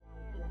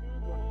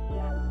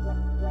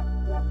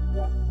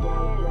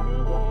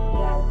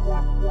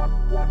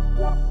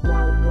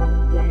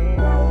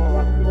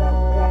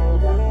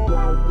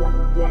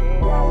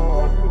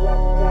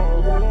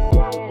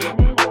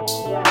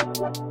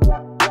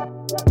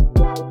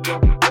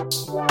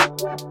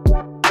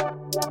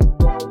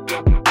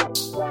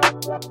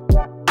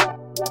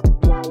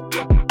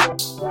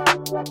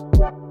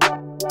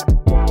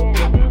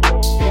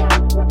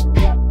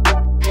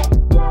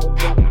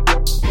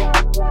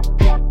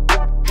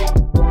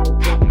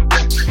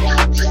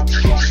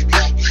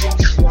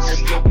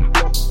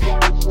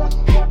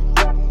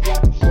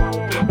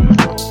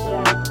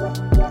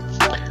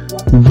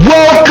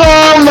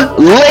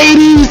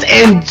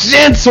and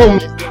gentlemen,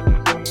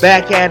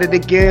 back at it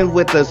again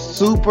with a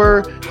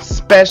super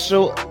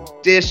special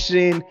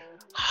edition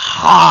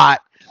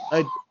hot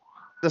edition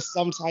of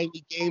Sometime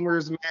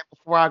Gamers, man.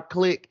 Before I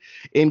click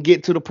and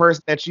get to the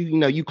person that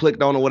you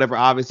clicked on or whatever,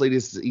 obviously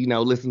this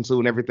listen to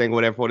and everything,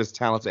 whatever, for this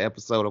talented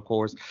episode, of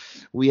course,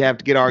 we have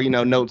to get our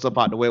notes up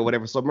out the way,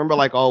 whatever. So remember,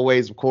 like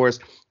always, of course,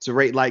 to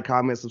rate, like,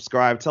 comment,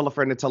 subscribe, tell a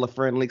friend to tell a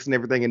friend, links and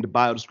everything in the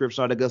bio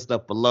description, all the good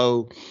stuff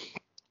below.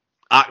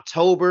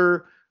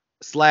 October /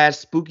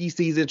 spooky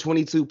season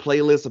 22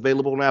 playlist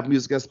available on Apple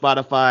Music and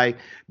Spotify.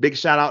 Big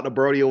shout out to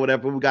Brody or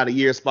whatever. We got a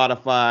year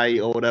Spotify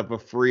or whatever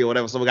free or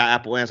whatever. So we got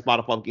Apple and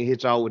Spotify. We can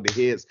hit y'all with the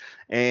hits.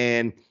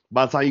 And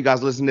by the time you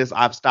guys listen to this,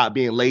 I've stopped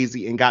being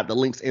lazy and got the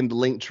links in the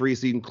link tree,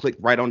 so you can click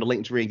right on the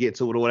link tree and get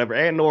to it or whatever.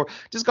 And or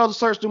just go to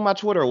search through my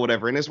Twitter or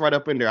whatever, and it's right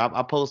up in there.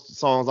 I post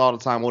songs all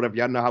the time, whatever.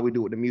 Y'all know how we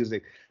do with the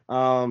music.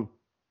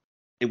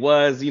 It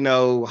was,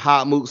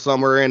 hot mood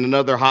summer and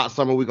another hot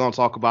summer we're going to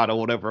talk about or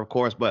whatever, of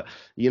course. But,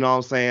 you know what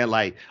I'm saying?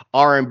 Like,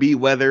 R&B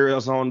weather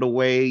is on the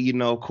way,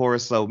 of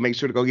course. So make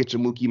sure to go get your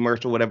Mookie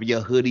merch or whatever,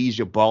 your hoodies,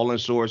 your balling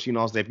shorts, what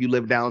I'm saying? If you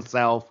live down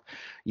south,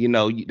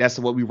 that's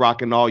what we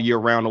rocking all year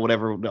round or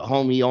whatever. The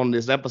homie on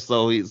this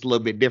episode is a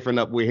little bit different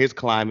up with his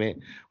climate.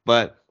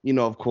 But,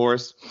 of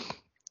course.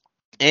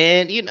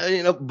 And,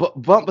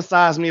 bump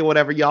besides me or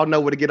whatever. Y'all know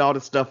where to get all the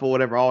stuff or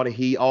whatever, all the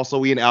heat. Also,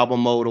 we in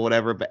album mode or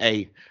whatever. But,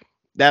 hey,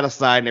 that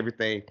aside and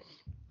everything,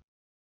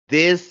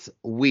 this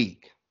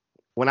week,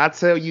 when I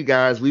tell you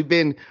guys, we've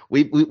been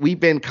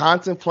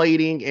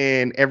contemplating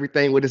and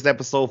everything with this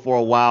episode for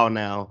a while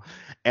now,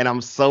 and I'm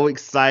so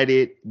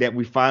excited that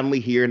we finally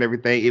here and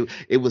everything.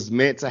 It was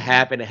meant to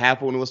happen. It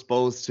happened when it was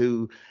supposed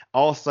to.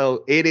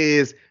 Also, it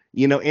is,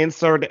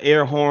 insert the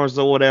air horns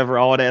or whatever,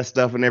 all that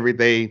stuff and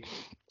everything.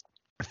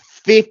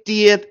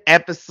 50th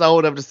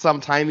episode of the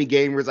Sometimey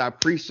Gamers. I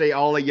appreciate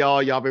all of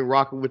y'all. Y'all been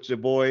rocking with your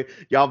boy.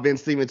 Y'all been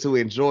seeming to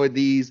enjoy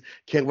these.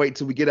 Can't wait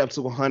till we get up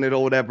to 100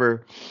 or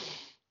whatever.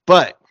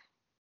 But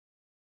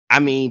I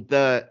mean,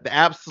 the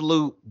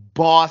absolute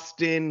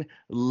Boston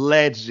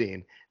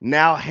legend,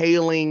 now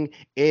hailing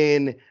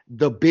in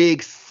the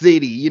big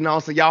city,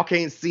 so y'all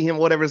can't see him,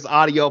 whatever his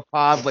audio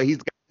pod, but he's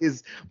got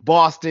his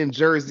Boston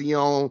jersey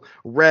on,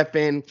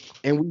 repping,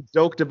 and we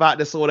joked about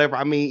this or whatever.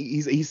 I mean,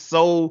 he's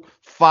so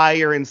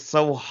fire and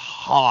so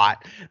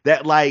hot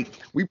that, like,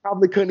 we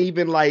probably couldn't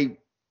even,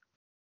 like,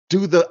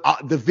 do the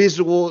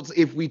visuals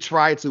if we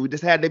tried to. We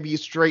just had to be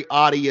straight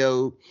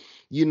audio.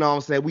 You know what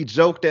I'm saying? We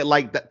joked that,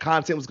 like, the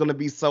content was going to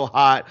be so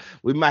hot,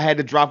 we might have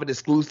to drop it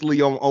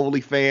exclusively on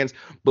OnlyFans,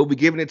 but we're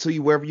giving it to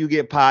you wherever you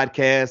get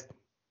podcasts.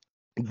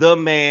 The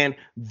man,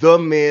 the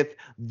myth,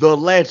 the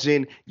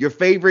legend, your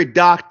favorite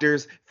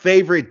doctor's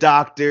favorite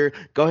doctor.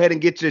 Go ahead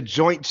and get your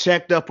joint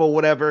checked up or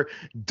whatever.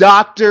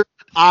 Dr.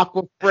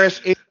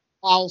 Aquafresh in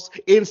the house.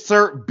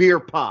 Insert beer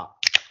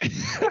pop.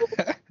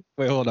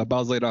 Wait, hold up. I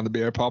was late on the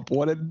beer pop.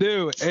 What it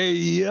do? Hey,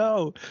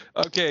 yo.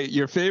 Okay,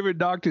 your favorite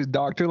doctor's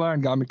doctor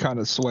line got me kind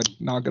of sweaty.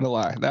 Not gonna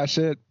lie. That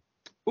shit,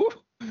 woo,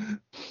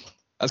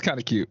 that's kind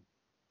of cute.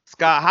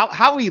 Scott,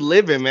 how we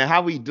living, man?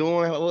 How we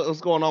doing?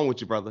 What's going on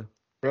with you, brother?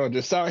 Bro,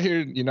 just out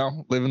here,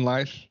 living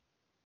life,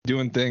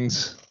 doing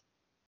things,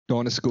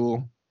 going to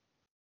school,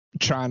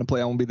 trying to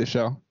play MLB The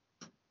Show.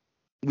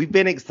 We've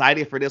been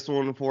excited for this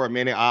one for a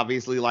minute,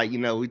 obviously. Like,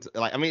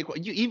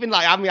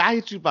 I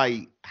hit you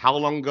by how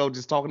long ago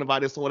just talking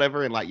about this or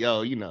whatever, and like,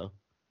 yo,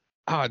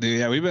 Oh, dude,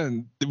 yeah,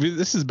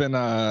 this has been,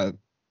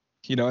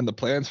 in the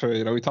plans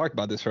for, we talked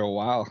about this for a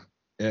while.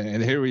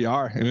 And here we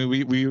are. I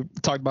mean, we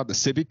talked about the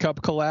Sippy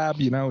Cup collab.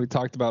 We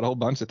talked about a whole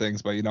bunch of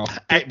things, but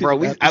hey,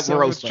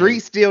 bro, Street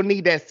still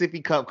need that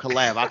Sippy Cup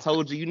collab. I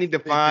told you need to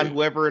find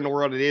whoever in the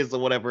world it is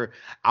or whatever.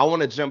 I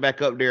want to jump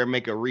back up there and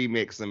make a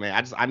remix, and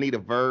man, I need a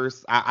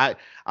verse. I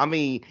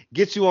mean,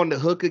 get you on the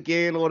hook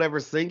again or whatever,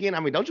 singing.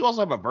 I mean, don't you also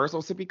have a verse on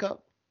Sippy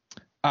Cup?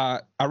 I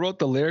wrote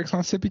the lyrics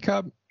on Sippy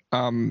Cup.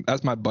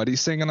 As my buddy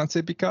singing on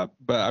Sippy Cup,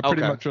 but I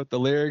pretty much wrote the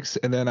lyrics,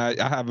 and then I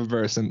have a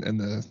verse in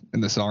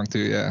the song too.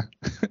 Yeah.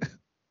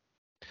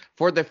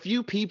 For the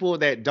few people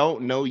that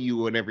don't know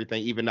you and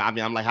everything, even though, I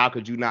mean, I'm like, how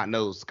could you not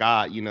know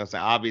Scott? So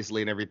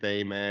obviously and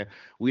everything, man.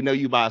 We know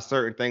you by a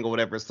certain thing or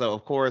whatever. So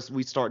of course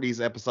we start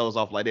these episodes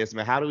off like this,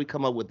 man. How do we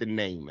come up with the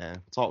name,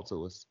 man? Talk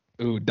to us.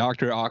 Ooh,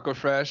 Dr.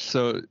 Aquafresh.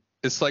 So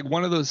it's like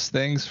one of those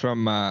things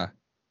from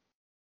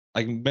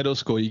like middle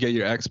school. You get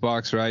your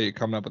Xbox, right? You're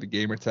coming up with a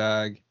gamer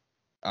tag,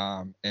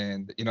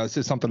 and this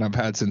is something I've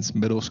had since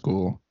middle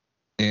school.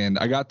 And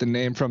I got the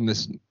name from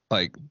this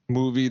like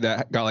movie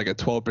that got like a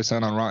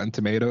 12% on Rotten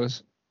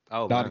Tomatoes.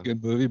 Oh, not man. a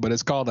good movie, but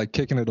it's called like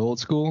Kicking It Old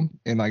School.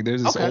 And like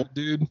there's this old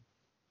dude,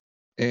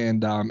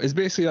 and it's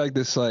basically like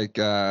this like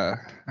I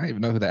don't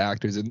even know who the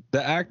actor is.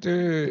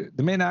 The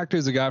main actor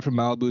is the guy from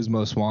Malibu's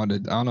Most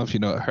Wanted. I don't know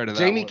if heard of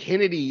that. Jamie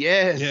Kennedy,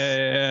 yes.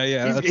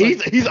 Yeah.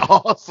 He's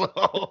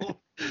awesome.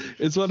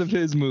 It's one of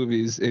his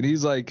movies, and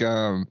he's like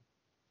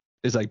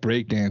is like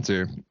break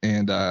dancer,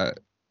 and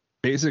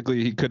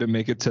basically he couldn't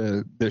make it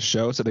to this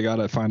show, so they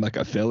gotta find like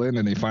a fill-in,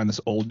 and they find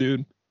this old dude,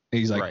 and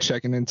he's like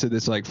checking into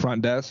this like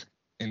front desk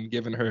and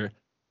giving her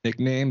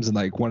nicknames, and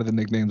like one of the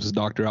nicknames was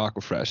Dr.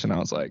 Aquafresh, and I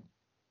was like,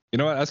 you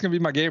know what, that's gonna be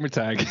my gamer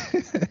tag.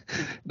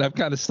 And I've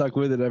kind of stuck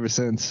with it ever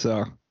since.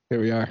 So here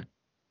we are.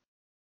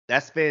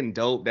 That's been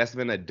dope. That's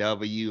been a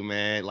W,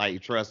 man.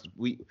 Like, trust,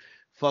 we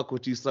fuck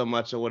with you so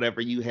much or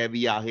whatever. You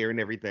heavy out here and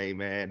everything,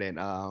 man. And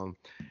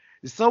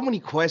there's so many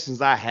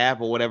questions I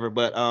have or whatever,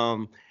 but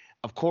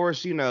of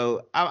course, I'm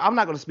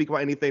not going to speak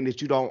about anything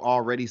that you don't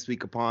already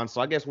speak upon.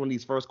 So I guess one of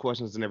these first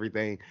questions and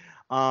everything,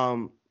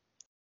 um,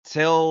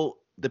 tell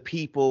the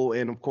people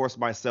and of course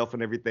myself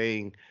and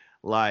everything,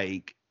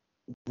 like,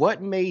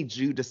 what made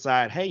you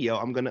decide, hey yo,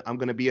 I'm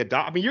gonna be a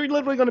doctor? I mean, you're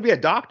literally gonna be a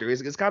doctor.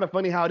 It's kind of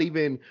funny how it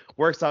even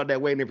works out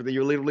that way and everything.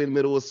 You're literally in the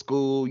middle of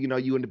school,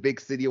 you in the big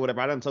city or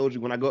whatever. I done told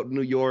you when I go up to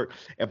New York,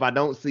 if I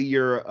don't see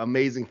your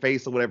amazing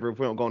face or whatever, if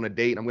we don't go on a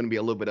date, I'm gonna be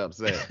a little bit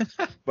upset.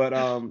 But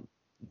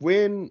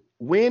when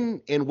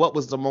and what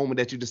was the moment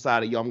that you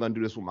decided, yo, I'm gonna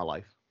do this with my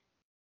life?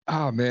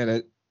 Oh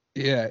man,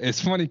 yeah, it's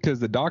funny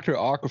because the Dr.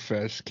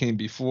 Aquafresh came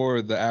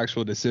before the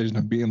actual decision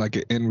of being like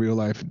an in real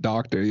life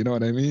doctor. You know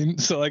what I mean?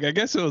 So like, I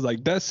guess it was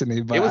like destiny.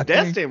 But It was I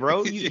think, destined,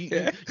 bro.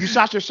 yeah, You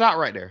shot your shot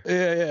right there.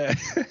 yeah,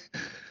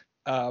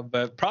 yeah.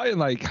 But probably in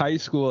like high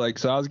school, like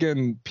so I was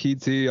getting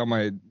PT on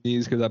my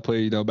knees because I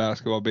played,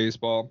 basketball,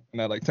 baseball, and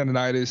I had like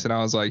tendonitis, and I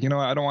was like,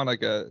 I don't want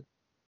like a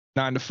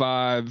 9 to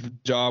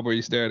 5 job where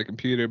you stare at a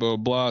computer, blah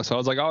blah blah. So I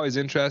was like always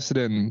interested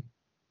in,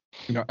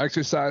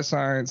 exercise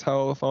science,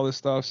 health, all this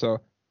stuff.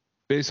 So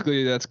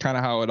basically that's kind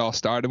of how it all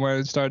started when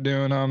I started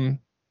doing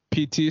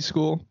PT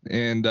school,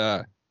 and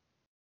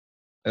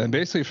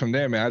basically from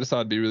there, man, I just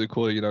thought it'd be really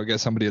cool to, get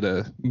somebody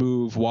to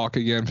walk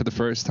again for the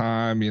first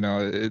time.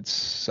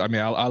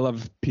 I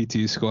love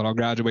PT school, and I'll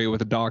graduate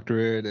with a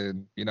doctorate,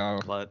 and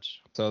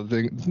Clutch. so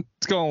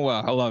it's going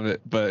well. I love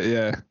it, but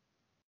yeah.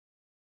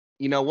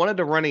 One of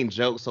the running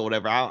jokes or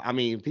whatever. I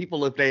mean,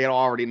 people, if they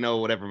already know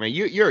whatever, man,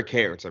 you're a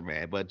character,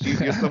 man. But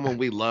you're someone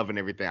we love and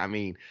everything. I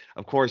mean,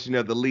 of course,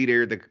 the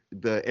leader,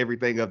 the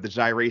everything of the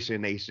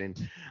Gyration Nation.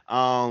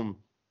 Now,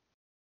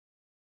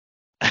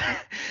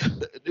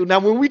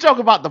 when we talk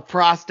about the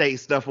prostate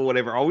stuff or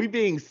whatever, are we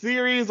being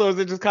serious or is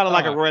it just kind of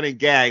like a running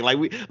gag? Like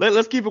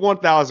let's keep it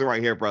 1,000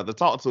 right here, brother.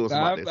 Talk to us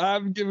about this.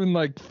 I've given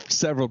like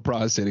several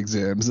prostate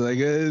exams, like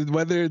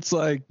whether it's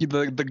like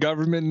the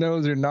government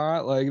knows or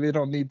not, like they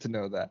don't need to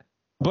know that.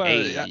 But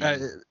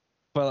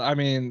I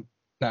mean,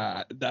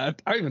 nah, I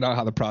don't even know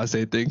how the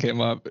prostate thing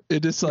came up.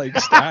 It just like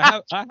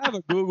I have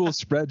a Google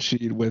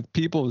spreadsheet with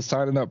people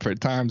signing up for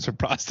times for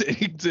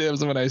prostate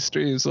exams when I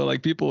stream. So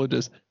like people would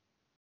just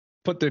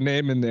put their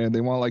name in there and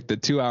they want like the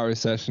 2-hour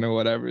session or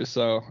whatever.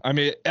 So I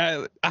mean,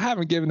 I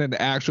haven't given an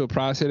actual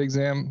prostate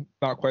exam.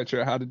 Not quite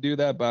sure how to do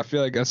that, but I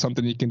feel like that's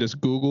something you can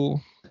just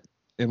Google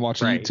and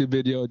watch a YouTube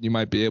video, and you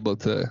might be able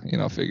to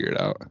figure it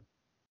out.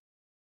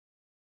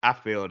 I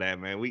feel that,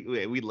 man. We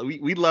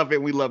love it.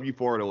 We love you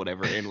for it or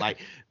whatever. And like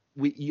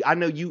I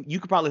know you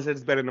could probably say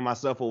this better than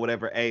myself or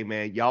whatever. Hey,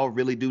 man, y'all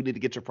really do need to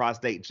get your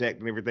prostate checked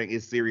and everything.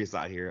 It's serious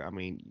out here. I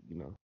mean,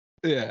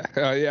 Yeah,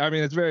 yeah. I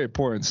mean, it's very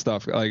important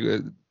stuff. Like,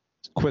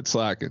 quit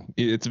slacking.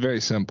 It's very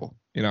simple.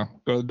 Go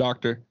to the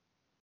doctor,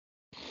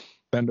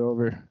 bend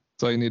over.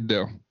 That's all you need to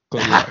do.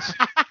 Close your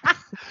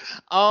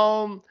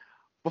eyes.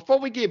 Before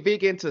we get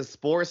big into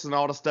sports and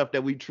all the stuff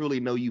that we truly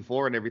know you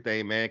for and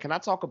everything, man, can I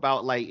talk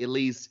about, like, at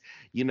least,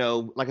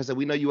 like I said,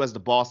 we know you as the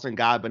Boston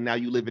guy, but now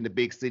you live in the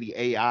big city,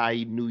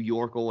 AI, New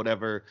York or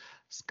whatever.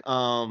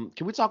 Can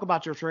we talk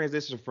about your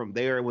transition from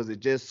there? Was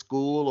it just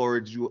school, or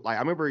did you, like, I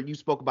remember you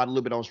spoke about a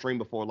little bit on stream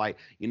before, like,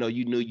 you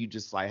knew you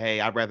just like, hey,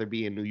 I'd rather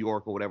be in New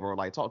York or whatever, or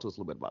like, talk to us a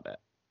little bit about that.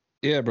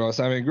 Yeah, bro.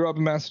 So I mean, grew up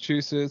in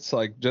Massachusetts,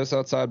 like just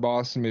outside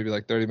Boston, maybe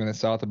like 30 minutes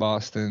south of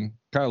Boston.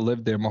 Kind of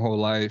lived there my whole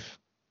life.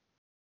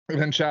 And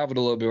then traveled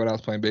a little bit when I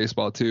was playing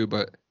baseball too,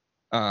 but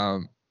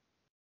I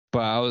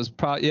was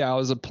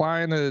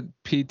applying to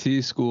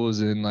PT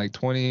schools in like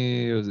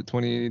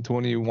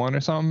 2021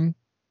 or something,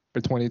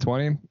 for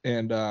 2020,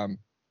 and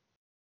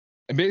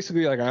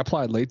basically like I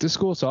applied late to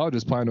school, so I was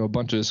just applying to a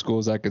bunch of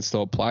schools I could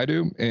still apply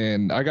to,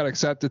 and I got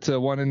accepted to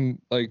one in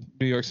like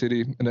New York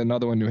City and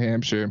another one in New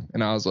Hampshire,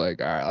 and I was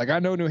like, all right, like I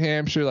know New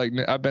Hampshire, like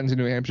I've been to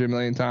New Hampshire a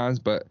million times,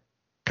 but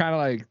kind of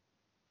like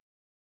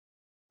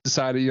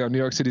decided, New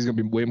York City is gonna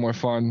be way more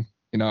fun.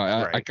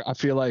 I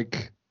feel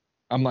like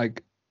I'm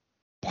like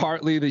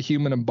partly the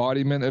human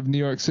embodiment of New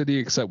York City,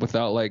 except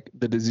without like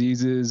the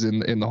diseases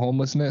and the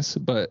homelessness.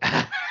 But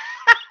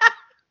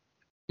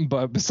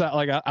besides,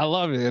 like I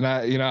love it, and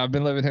I've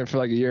been living here for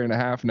like a year and a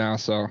half now,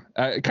 so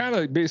I kind of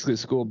like basically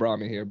school brought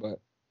me here, but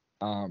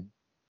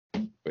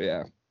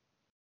yeah.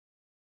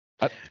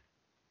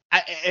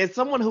 As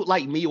someone who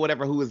like me or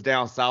whatever, who is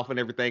down south and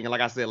everything, and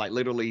like I said, like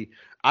literally,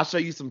 I'll show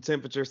you some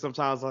temperature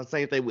sometimes.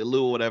 Same thing with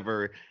Lou or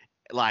whatever.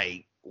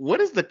 Like, what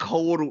is the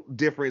cold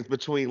difference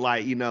between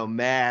like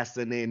Mass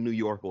and then New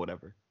York or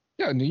whatever?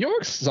 Yeah, New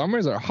York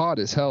summers are hot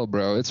as hell,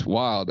 bro. It's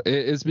wild.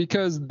 It's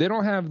because they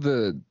don't have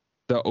the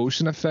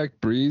ocean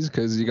effect breeze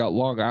because you got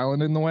Long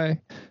Island in the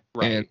way.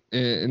 Right.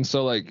 And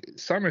so like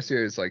summers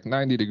here is like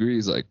 90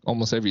 degrees like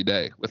almost every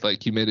day with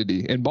like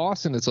humidity. In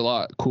Boston, it's a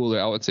lot cooler.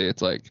 I would say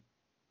it's like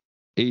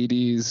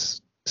 80s,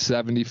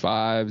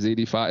 75s,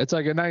 85. It's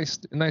like a nice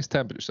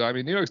temperature. So I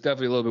mean, New York's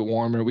definitely a little bit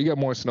warmer. We get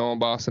more snow in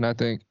Boston, I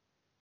think.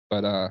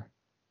 But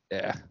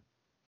yeah,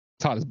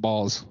 it's hot as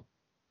balls.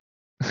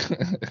 Bro,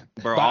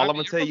 But all I I'm mean, gonna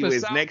you're tell from you the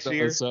is South, next though,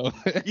 year. so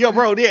Yo,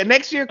 bro, yeah,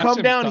 next year that come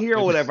should be down here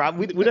or something.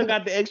 whatever. We done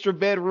got the extra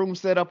bedroom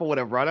set up or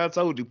whatever. I done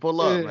told you,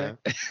 pull up, Yeah.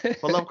 man.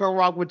 Pull up, come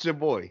rock with your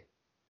boy.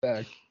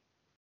 Back.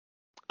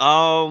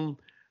 Um,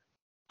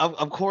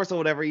 of course or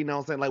whatever, you know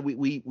what I'm saying? Like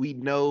we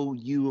know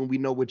you and we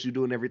know what you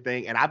do and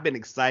everything. And I've been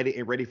excited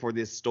and ready for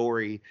this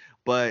story,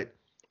 but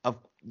of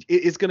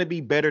it's gonna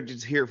be better to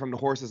just hear it from the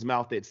horse's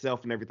mouth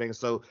itself and everything.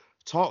 So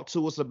talk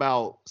to us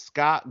about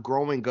Scott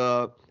growing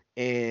up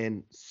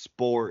and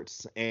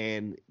sports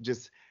and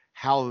just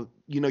how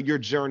your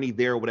journey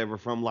there or whatever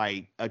from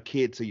like a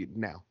kid to you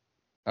now.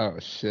 Oh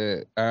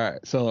shit. All right.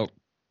 So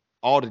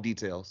All the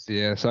details.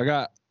 yeah. So I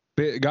got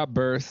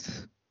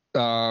birthed.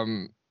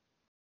 Um,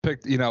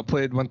 went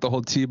the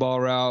whole T-ball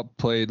route.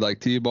 Played like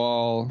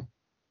T-ball,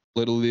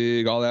 little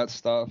league, all that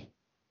stuff.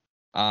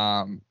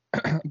 But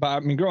I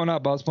mean, growing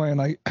up, I was playing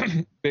like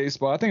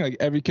baseball. I think like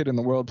every kid in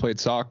the world played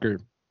soccer.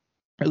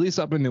 At least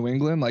up in New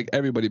England, like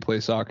everybody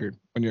plays soccer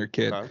when you're a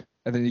kid, Okay.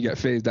 and then you get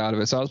phased out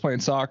of it. So I was playing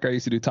soccer. I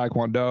used to do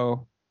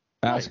taekwondo,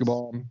 Nice.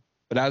 basketball.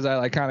 But as I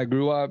like kind of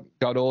grew up,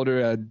 got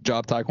older, I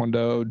dropped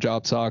taekwondo,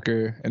 dropped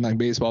soccer, and like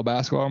baseball,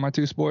 basketball are my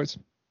two sports.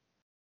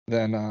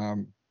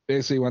 Then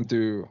basically went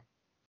through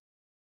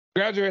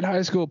graduated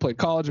high school, played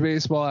college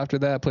baseball after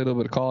that, played a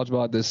little bit of college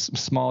ball at this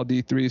small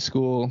D3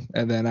 school.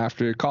 And then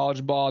after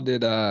college ball,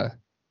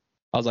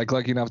 I was like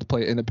lucky enough to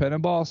play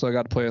independent ball. So I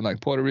got to play in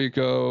like Puerto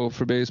Rico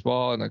for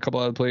baseball and a couple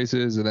other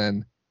places. And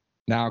then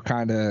now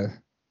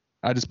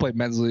I just played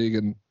men's league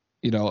and,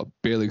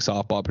 beer league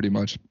softball pretty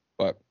much.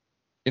 But,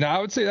 I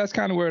would say that's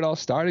kind of where it all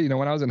started.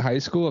 When I was in high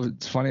school,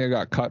 it's funny, I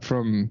got cut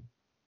from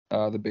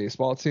the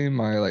baseball team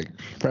my like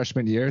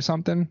freshman year or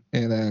something.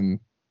 And then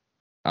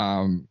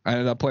I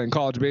ended up playing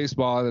college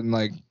baseball and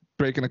like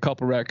breaking a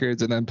couple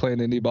records and then playing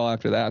indie ball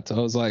after that. So I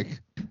was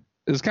like,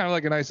 it was kind of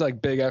like a nice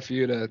like big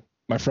FU to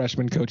my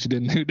freshman coach who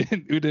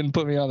didn't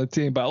put me on the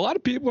team. But a lot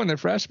of people when they're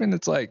freshmen,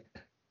 it's like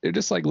they're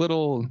just like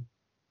little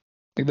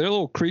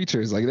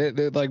creatures. Like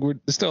they're like we're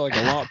still like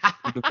a lot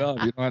to develop.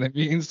 You know what I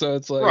mean? So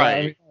it's like Right.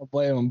 I mean, I don't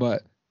blame them,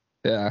 but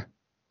yeah.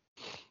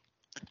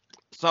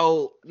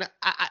 So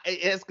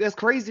it's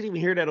crazy to even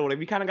hear that on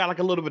him. You kind of got like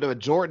a little bit of a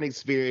Jordan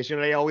experience.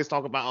 They always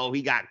talk about, oh,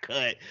 he got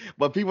cut,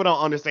 but people don't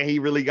understand he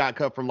really got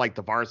cut from like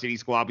the varsity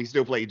squad. He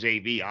still played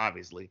JV,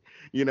 obviously.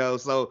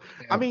 So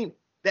Yeah. I mean,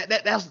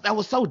 that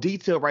was so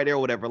detailed right there, or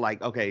whatever.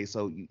 Like, okay,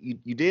 so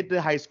you did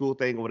the high school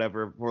thing or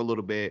whatever for a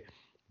little bit,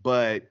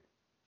 but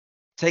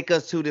take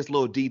us to this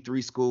little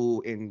D3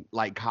 school in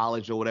like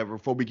college or whatever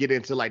before we get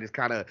into like this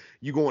kind of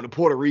you going to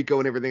Puerto Rico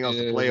and everything else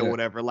to play or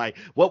whatever. Like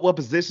what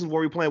positions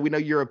were we playing? We know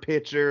you're a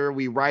pitcher,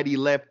 we righty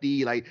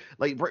lefty, like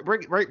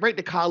break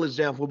the college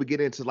down before we get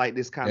into like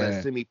this kind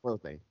of semi-pro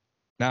thing.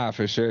 Nah,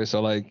 for sure.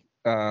 So like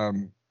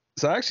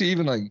so actually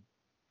even like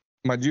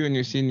my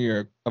junior senior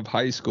year of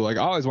high school, like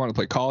I always wanted to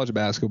play college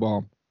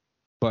basketball,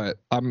 but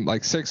I'm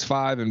like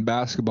 6'5" in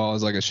basketball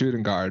as like a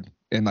shooting guard.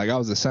 And like I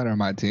was the center of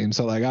my team,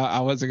 so like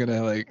I wasn't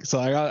gonna like so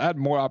like I had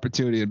more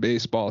opportunity in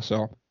baseball.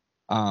 So,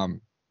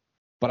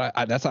 but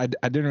I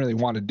didn't really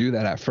want to do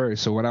that at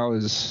first. So when I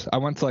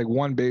went to like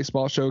one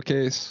baseball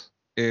showcase,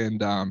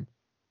 and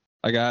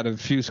like I had a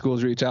few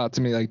schools reach out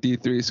to me, like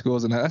D3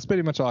 schools, and that's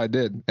pretty much all I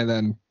did. And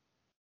then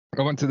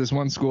I went to this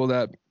one school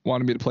that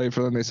wanted me to play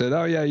for them. They said,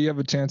 "Oh yeah, you have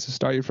a chance to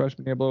start your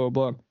freshman year." Blah blah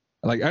blah. And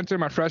like enter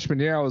my freshman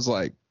year, I was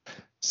like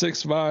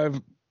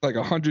 6'5". Like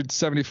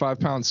 175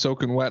 pounds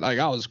soaking wet. Like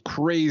I was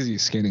crazy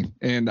skinny,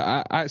 and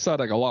I still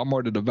had like a lot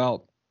more to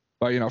develop.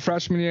 But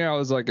freshman year I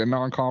was like a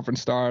non-conference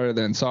starter.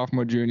 Then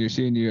sophomore, junior,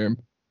 senior year,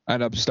 I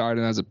ended up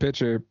starting as a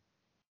pitcher.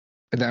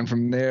 And then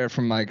from there,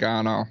 from like I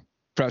don't know,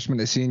 freshman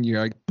to senior,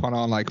 I put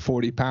on like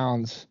 40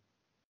 pounds.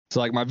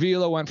 So like my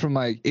velo went from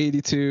like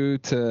 82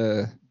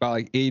 to about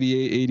like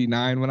 88,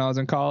 89 when I was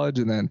in college,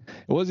 and then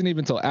it wasn't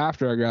even until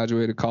after I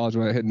graduated college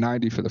when I hit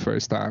 90 for the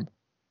first time.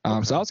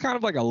 So I was kind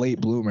of like a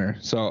late bloomer.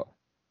 So.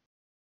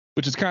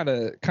 Which is kind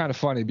of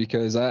funny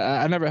because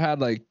I never had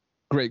like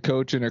great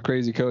coaching or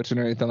crazy coaching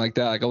or anything like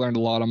that. Like I learned a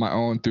lot on my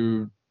own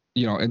through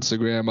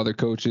Instagram, other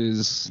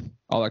coaches,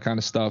 all that kind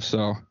of stuff.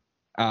 So,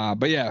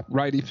 but yeah,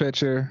 righty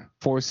pitcher,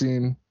 four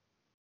seam,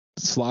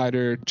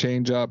 slider,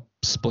 changeup,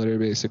 splitter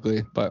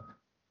basically. But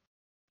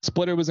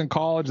splitter was in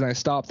college and I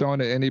stopped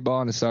throwing it any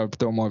ball and I started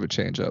throwing more of a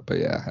changeup. But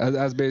yeah,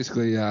 that's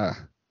basically the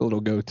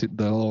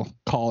little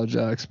college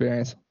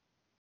experience.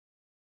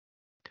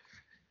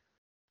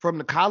 From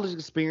the college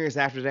experience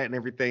after that and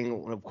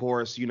everything, of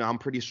course, I'm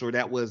pretty sure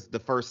that was the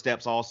first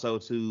steps also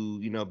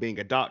to, being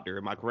a doctor.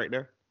 Am I correct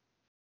there?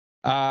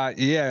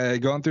 Yeah,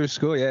 going through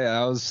school.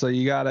 Yeah,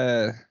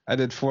 I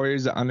did 4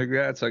 years of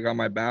undergrad. So I got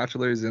my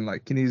bachelor's in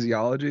like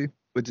kinesiology,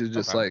 which is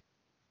just like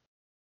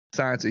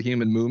science of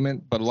human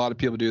movement. But a lot of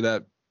people do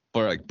that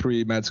for like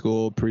pre-med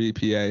school,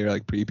 pre-PA or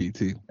like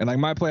pre-PT. And like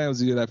my plan was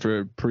to do that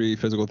for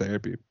pre-physical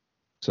therapy.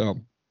 So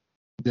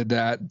did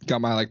that,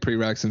 got my like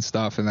prereqs and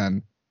stuff. And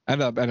then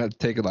ended up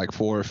taking like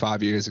 4 or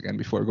 5 years again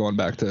before going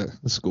back to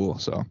the school.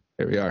 So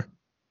here we are.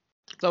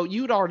 So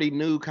you'd already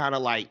knew kind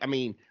of like, I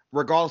mean,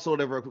 regardless of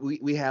whatever,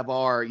 we have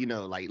our,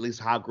 like at least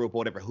how I grew up or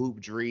whatever, hoop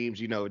dreams,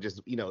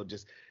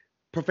 just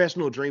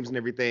professional dreams and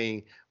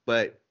everything.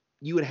 But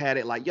you had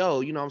it like,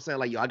 yo, you know what I'm saying?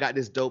 Like, yo, I got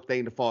this dope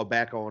thing to fall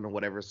back on or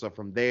whatever. So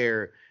from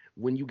there,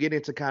 when you get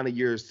into kind of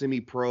your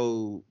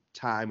semi-pro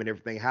time and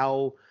everything,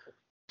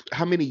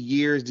 how many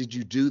years did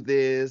you do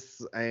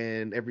this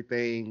and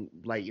everything,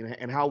 like,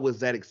 and how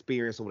was that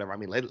experience or whatever? I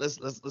mean, let's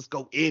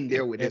go in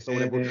there with this or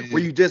whatever. Were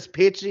you just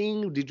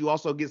pitching? Did you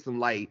also get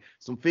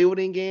some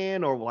fielding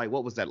in, or like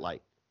what was that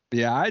like?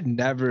 Yeah, I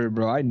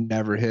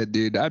never hit,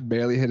 dude. I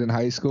barely hit in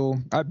high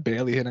school. I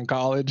barely hit in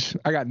college.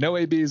 I got no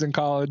ABs in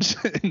college,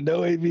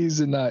 no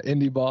ABs in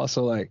indie ball.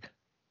 So like,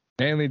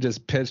 mainly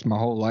just pitched my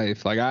whole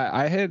life. Like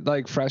I hit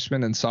like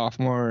freshman and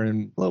sophomore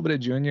and a little bit of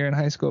junior in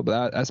high school,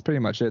 but that's pretty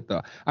much it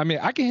though. I mean,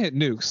 I can hit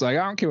nukes. Like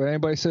I don't care what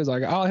anybody says.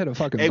 Like I'll hit a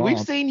fucking Hey, bomb. we've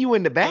seen you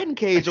in the batting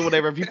cage or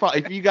whatever.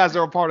 If you guys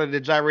are a part of the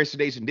Gyration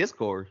Nation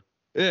Discord.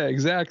 Yeah,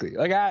 exactly.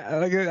 Like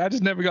I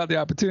just never got the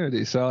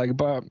opportunity. So like,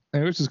 but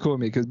which is cool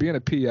with me because being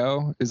a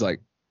PO is like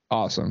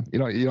awesome. You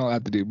don't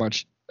have to do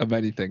much of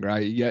anything,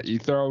 right? You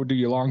throw, do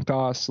your long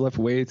toss, lift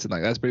weights, and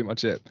like that's pretty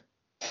much it.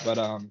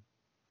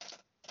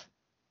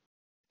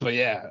 But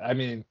yeah, I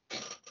mean,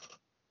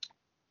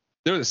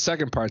 there was a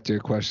second part to your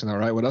question, though,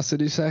 right? What else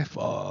did you say?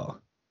 Oh.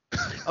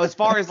 As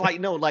far as like,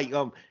 no, like,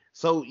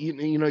 so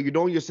you're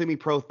doing your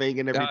semi-pro thing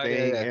and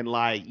everything, yeah. and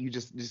like you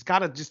just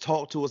kind of just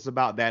talk to us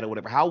about that or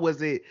whatever. How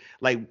was it?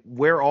 Like,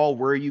 where all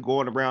were you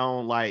going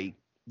around, like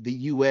the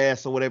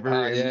U.S. or whatever?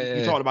 And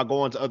you talked about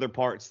going to other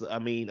parts, I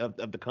mean, of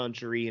the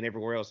country and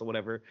everywhere else or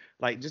whatever.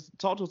 Like, just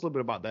talk to us a little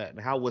bit about that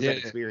and how was that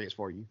experience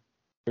for you?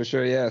 For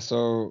sure, yeah.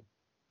 So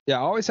yeah,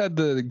 I always had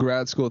the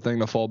grad school thing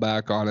to fall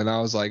back on, and I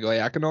was like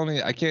I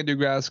can't do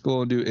grad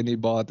school and do indie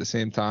ball at the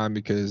same time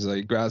because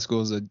like grad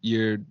school is a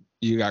year,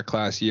 you got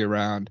class year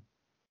round.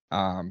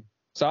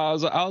 So I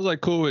was like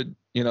cool with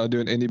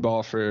doing indie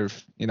ball for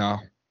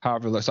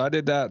however long. So I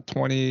did that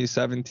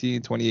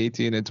 2017,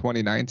 2018, and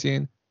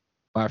 2019.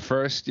 My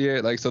first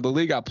year, like, so the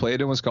league I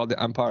played in was called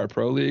the Empire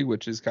Pro League,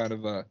 which is kind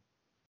of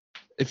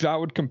if I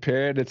would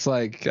compare it, it's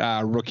like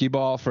rookie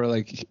ball for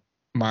like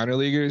minor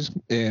leaguers,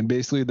 and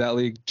basically that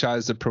league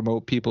tries to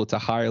promote people to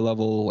higher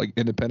level like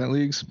independent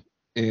leagues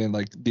in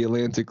like the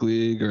Atlantic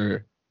League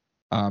or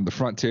the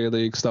Frontier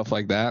League, stuff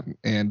like that.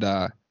 And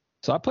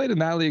so I played in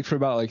that league for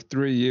about like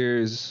 3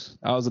 years.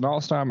 I was an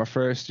all-star my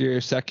first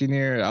year. Second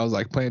year, I was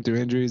like playing through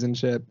injuries and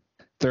shit.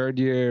 Third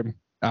year,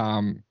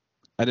 I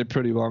did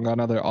pretty well. Got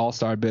another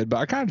all-star bid, but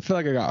I kind of feel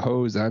like I got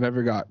hosed. I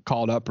never got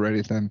called up or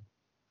anything,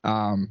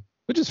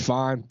 which is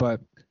fine.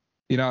 But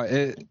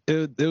it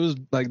was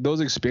like those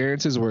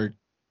experiences were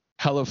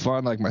hella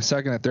fun. Like my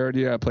second and third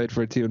year, I played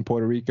for a team in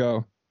Puerto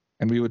Rico,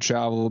 and we would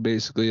travel.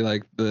 Basically,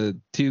 like the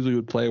teams we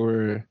would play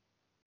were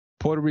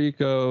Puerto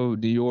Rico,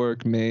 New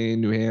York, Maine,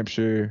 New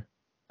Hampshire.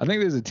 I think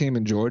there's a team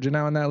in Georgia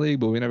now in that league,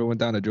 but we never went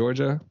down to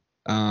Georgia.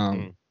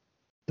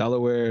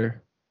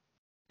 Delaware,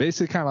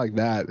 basically kind of like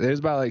that. There's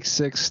about like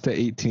 6 to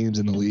 8 teams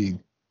in the league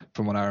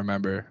from what I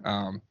remember.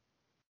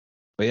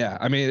 But yeah,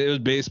 I mean, it was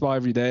baseball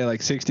every day,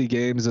 like 60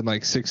 games in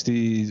like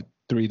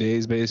 63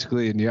 days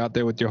basically. And you're out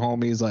there with your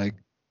homies, like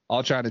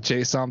all trying to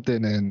chase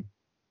something. And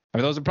I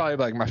mean, those are probably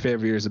like my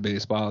favorite years of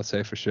baseball, I'd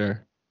say for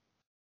sure.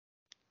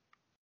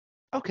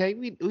 Okay,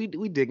 we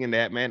digging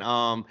that,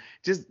 man.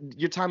 Just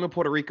your time in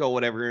Puerto Rico or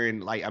whatever,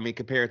 and like, I mean,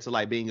 compared to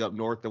like being up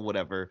north or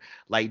whatever,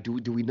 like, do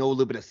we know a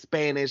little bit of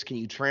Spanish? Can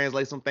you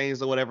translate some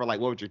things or whatever? Like,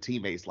 what were your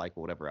teammates like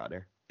or whatever out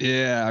there?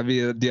 Yeah, I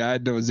mean, I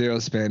know zero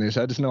Spanish.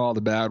 I just know all the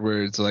bad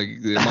words, like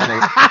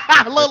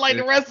I look like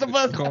the rest of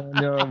us.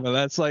 But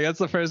that's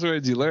the first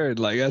words you learn.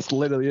 Like that's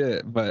literally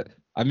it. But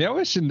I mean, I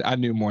wish I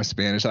knew more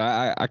Spanish.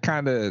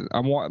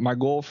 My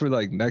goal for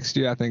like next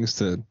year, I think, is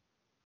to,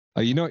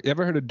 you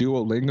ever heard of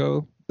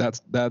Duolingo?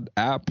 That's that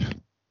app. It's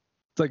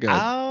like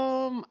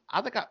I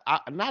think I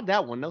not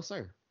that one, no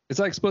sir. It's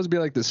like supposed to be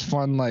like this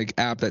fun like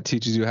app that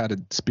teaches you how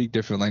to speak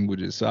different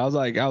languages. So I was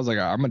like, I'm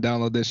gonna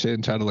download this shit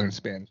and try to learn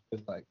Spanish.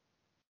 It's like,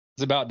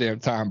 it's about damn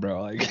time,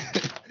 bro. Like,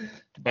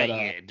 but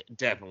yeah,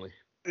 definitely.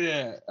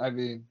 Yeah, I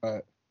mean,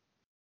 a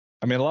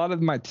lot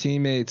of my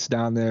teammates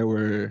down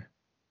there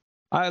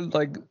I had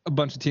like a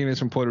bunch of teammates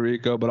from Puerto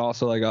Rico, but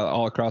also like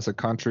all across the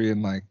country.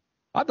 And like,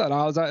 I thought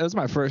it was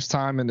my first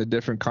time in a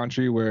different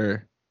country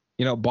where,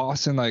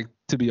 Boston, like,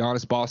 to be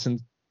honest,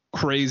 Boston's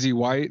crazy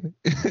white.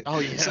 Oh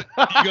yeah. So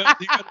you go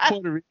to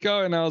Puerto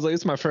Rico, and I was like,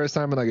 it's my first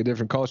time in like a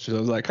different culture. So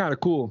it was like kind of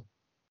cool.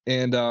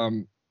 And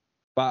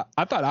but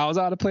I thought I was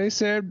out of place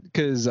there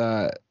because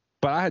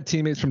but I had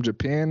teammates from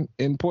Japan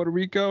in Puerto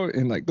Rico,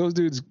 and like those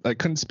dudes like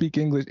couldn't speak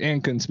English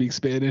and couldn't speak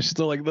Spanish.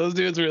 So like those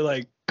dudes were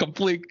like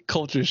complete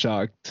culture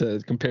shock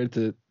compared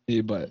to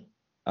me. But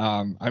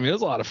I mean, it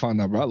was a lot of fun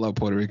though, bro. I love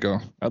Puerto Rico.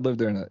 I'd live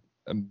there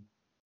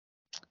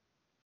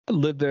I'd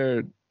live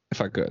there if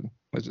I could.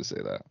 Let's just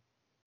say that.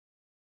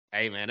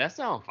 Hey man, that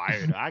sounds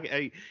fire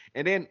though.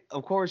 And then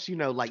of course,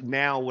 like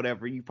now,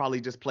 whatever, you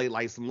probably just played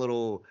like some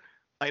little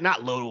like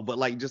not little, but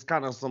like just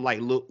kind of some like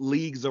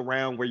leagues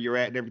around where you're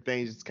at and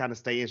everything, just kind of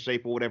stay in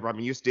shape or whatever. I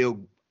mean, you're still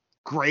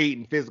great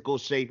in physical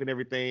shape and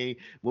everything.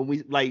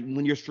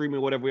 When you're streaming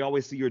or whatever, we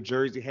always see your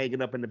jersey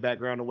hanging up in the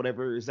background or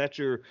whatever. Is that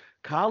your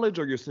college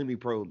or your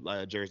semi-pro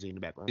jersey in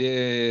the background?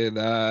 Yeah,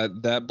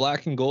 that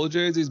black and gold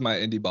jersey is my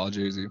indie ball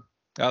jersey.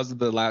 That was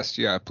the last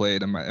year I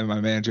played, and my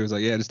manager was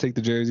like, "Yeah, just take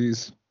the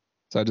jerseys."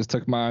 So I just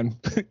took mine,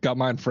 got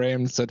mine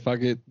framed, said,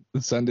 "Fuck it,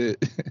 let's send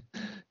it,"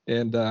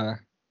 and yeah.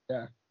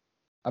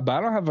 But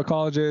I don't have a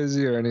college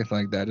jersey or anything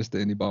like that. Just the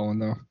indie ball one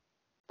though.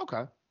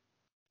 Okay,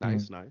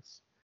 Mm.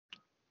 nice.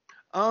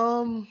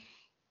 Um,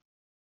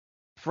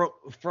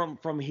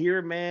 from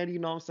here, man, you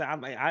know what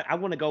I'm saying? I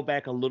want to go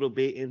back a little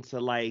bit into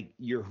like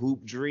your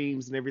hoop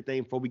dreams and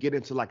everything before we get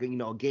into like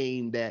a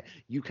game that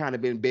you kind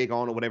of been big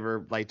on or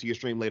whatever, like to your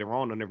stream later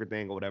on and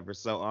everything or whatever.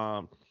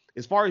 So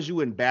as far as you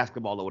in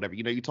basketball or whatever,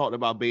 you talked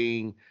about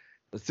being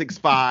a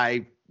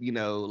 6'5",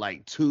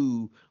 like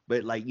two,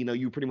 but like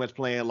you pretty much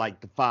playing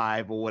like the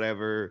five or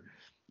whatever.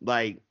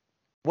 Like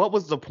what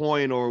was the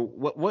point or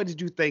what did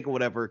you think or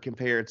whatever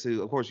compared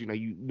to, of course, you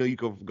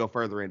could go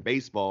further in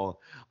baseball,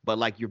 but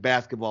like your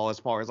basketball as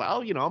far as like,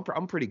 oh,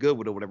 I'm pretty good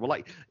with it or whatever.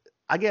 Like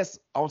I guess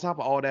on top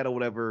of all that or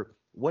whatever,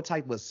 what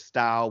type of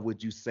style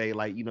would you say,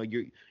 like,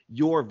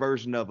 your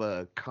version of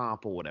a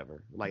comp or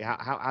whatever? Like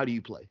how do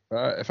you play?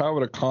 If I were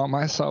to call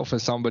myself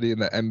as somebody in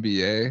the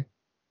NBA,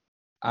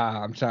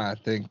 I'm trying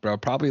to think, bro.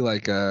 Probably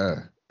like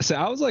so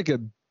I was like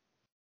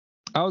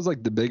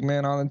the big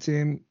man on the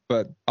team,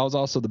 but I was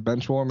also the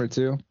bench warmer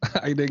too.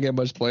 I didn't get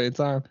much playing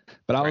time,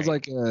 but I was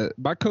Right. like,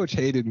 my coach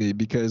hated me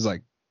because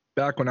like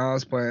back when I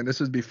was playing, this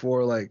was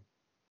before like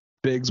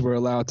bigs were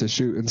allowed to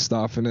shoot and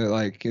stuff, and now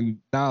like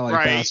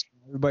Right.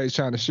 basketball, everybody's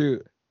trying to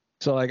shoot.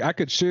 So like I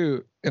could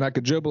shoot and I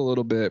could dribble a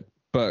little bit,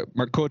 but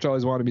my coach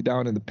always wanted me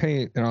down in the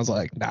paint, and I was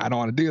like, nah, I don't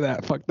want to do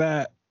that. Fuck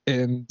that.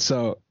 And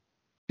so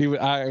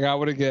I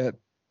would get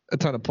a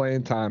ton of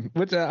playing time,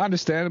 which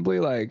understandably,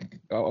 like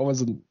I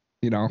wasn't,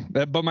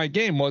 but my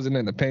game wasn't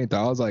in the paint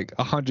though. I was like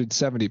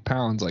 170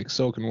 pounds, like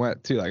soaking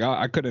wet too. Like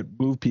I couldn't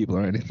move people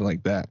or anything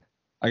like that.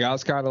 Like I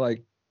was kind of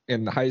like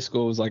in high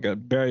school, it was like a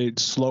very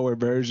slower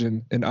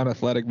version, an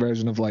unathletic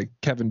version of like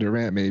Kevin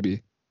Durant,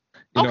 maybe.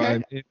 You know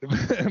what Okay.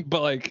 I mean?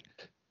 But like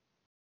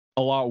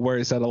a lot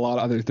worse at a lot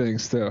of other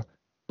things too.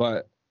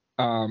 But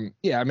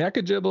yeah, I mean, I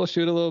could dribble,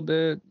 shoot a little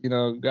bit,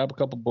 grab a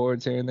couple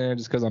boards here and there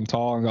just because I'm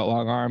tall and got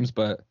long arms.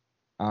 But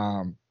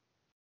um,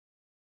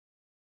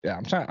 yeah,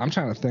 I'm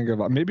trying to think of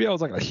maybe I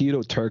was like a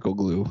Hito Turco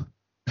glue.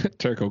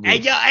 Turco glue.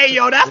 Hey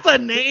yo, that's a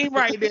name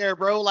right there,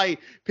 bro. Like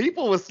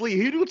people would sleep.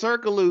 Hedo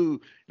Turkoglu,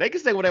 they can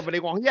say whatever they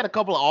want. He had a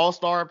couple of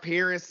All-Star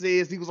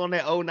appearances. He was on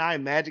that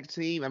 '09 Magic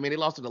team. I mean, they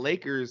lost to the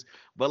Lakers,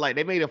 but like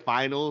they made the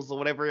finals or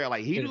whatever.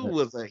 Like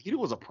Hedo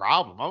was a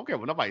problem. I don't care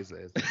what nobody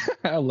says.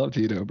 I loved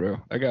Hito, bro.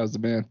 That guy was the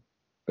man.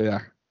 But yeah,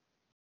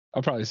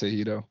 I'll probably say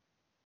Hito.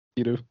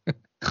 Hito.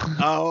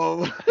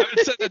 Oh, I haven't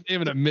said that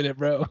name in a minute,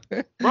 bro.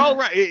 bro,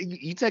 right?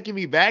 You taking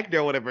me back there,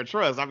 or whatever.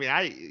 Trust. I mean,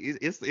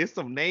 it's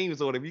some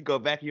names or whatever. You go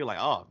back and you're like,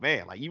 oh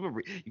man, like you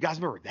guys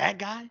remember that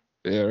guy?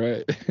 Yeah,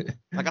 right.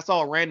 Like I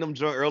saw a random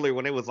joke earlier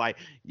when it was like,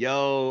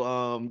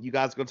 "Yo, you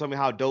guys gonna tell me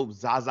how dope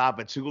Zaza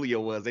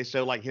Pachulia was?" They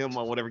showed like him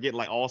or whatever getting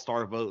like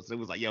all-star votes. It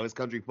was like, "Yo, his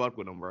country fucked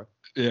with him, bro."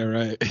 Yeah,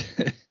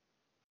 right.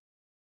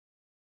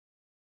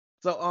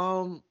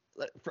 So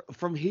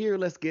from here,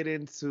 let's get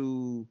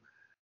into.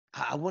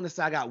 I want to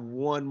say I got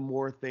one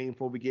more thing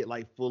before we get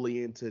like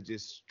fully into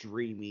just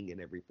streaming and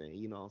everything.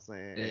 You know what I'm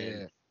saying? And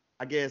Yeah.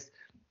 I guess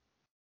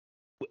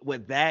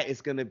with that,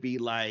 it's gonna be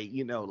like,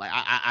 like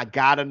I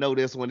gotta know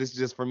this one. This is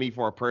just for me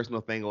for a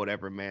personal thing or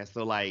whatever, man.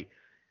 So like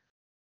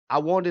I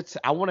want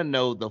to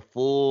know the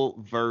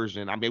full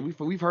version. I mean,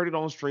 we've heard it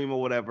on stream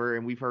or whatever,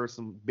 and we've heard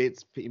some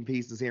bits and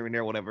pieces here and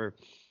there, whatever.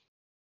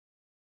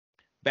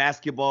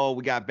 Basketball,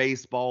 we got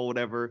baseball,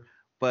 whatever.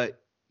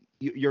 But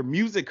your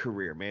music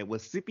career, man,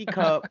 was Sippy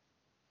Cup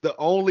the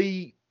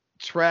only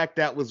track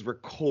that was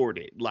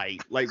recorded?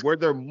 Like were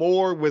there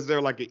more? Was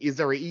there like is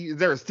there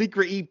a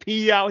secret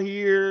EP out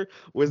here?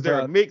 Was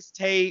there a Bro,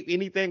 mixtape,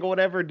 anything or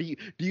whatever? Do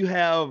you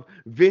have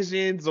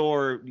visions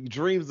or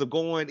dreams of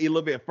going a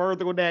little bit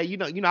further with that?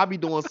 I be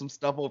doing some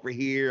stuff over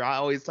here. I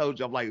always told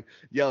you, I'm like,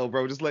 yo,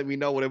 bro, just let me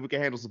know whenever we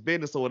can handle some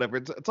business or whatever.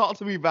 Talk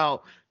to me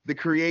about the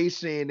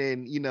creation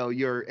and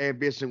your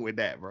ambition with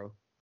that, bro.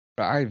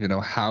 I don't even know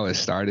how it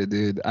started,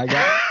 dude.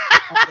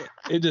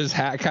 It just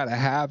kind of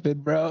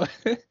happened, bro.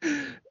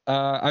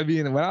 I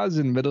mean, when I was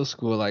in middle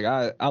school, like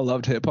I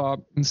loved hip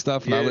hop and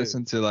stuff, and I Yeah.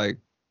 listened to like,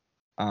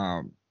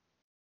 um,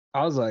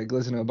 I was like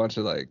listening to a bunch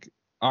of like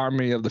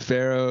Army of the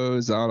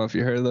Pharaohs. I don't know if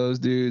you heard of those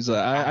dudes.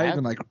 Like, I I have.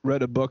 even like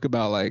read a book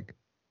about like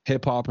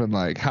hip hop and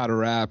like how to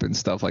rap and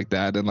stuff like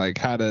that, and like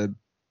how to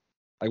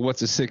like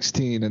what's a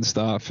 16 and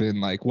stuff, and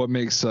like what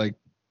makes like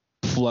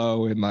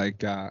flow and like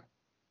trying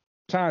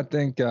to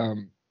think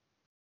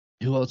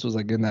who else was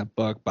like in that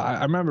book, but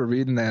I remember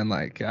reading that in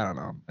like I don't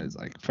know, it's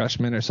like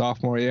freshman or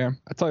sophomore year.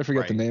 I totally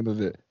forget the Right. name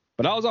of it,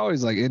 but I was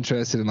always like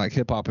interested in like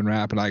hip hop and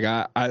rap, and like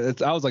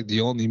I was like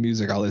the only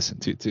music I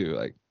listened to too.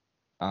 Like,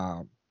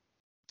 um,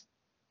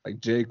 like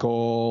J.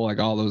 Cole, like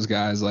all those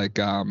guys, like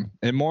and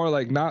more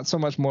like not so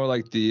much more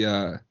like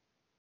the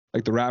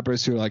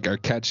rappers who like are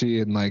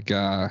catchy and like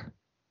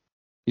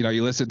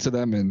you listen to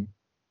them and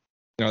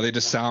they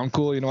just sound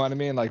cool. You know what I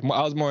mean? Like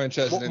I was more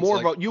interested in more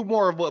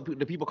of what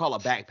the people call a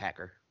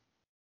backpacker.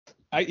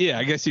 I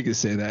guess you could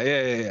say that.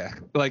 Yeah.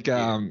 Like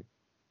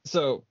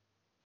so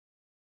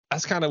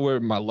that's kind of where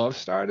my love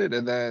started,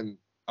 and then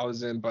I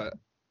was in. But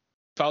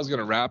if I was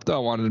gonna rap though, I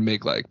wanted to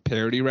make like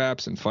parody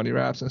raps and funny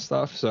raps and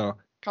stuff. So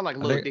kind of like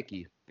Lil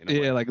Dicky.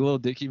 Yeah, like Lil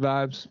Dicky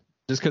vibes,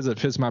 just because it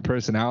fits my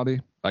personality.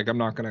 Like I'm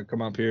not gonna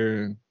come up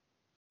here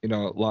and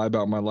lie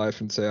about my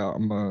life and say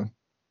I'm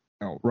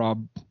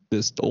rob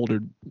this older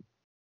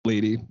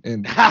lady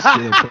and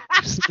steal her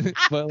purse.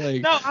 But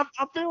like, no, I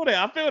feel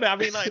that. I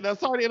mean, like, no,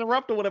 sorry to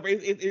interrupt or whatever.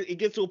 It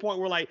gets to a point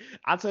where like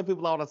I tell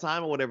people all the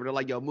time or whatever. They're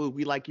like, "Yo, Mook,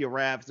 we like your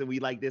raps and we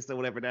like this or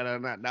whatever."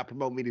 Not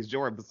promote me this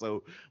your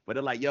episode, but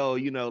they're like, "Yo,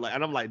 like,"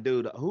 and I'm like,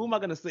 "Dude, who am I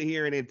gonna sit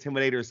here and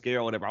intimidate or scare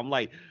or whatever?" I'm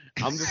like,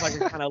 I'm just like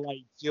a kind of like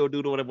chill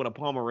dude or whatever with a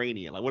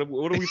Pomeranian. Like,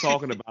 what are we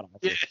talking about?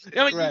 Yeah,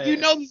 I mean, right. You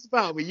know this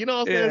about me. You know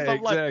what I'm saying? Yeah, so I'm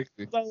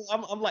exactly. like, so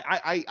I'm like,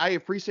 I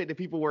appreciate the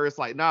people where it's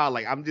like, nah,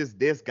 like I'm just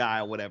this guy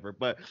or whatever.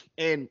 But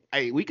and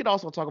hey, we could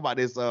also talk about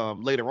this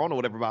later on or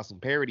whatever about some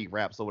parody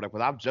raps or whatever.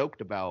 Because I've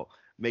joked about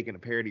making a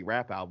parody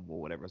rap album or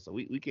whatever. So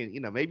we can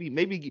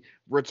maybe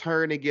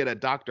return and get a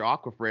Dr.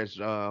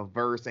 Aquafresh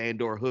verse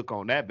and or hook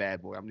on that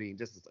bad boy. I mean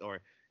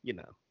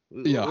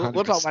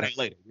we'll talk about that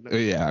later.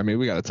 Yeah, I mean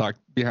we got to talk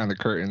behind the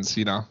curtains,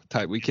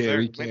 type. We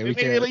can't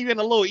leave in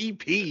a little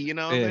EP,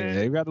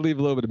 Yeah, we got to leave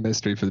a little bit of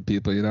mystery for the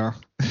people,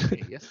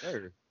 Yes,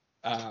 sir.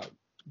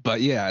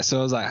 But yeah,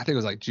 so I think it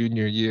was like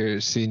junior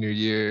year, senior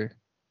year,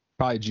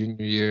 probably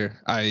junior year.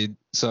 I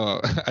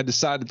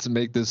decided to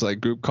make this like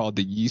group called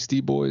the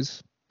Yeasty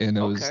Boys, and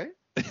it was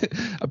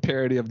a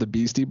parody of the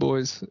Beastie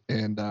Boys.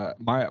 And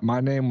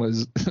my name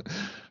was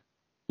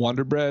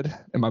Wonder Bread,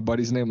 and my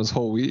buddy's name was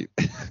Whole Wheat.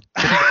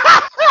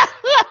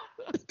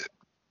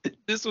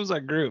 This was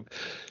a group.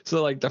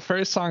 So like the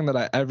first song that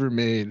I ever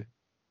made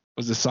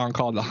was a song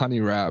called The Honey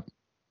Rap,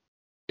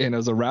 and it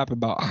was a rap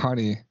about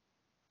honey.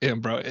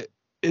 And bro,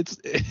 it's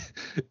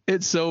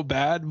so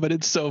bad, but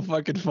it's so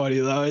fucking funny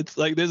though. It's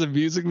like there's a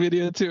music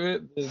video to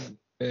it,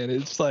 and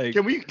it's like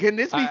can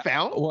this be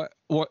found?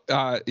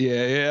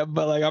 Yeah,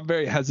 but like I'm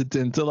very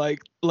hesitant to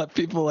like let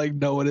people like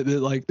know what it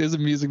is. Like there's a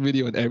music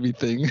video and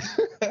everything.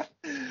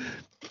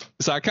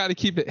 So I kind of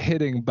keep it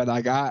hidden, but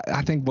like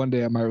I think one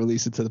day I might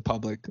release it to the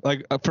public.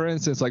 Like for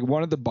instance, like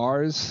one of the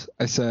bars,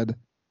 I said,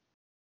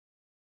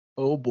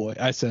 "Oh boy,"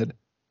 I said,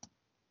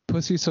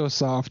 "Pussy so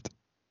soft,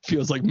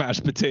 feels like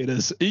mashed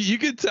potatoes." You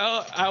could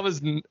tell I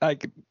was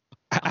like,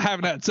 I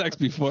haven't had sex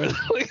before.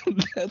 Like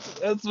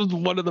that's what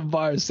one of the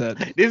bars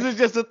said. This is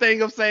just a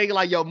thing of saying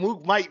like, yo,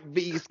 Mook might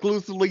be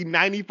exclusively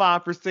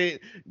 95%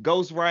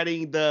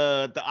 ghostwriting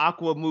the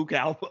Aqua Mook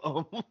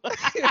album.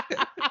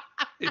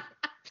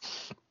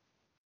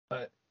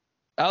 But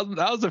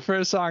that was the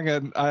first song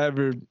I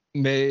ever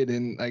made,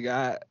 and like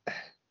I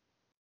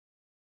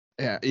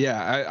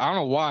don't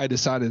know why I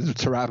decided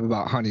to rap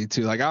about honey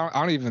too. Like I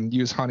don't even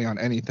use honey on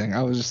anything.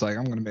 I was just like,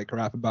 I'm gonna make a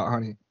rap about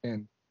honey,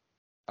 and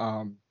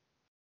and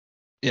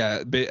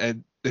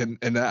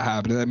that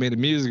happened. And I made a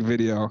music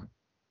video,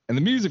 and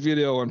the music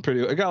video went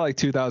pretty. It got like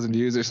 2,000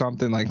 views or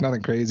something, like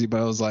nothing crazy, but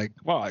I was like,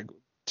 wow, like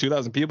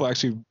 2,000 people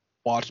actually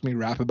watched me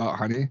rap about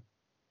honey.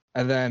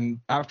 And then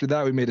after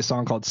that, we made a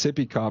song called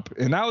Sippy Cup,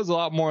 and that was a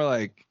lot more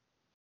like,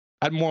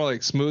 had more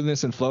like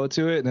smoothness and flow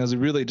to it, and it was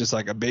really just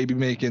like a baby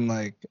making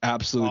like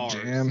absolute bars.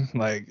 Jam,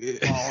 like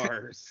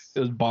bars. It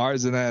was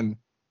bars, and then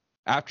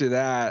after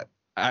that,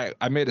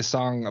 I made a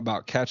song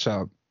about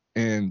ketchup,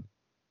 and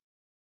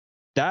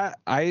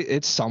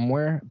it's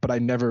somewhere, but I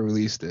never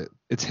released it.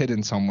 It's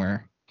hidden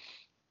somewhere,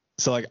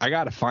 so like I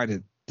gotta find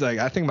it. Like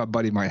I think my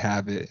buddy might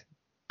have it.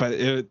 But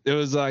it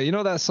was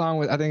that song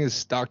with, I think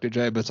it's Dr.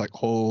 Dre, but it's like,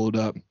 hold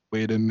up,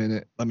 wait a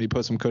minute, let me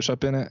put some Kush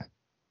up in it.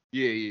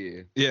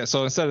 Yeah.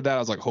 So instead of that, I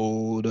was like,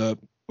 hold up,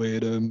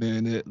 wait a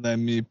minute, let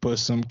me put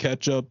some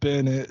ketchup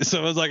in it. So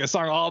it was like a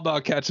song all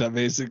about ketchup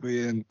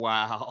basically. And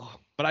wow.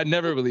 But I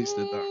never released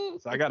it though,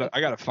 so I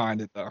gotta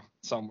find it though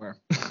somewhere.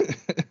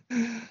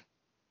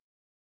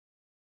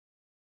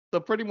 So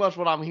pretty much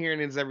what I'm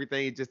hearing is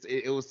everything. Just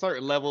it was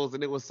certain levels,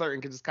 and it was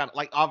certain, just kind of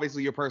like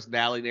obviously your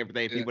personality and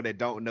everything. Yeah. People that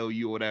don't know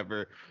you or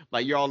whatever,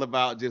 like you're all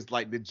about just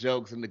like the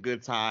jokes and the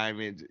good time,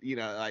 and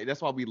like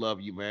that's why we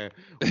love you, man.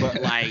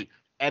 But like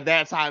at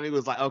that time, it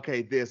was like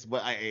okay, this.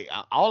 But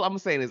all I'm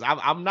saying is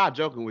I'm not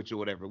joking with you, or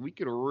whatever. We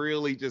could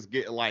really just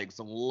get like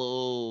some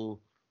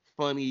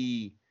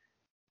funny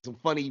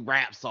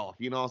raps off.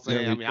 You know what I'm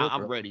saying? Yeah, I mean,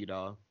 I'm ready,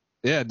 dog.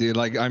 Yeah, dude.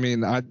 Like I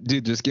mean,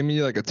 just give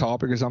me like a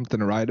topic or something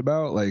to write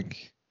about,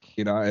 like.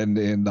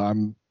 And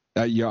I'm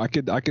I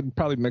could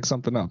probably mix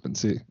something up and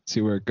see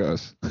where it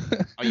goes.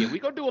 Oh yeah, we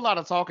gonna do a lot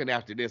of talking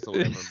after this or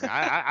whatever.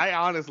 I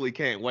honestly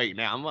can't wait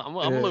now. I'm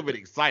a little bit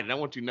excited. I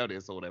want you to know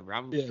this or whatever.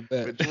 I'm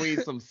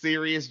between some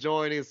serious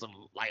joints and some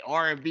like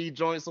R&B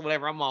joints or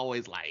whatever. I'm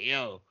always like,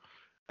 yo.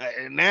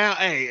 Now,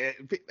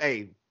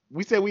 hey,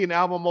 we said we in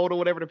album mode or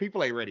whatever. The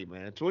people ain't ready,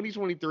 man.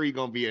 2023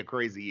 gonna be a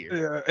crazy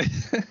year.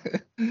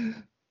 Yeah.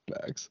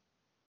 Facts.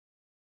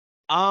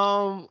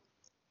 Um,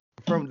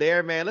 from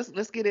there, man,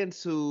 let's get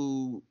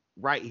into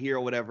right here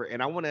or whatever.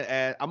 And I want to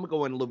add, I'm gonna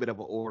go in a little bit of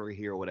an order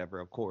here or whatever,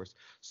 of course.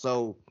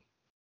 So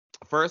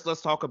first,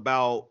 let's talk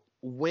about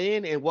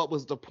when and what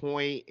was the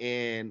point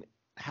and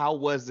how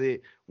was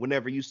it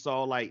whenever you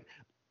saw like,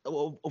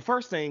 well,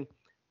 first thing,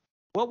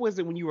 what was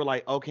it when you were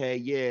like, okay,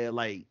 yeah,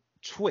 like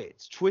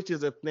Twitch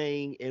is a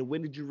thing, and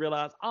when did you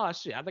realize, oh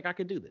shit, I think I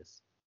could do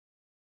this?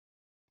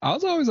 I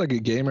was always like a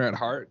gamer at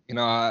heart.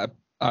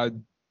 I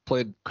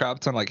played crap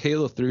ton. Like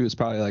Halo 3 was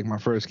probably like my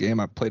first game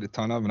I played a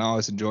ton of, and I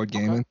always enjoyed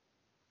gaming. Okay.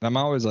 And I'm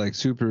always like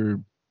super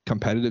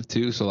competitive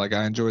too, so like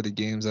I enjoy the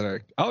games that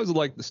are. I always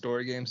like the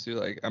story games too.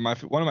 Like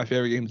one of my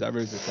favorite games ever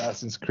is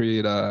Assassin's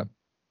Creed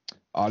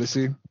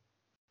Odyssey.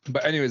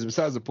 But anyways,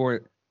 besides the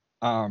point,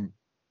 I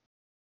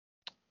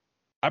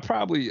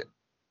probably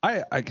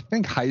I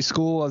think high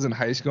school. I was in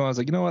high school. I was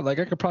like, you know what? Like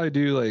I could probably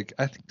do like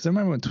I think. Cause I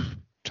remember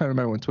trying to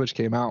remember when Twitch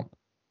came out,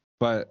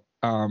 but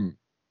I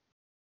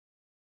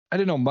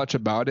didn't know much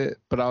about it.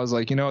 But I was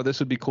like, you know, this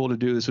would be cool to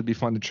do. This would be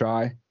fun to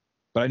try.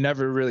 But I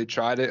never really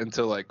tried it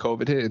until like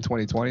COVID hit in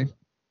 2020. And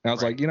I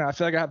was Right. like, you know, I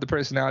feel like I have the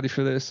personality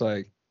for this.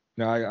 Like,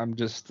 you know, I'm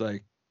just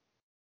like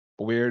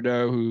a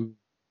weirdo who,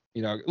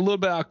 you know, a little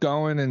bit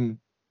outgoing and,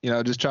 you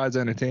know, just tries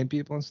to entertain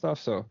people and stuff.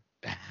 So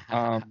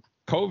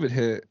COVID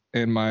hit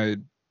and I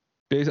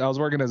was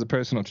working as a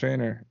personal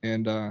trainer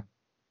and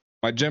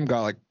my gym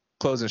got like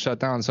closed and shut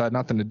down. So I had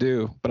nothing to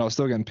do, but I was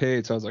still getting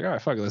paid. So I was like, all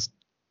right, fuck it, let's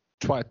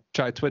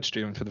try Twitch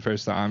streaming for the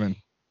first time.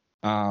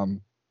 And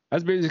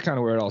that's basically kind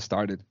of where it all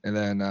started. And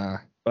then,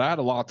 but I had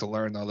a lot to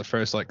learn though the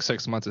first like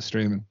 6 months of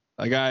streaming.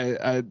 Like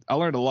I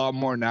learned a lot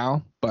more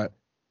now, but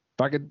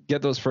if I could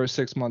get those first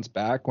 6 months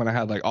back when I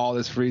had like all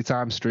this free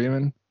time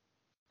streaming,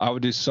 I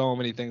would do so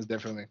many things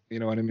differently. You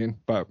know what I mean?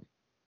 But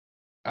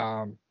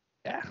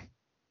yeah.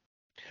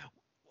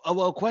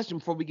 Well, question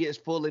before we get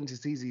full into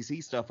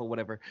CZC stuff or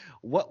whatever.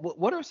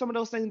 What are some of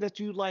those things that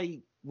you like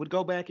would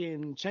go back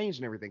and change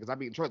and everything? Because I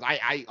mean, trust,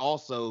 I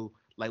also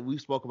like we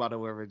spoke about it, or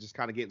whatever, just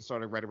kind of getting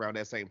started right around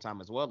that same time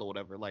as well or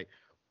whatever. Like,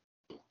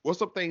 what's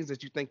some things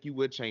that you think you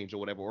would change or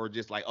whatever, or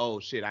just like, oh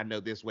shit, I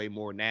know this way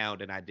more now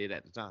than I did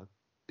at the time.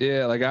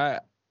 Yeah, like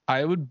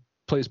I would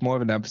place more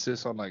of an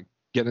emphasis on like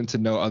getting to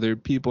know other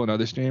people and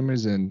other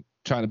streamers and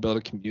trying to build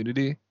a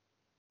community.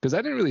 Because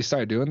I didn't really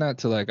start doing that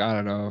till like I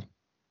don't know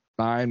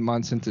 9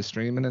 months into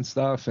streaming and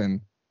stuff.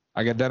 And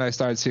then I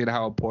started seeing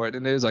how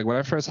important it is. Like when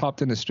I first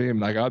hopped into stream,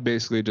 like I would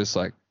basically just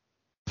like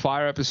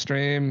fire up a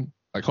stream,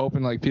 like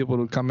hoping like people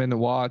would come in to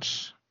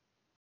watch,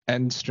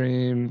 end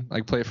stream,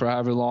 like play for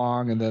however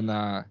long, and then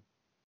and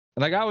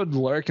like I would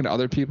lurk in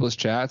other people's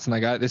chats. And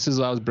like this is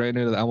when I was brand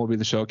new to the MLB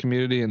The Show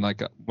community, and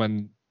like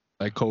when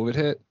like COVID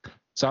hit,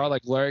 so I would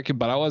like lurk,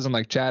 but I wasn't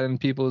like chatting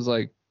people's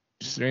like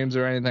streams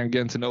or anything,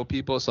 getting to know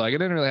people. So like I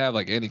didn't really have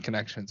like any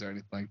connections or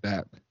anything like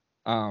that.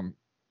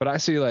 But I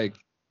see like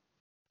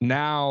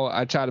now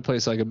I try to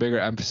place like a bigger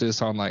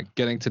emphasis on like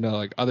getting to know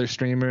like other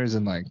streamers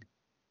and like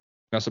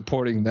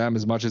supporting them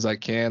as much as I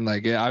can.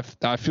 Like yeah,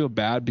 I feel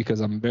bad because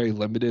I'm very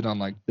limited on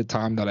like the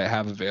time that I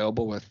have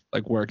available with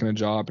like working a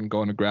job and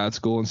going to grad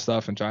school and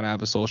stuff and trying to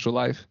have a social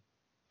life.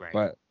 Right.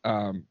 But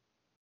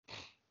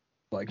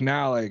like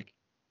now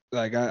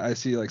like I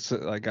see like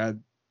the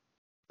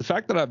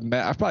fact that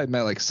I've probably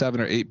met like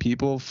 7 or 8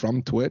 people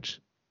from Twitch.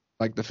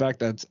 Like the fact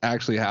that's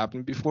actually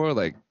happened before,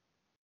 like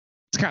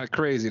it's kind of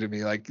crazy to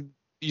me. Like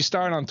you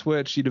start on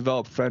Twitch, you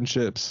develop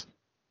friendships,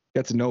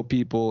 get to know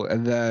people,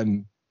 and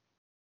then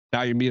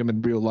now you meet them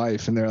in real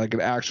life and they're like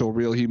an actual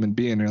real human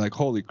being. You're like,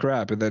 holy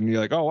crap. And then you're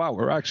like, oh wow,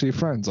 we're actually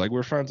friends. Like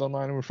we're friends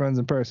online and we're friends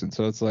in person.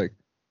 So it's like,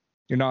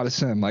 you're not a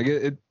sim. Like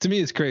it to me,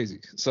 it's crazy.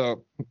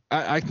 So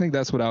I think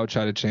that's what I would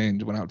try to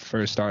change when I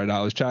first started.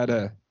 I was trying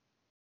to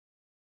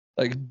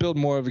like build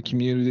more of a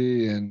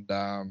community. And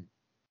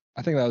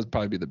I think that would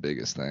probably be the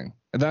biggest thing.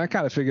 And then I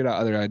kind of figured out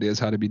other ideas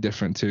how to be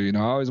different too. You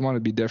know, I always want to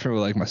be different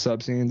with like my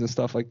sub scenes and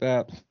stuff like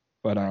that.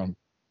 But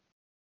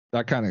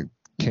that kind of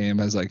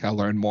came as like I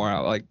learned more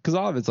out, like because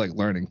all of it's like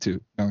learning too.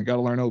 You know, you got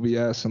to learn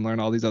OBS and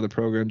learn all these other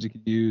programs you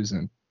could use.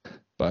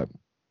 But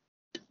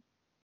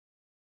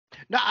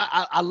No,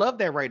 I love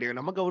that right there, and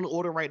I'm gonna go in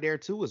order right there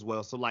too as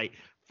well. So like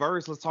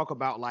first, let's talk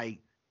about like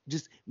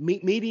just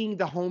meeting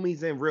the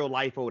homies in real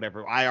life or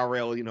whatever,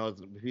 IRL, you know,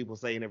 as people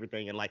say and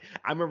everything. And like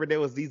I remember there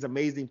was these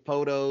amazing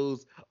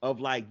photos of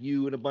like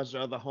you and a bunch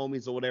of other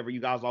homies or whatever you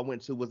guys all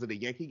went to. Was it a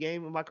Yankee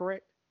game? Am I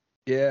correct?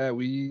 yeah,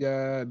 me,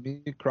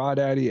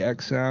 Crawdaddy,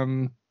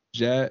 XM,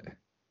 Jet,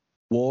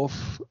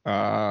 Wolf,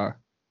 R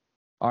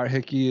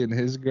Hickey and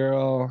his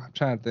girl. I'm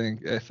trying to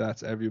think if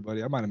that's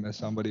everybody. I might have missed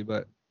somebody,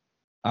 but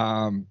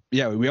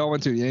yeah, we all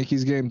went to a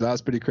Yankees game. That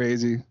was pretty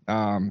crazy.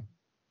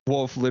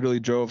 Wolf literally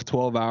drove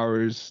 12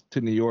 hours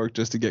to New York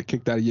just to get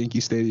kicked out of Yankee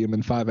Stadium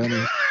in 5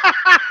 innings,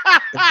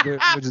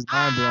 which is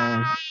mind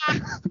blowing.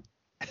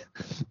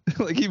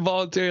 Like he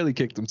voluntarily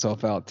kicked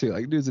himself out too.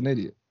 Like dude's an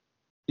idiot.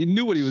 He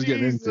knew what he was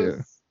getting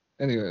into.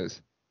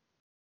 Anyways,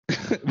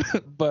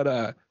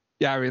 but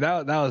Yeah, I mean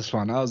that was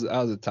fun. That was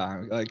a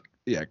time. Like,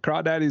 yeah,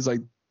 Crawdaddy's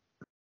like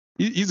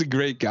he's a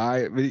great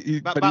guy, but he's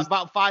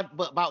About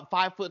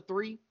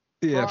 5'3",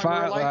 yeah, Craw,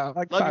 in real five life.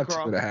 like Love you, five two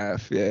Craw. and a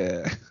half.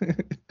 Yeah.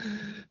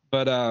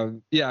 But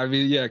yeah, I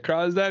mean, yeah,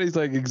 Crawdaddy's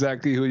like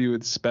exactly who you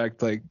would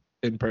expect like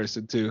in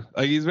person too.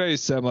 Like he's very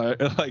similar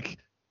like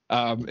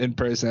in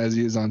person as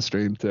he is on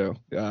stream too.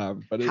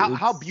 But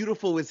How it's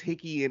beautiful is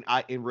Hickey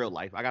in real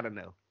life? I gotta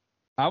know.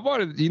 I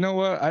wanted, you know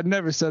what? I'd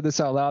never said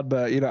this out loud,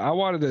 but I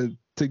wanted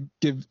to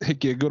give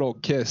Hickey a good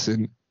old kiss,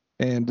 and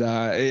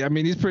I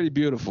mean he's pretty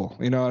beautiful.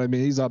 You know what I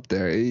mean? He's up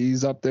there.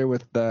 He's up there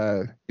with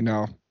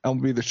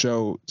MLB The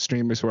Show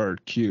streamers who are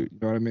cute. You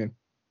know what I mean?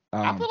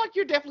 I feel Um, like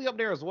you're definitely up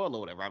there as well, or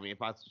whatever. I mean,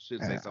 if I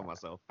should say yeah, so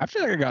myself. I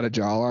feel like I got a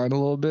jawline a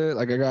little bit.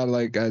 Like I got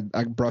like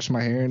I brush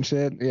my hair and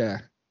shit. Yeah,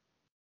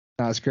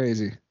 that's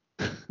crazy.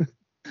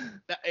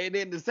 And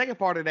then the second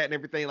part of that and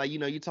everything, like,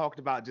 you talked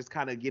about just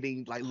kind of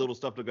getting like little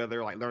stuff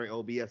together, like learning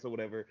OBS or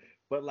whatever.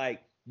 But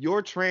like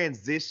your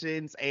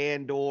transitions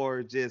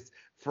and/or just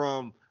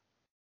from,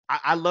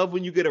 I love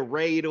when you get a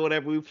raid or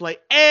whatever. We play,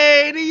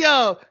 hey,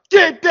 yo,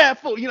 get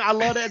that fool. I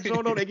love that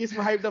joint. That gets me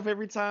hyped up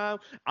every time.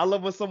 I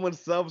love when someone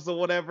subs or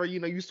whatever.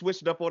 You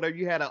switched up or whatever.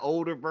 You had an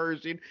older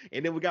version,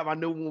 and then we got my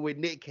new one with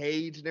Nick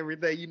Cage and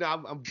everything.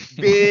 I'm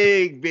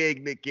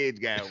big Nick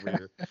Cage guy over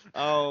here.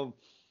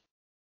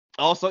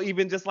 Also,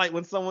 even just like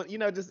when someone,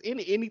 just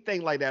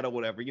anything like that or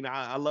whatever.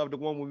 I love the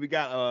one when we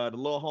got the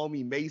little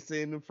homie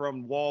Mason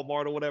from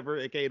Walmart or whatever,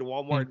 aka the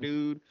Walmart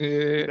dude.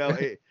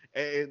 Yeah.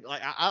 And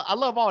like I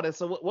love all that.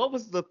 So what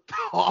was the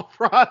thought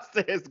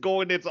process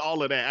going into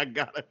all of that? I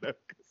gotta know.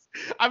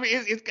 I mean,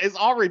 it's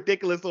all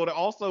ridiculous. So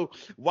also,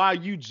 while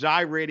you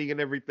gyrating and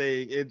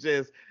everything, it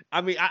just,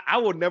 I mean, I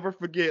will never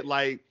forget.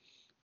 Like,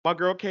 my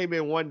girl came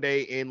in one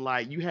day and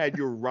like you had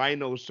your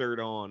Rhino shirt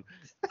on,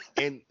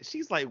 and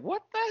she's like,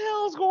 "What the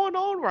hell is going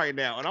on right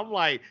now?" And I'm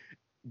like,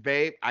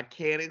 "Babe, I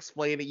can't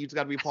explain it. You just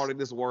got to be part of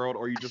this world,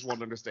 or you just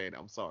won't understand it.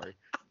 I'm sorry.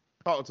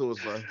 Talk to us,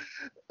 bro."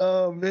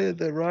 Oh man,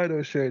 the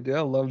Rhino shirt, dude. I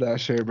love that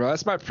shirt, bro.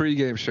 That's my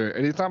pregame shirt.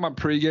 Anytime I'm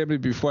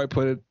pregaming before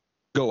I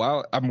go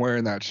out, I'm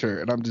wearing that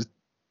shirt and I'm just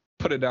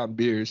putting down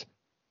beers.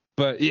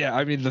 But yeah,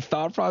 I mean the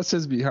thought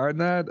process behind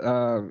that,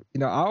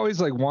 I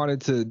always like wanted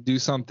to do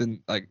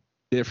something like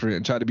different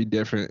and try to be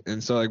different.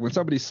 And so like when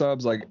somebody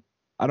subs, like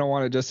I don't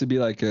want it just to be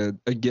like a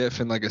GIF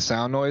and like a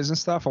sound noise and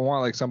stuff. I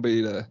want like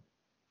somebody to,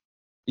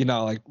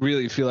 like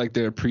really feel like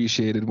they're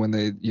appreciated when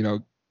they,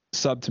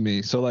 sub to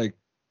me. So like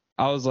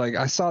I was like,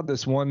 I saw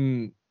this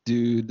one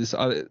dude, this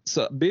other,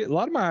 so a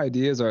lot of my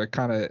ideas are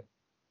kind of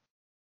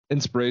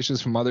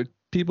inspirations from other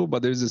people,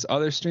 but there's this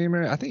other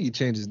streamer. I think he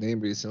changed his name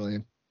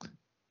recently.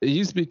 It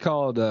used to be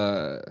called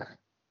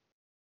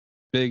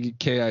Big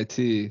KIT.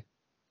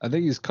 I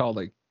think he's called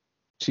like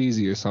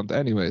Cheesy or something.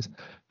 Anyways,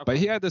 but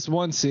he had this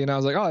one scene. I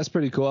was like, oh, that's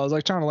pretty cool. I was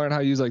like trying to learn how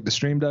to use like the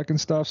Stream Deck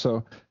and stuff.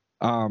 So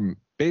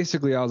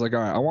basically, I was like, all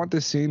right, I want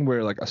this scene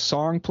where like a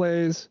song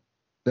plays,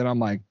 then I'm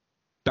like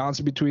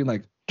bouncing between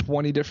like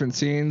 20 different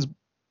scenes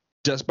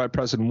just by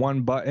pressing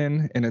one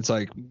button, and it's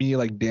like me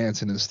like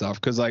dancing and stuff,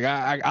 because like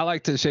I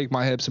like to shake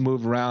my hips and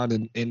move around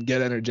and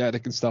get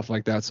energetic and stuff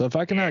like that. So if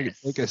I can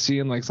make a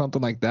scene like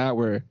something like that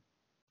where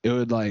it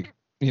would like,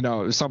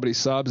 if somebody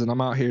subs and I'm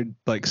out here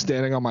like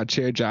standing on my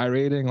chair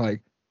gyrating,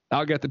 like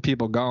I'll get the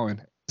people going.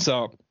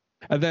 So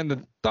and then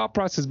the thought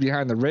process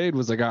behind the raid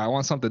was like, I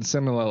want something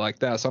similar like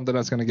that, something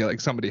that's gonna get like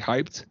somebody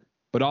hyped,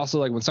 but also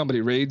like when somebody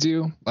raids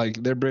you,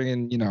 like they're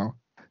bringing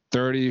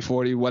 30,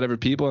 40, whatever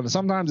people. And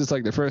sometimes it's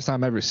like the first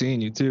time ever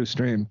seeing you too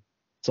stream.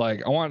 It's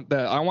like, I want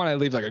to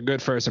leave like a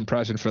good first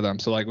impression for them.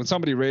 So like when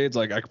somebody raids,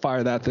 like I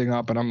fire that thing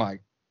up and I'm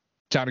like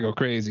trying to go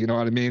crazy. You know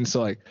what I mean?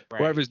 So like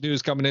whoever's new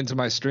is coming into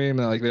my stream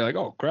and like, they're like,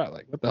 oh crap,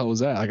 like what the hell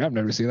was that? Like I've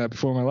never seen that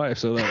before in my life.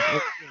 So like,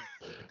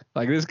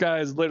 like this guy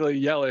is literally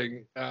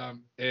yelling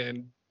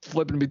and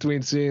flipping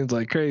between scenes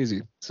like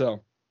crazy.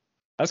 So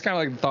that's kind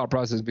of like the thought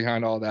process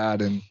behind all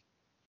that. And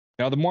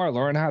the more I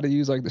learn how to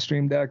use like the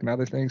Stream Deck and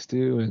other things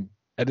too, and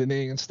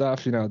editing and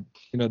stuff, the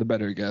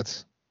better it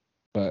gets.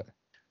 But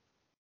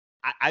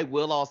I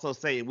will also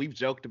say, and we've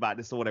joked about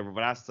this or whatever,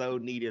 but I so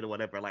need it or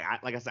whatever. Like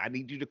I said, I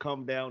need you to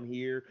come down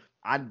here.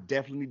 I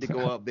definitely need to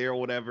go up there or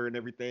whatever and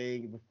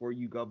everything before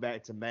you go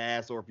back to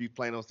Mass, or if you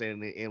plan on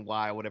staying in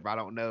NY or whatever. I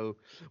don't know,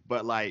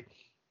 but like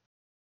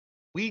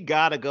we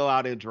gotta go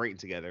out and drink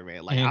together,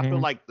 man. Like I feel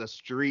like the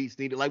streets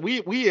need it. Like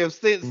we have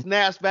sent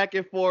snaps back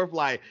and forth.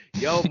 Like,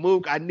 yo,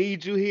 Mook, I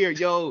need you here.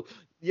 Yo,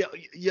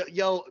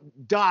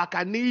 Doc,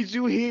 I need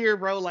you here,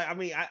 bro. Like, I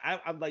mean,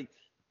 I'm like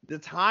the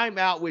time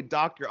out with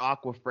Dr.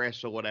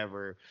 Aquafresh or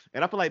whatever.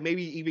 And I feel like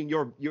maybe even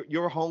your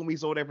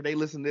homies or whatever, they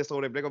listen to this or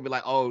whatever, they're gonna be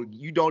like, oh,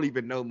 you don't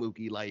even know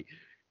Mookie. Like,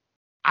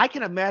 I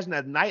can imagine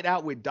a night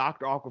out with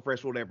Dr.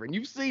 Aquafresh or whatever. And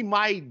you've seen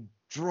my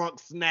drunk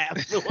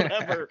snaps or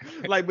whatever,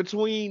 like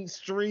between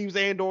streams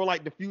and/or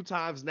like the few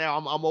times now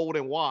I'm old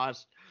and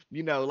washed.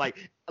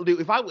 Like, dude,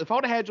 if I would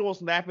have had you on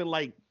snapping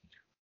like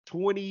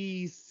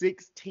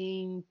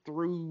 2016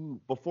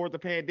 through before the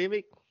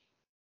pandemic,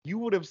 you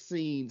would have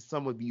seen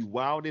some of the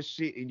wildest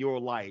shit in your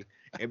life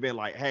and been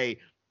like, hey,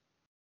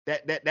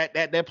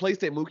 that place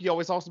that Mookie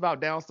always talks about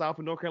down south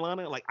in North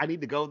Carolina. Like, I need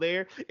to go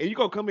there, and you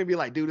gonna come and be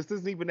like, dude, this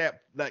isn't even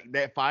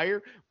that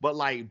fire, but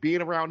like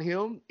being around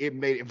him, it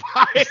made it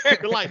fire.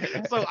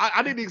 Like, so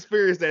I need to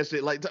experience that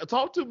shit. Like,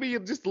 talk to me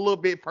just a little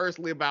bit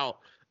personally about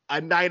a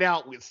night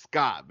out with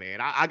Scott, man.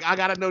 I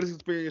gotta know this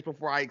experience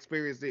before I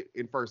experience it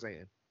in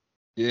firsthand.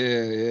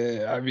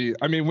 Yeah. I mean,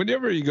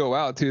 whenever you go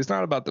out too, it's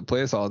not about the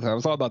place all the time.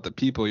 It's all about the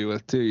people you're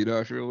with too. You know,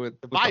 if you're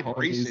with The the homies and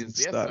vibrations,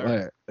 yes, stuff. sir.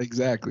 Right,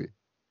 exactly.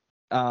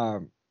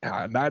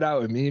 Night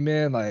out with me,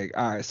 man. Like,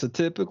 all right. So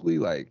typically,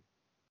 like,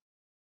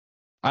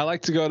 I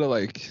like to go to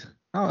like,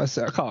 I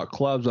call it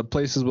clubs, but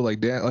places with like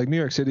dance. Like New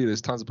York City,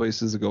 there's tons of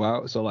places to go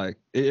out. So like,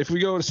 if we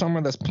go to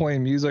somewhere that's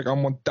playing music,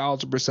 I'm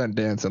 1000%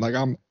 dancing. Like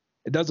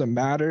it doesn't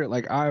matter.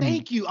 Like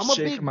Thank you. I'm a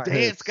big dance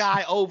hips.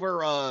 guy over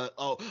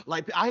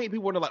like I hate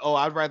people when they're like, oh,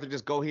 I'd rather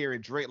just go here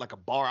and drink like a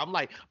bar. I'm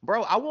like,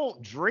 bro, I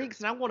want drinks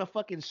and I want to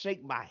fucking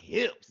shake my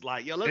hips.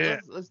 Like, yo,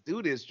 let's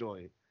do this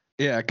joint.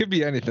 Yeah, it could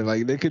be anything.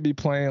 Like they could be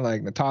playing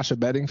like Natasha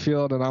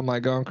Bedingfield, and I'm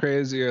like going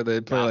crazy, or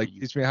they play like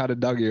Teach Me How to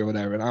Dougie or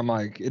whatever, and I'm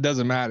like, it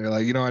doesn't matter.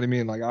 Like, you know what I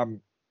mean? Like I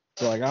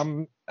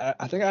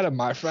think out of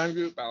my friend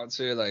group, I would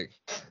say like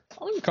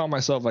I wouldn't call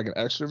myself like an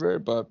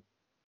extrovert, but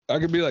I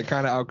could be like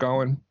kind of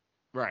outgoing.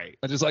 Right.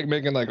 I just like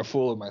making like a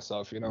fool of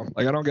myself, you know?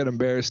 Like I don't get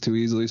embarrassed too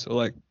easily, so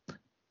like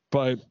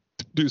probably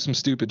do some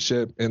stupid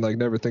shit and like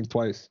never think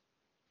twice.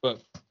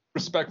 But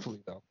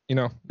respectfully though, you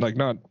know, like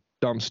not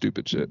dumb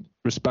stupid shit,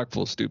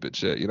 respectful stupid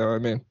shit, you know what I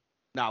mean?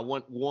 Nah,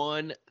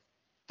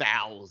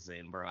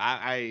 1,000, bro.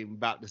 I'm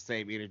about the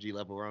same energy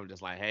level where I'm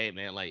just like, hey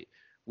man, like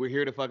we're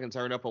here to fucking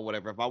turn up or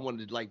whatever. If I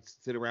wanted to like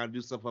sit around and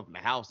do stuff up in the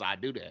house, I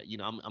do that. You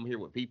know, I'm here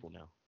with people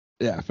now.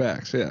 Yeah,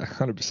 facts. Yeah,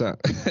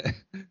 100%.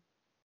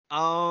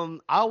 I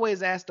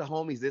always ask the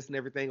homies this and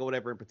everything or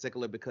whatever in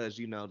particular because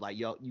you know, like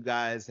you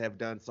guys have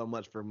done so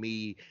much for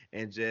me,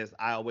 and just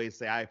I always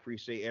say I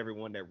appreciate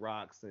everyone that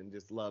rocks and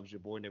just loves your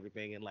boy and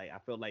everything. And like I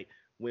feel like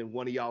when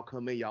one of y'all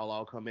come in, y'all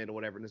all come in or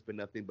whatever, and it's been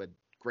nothing but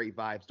great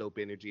vibes, dope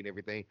energy, and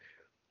everything.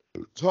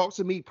 Talk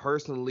to me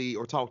personally,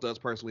 or talk to us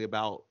personally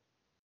about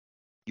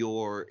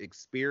your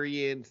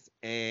experience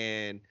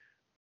and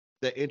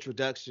the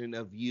introduction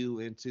of you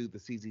into the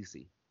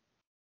CZC.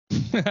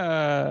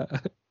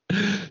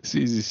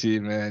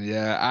 CZC, man.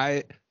 Yeah,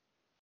 I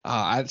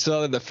I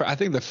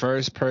think the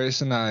first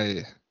person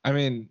I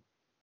mean,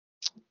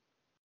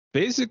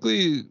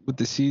 basically with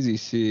the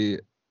CZC,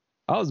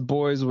 I was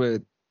boys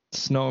with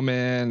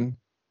Snowman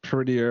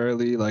pretty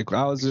early. Like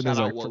I was in his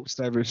like first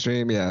ever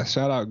stream. Yeah,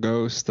 shout out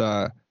Ghost.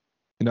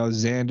 You know,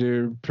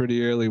 Xander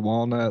pretty early,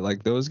 Walnut,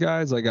 like those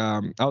guys. Like I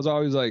was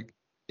always like,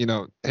 you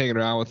know, hanging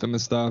around with them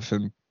and stuff,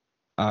 and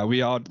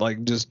we all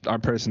like just our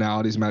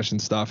personalities mesh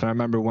and stuff. And I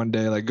remember one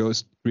day like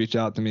Ghost reached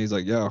out to me. He's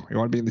like, "Yo, you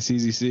want to be in the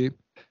CZC?"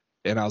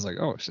 And I was like,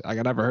 "Oh, shit, I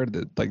never heard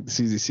of it, like the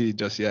CZC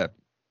just yet."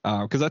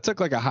 Because I took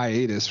like a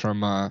hiatus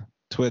from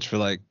Twitch for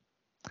like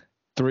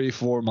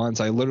 3-4 months.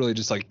 I literally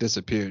just like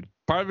disappeared.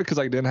 Part of it because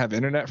I didn't have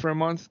internet for a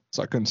month,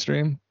 so I couldn't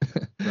stream.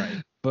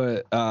 Right.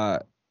 But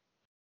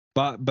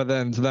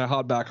then I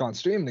hopped back on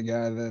streaming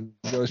again, and then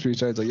Ghost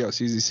reached out. He's like, "Yo,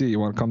 CZC, you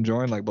want to come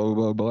join?" Like blah blah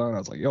blah blah. And I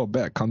was like, "Yo,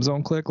 bet, come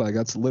zone click." Like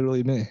that's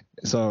literally me.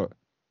 So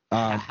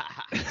I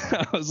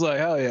was like,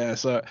 "Hell yeah!"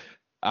 So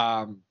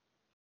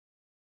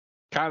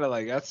kind of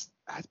like that's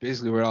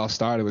basically where it all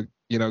started. With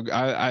you know,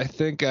 I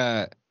think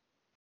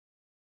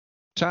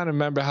trying to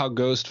remember how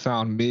Ghost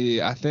found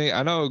me.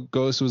 I know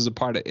Ghost was a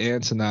part of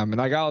Ants and them, and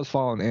like I was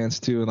following Ants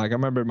too. And like I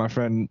remember my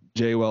friend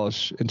Jay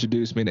Welsh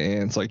introduced me to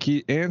Ants. Like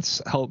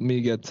Ants helped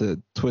me get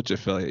to Twitch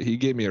affiliate. He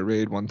gave me a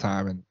raid one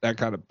time, and that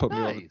kind of put me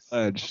over the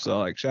edge. So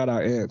like shout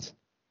out Ants.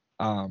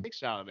 Big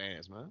shout out to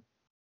Ants, man.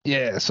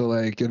 Yeah. So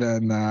like and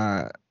then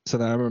I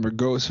remember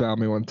Ghost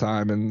found me one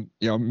time, and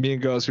you know me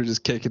and Ghost were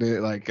just kicking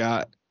it like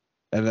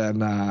and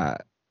then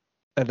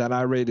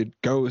I raided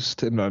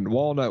Ghost, and then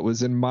Walnut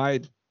was in my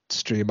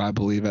stream, I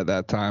believe, at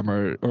that time,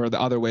 or the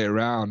other way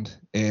around.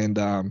 And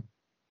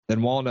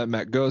then Walnut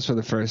met Ghost for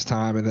the first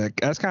time, and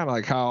that's kind of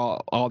like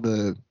how all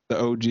the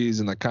OGs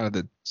and like kind of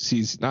the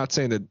C's. Not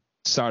saying that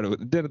started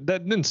with that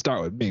didn't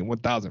start with me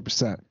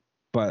 1000%,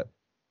 but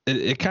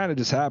it kind of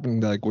just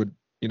happened like with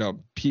you know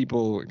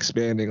people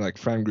expanding like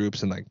friend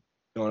groups and like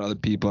knowing other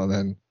people, and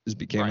then just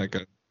became like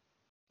a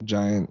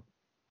giant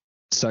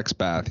sex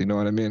bath. You know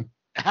what I mean?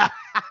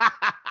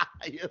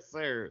 Yes,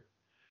 sir.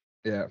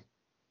 Yeah.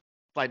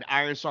 It's like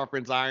iron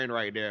sharpens iron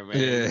right there, man.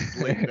 Yeah.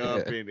 Splitting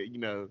up and you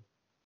know.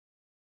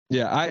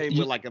 Yeah, I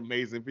with like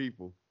amazing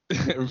people.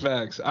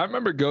 Facts. I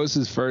remember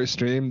Ghost's first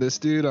stream. This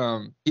dude,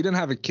 he didn't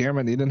have a camera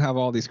and he didn't have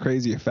all these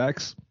crazy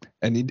effects,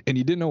 and he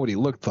didn't know what he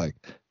looked like.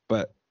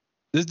 But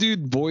this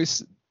dude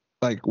voice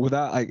like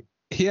without like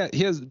he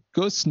has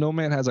Ghost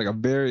Snowman has like a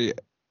very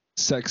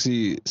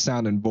sexy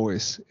sounding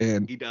voice,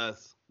 and he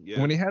does. Yeah.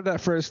 When he had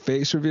that first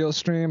face reveal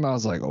stream, I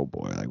was like, oh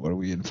boy, like what are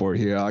we in for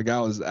here? Like I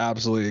was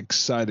absolutely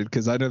excited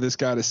because I know this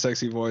guy had a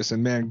sexy voice,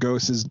 and man,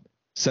 Ghost is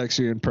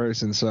sexy in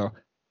person. So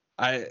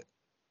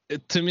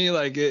to me,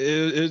 like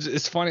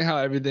it's funny how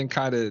everything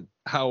kind of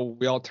how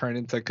we all turn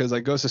into, because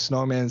like Ghost of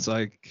Snowman's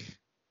like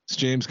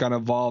streams kind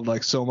of evolved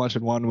like so much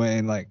in one way,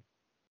 and like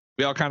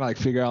we all kind of like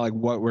figure out like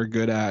what we're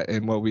good at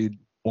and what we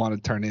want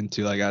to turn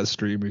into like as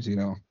streamers,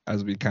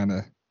 as we kind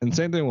of. And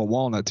same thing with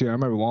Walnut too. I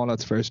remember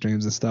Walnut's first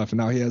streams and stuff, and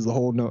now he has the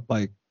whole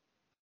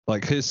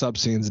like his sub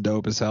scene's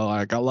dope as hell.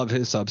 Like I love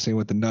his sub scene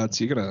with the nuts.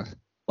 You're gonna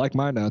like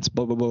my nuts,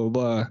 blah blah blah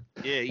blah.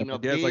 Yeah,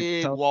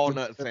 big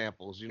walnut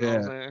samples. You know what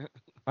I'm saying?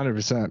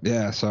 100%.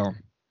 Yeah. So,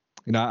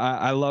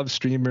 I love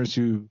streamers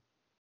who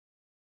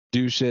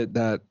do shit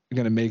that are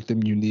gonna make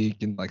them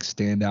unique and like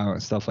stand out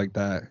and stuff like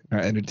that, are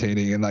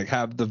entertaining and like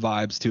have the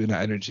vibes too and the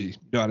energy. You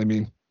know what I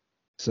mean?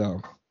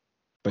 So,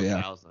 but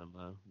yeah. 1,000,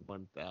 man.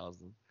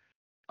 1,000.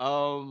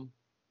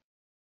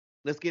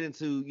 Let's get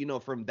into,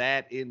 from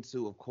that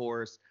into, of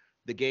course,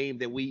 the game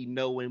that we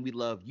know and we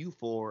love you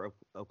for,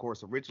 of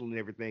course, originally and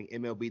everything,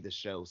 MLB The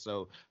Show.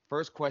 So,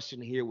 first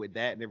question here with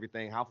that and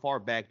everything, how far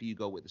back do you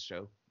go with the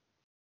show?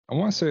 I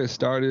want to say it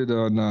started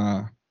on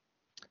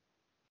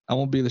I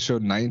Won't Be The Show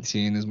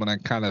 19 is when I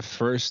kind of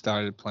first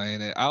started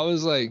playing it. I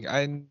was like,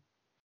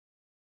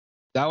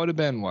 that would have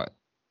been what?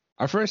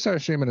 I first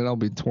started streaming at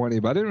LB 20,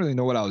 but I didn't really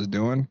know what I was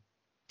doing.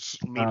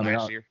 Me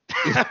last year.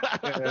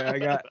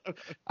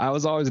 I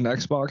was always an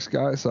Xbox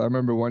guy, so I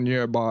remember one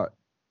year I bought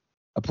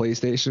a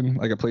PlayStation,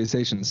 like a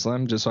PlayStation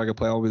Slim, just so I could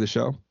play All Be The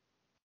Show.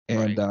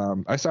 And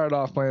I started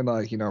off playing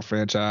like,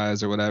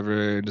 franchise or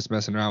whatever, just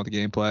messing around with the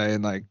gameplay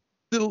and like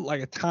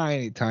a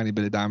tiny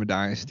bit of Diamond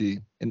Dynasty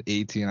in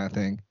 18, I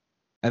think.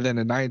 And then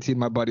in 19,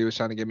 my buddy was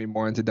trying to get me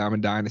more into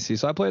Diamond Dynasty.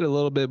 So I played a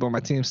little bit, but my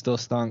team still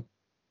stunk.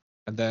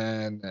 And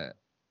then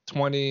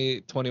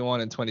 20,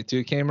 21, and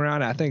 22 came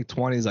around. I think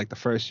 20 is like the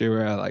first year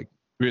where I like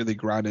really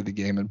grinded the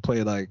game and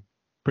played like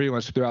pretty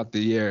much throughout the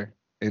year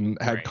and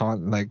had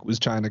like was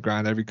trying to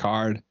grind every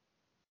card,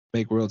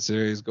 make World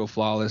Series, go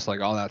flawless,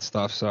 like all that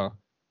stuff. So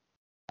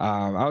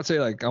I would say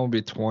like I Won't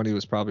Be 20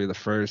 was probably the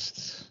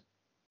first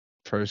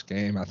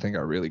game I think I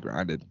really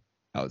grinded.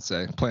 I would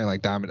say playing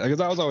like Diamond,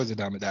 because I was always a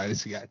Diamond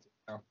Dynasty guy.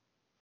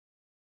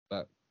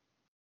 But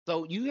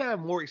so you have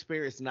more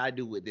experience than I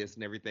do with this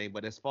and everything.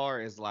 But as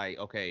far as like,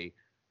 okay,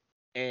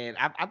 and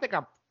I think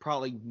I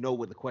probably know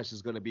what the question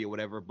is going to be or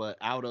whatever. But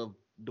out of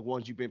the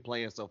ones you've been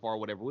playing so far, or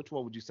whatever, which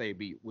one would you say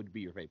would be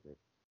your favorite?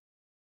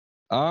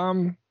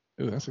 Ooh,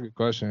 that's a good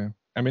question.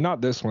 I mean,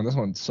 not this one. This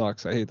one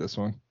sucks. I hate this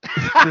one.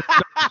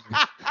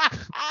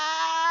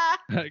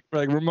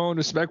 like Ramon,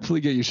 respectfully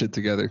get your shit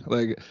together.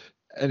 Like,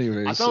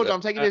 anyways. I told you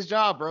I'm taking this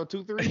job, bro.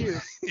 2-3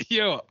 years.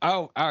 Yo,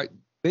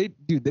 they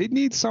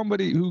need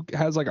somebody who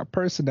has like a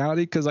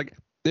personality, because like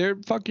they're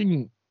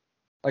fucking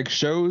like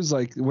shows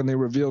like when they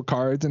reveal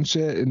cards and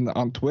shit and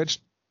on Twitch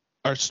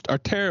are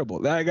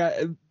terrible. That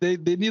guy, they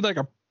need like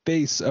a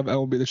face of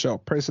MLB The Show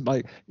person.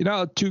 Like,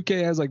 how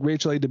 2K has like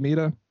Rachel A.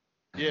 Demita?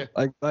 Yeah.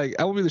 Like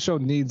MLB The Show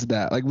needs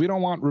that. Like, we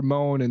don't want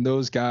Ramon and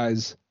those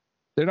guys.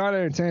 They're not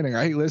entertaining.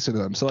 I hate listening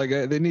to them. So like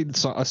they need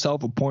a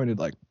self-appointed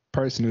like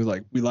person who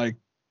like we like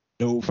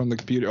know from the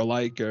computer or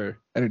like or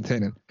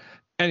entertaining.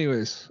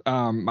 Anyways,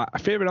 my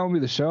favorite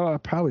MLB The Show,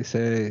 I'd probably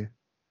say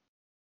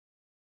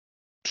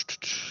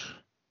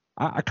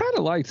I kind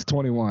of liked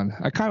 21.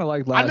 I kind of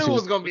liked last year. I knew it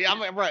was gonna be. I'm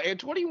like, bro, and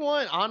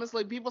 21.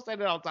 Honestly, people say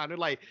that all the time. They're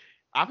like,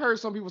 I've heard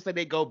some people say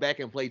they go back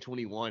and play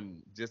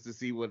 21 just to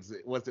see what's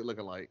it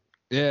looking like.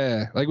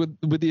 Yeah, like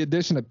with the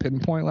addition of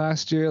Pinpoint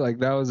last year, like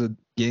that was a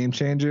game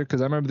changer.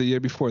 Because I remember the year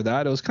before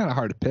that, it was kind of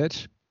hard to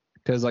pitch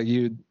because like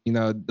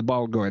the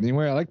ball would go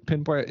anywhere. I like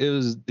Pinpoint.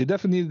 It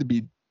definitely needed to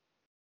be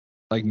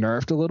like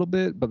nerfed a little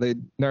bit, but they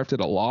nerfed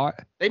it a lot.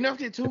 They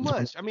nerfed it too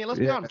much. I mean, let's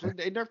be honest.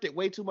 They nerfed it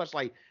way too much.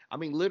 Like, I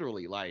mean,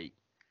 literally, like.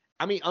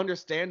 I mean,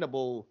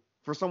 understandable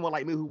for someone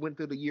like me who went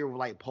through the year of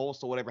like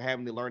Pulse or whatever,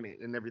 having to learn it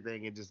and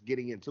everything and just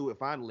getting into it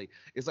finally.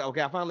 It's like,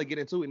 okay, I finally get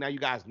into it. Now you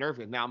guys nerf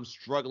it. Now I'm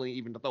struggling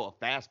even to throw a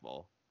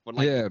fastball. For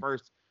like the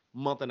first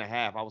month and a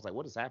half, I was like,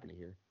 what is happening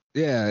here?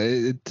 Yeah,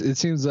 it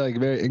seems like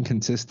very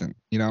inconsistent,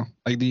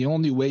 Like the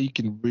only way you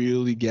can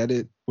really get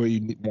it where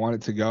you want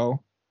it to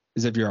go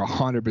is if you're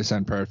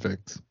 100%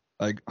 perfect.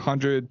 Like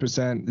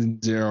 100%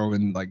 and 0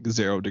 and like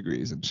 0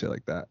 degrees and shit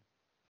like that.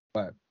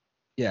 But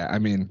yeah, I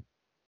mean,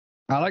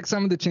 I like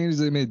some of the changes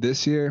they made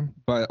this year,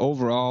 but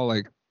overall,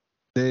 like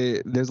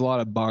there's a lot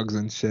of bugs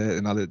and shit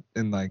and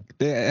like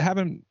they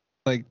haven't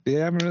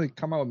really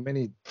come out with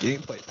many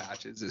gameplay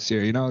patches this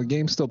year. The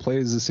game still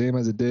plays the same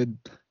as it did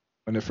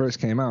when it first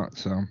came out.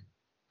 So,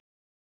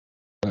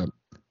 but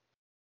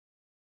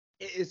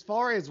as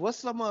far as what's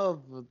some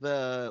of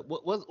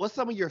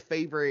your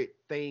favorite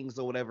things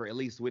or whatever, at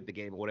least with the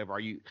game or whatever, are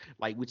you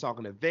like we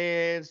talking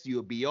events? You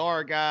a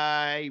BR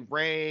guy,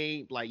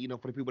 ranked, like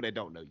for the people that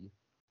don't know you.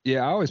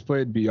 Yeah, I always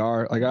played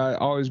BR. Like I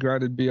always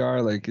grinded BR.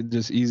 Like it's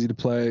just easy to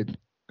play,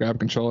 grab a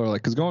controller.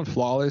 Like because going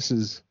flawless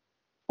is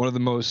one of the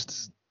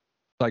most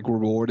like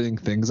rewarding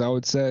things I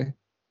would say.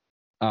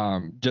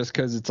 Just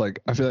because it's like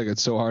I feel like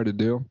it's so hard to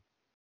do.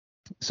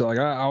 So like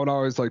I would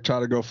always like try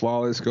to go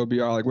flawless, go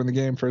BR. Like when the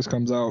game first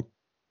comes out,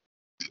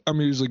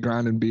 I'm usually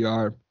grinding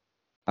BR.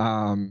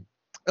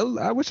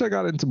 I wish I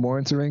got into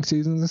ranked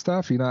seasons and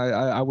stuff.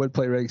 I would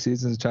play ranked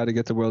seasons, try to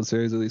get to World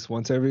Series at least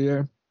once every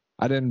year.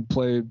 I didn't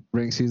play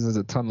ranked seasons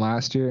a ton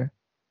last year.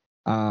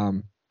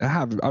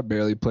 I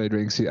barely played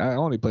ranked season. I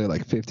only played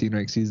like 15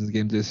 ranked seasons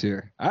games this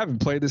year. I haven't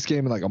played this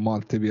game in like a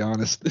month, to be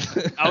honest.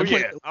 Oh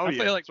yeah, I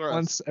play like trust.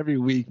 once every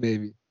week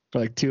maybe for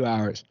like 2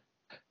 hours.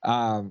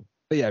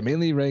 But yeah,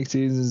 mainly ranked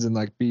seasons and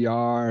like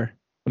BR.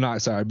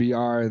 Not sorry,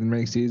 BR and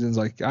ranked seasons.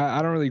 Like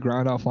I don't really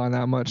grind offline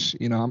that much.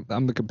 You know,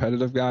 I'm the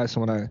competitive guy, so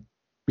when I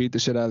beat the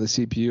shit out of the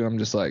CPU, I'm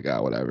just like,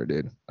 whatever,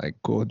 dude. Like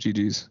cool,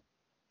 GG's.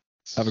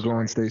 Have a good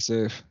one, stay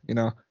safe. You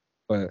know,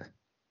 but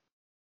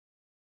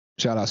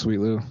shout out Sweet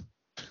Lou.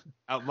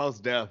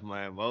 Most deaf,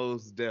 man.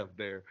 Most deaf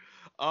there.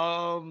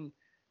 Um,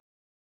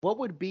 what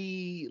would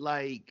be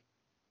like?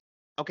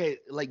 Okay,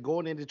 like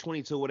going into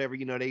 22, whatever.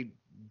 They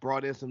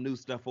brought in some new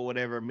stuff or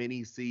whatever,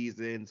 mini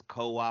seasons,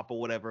 co-op or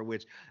whatever.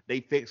 Which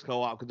they fixed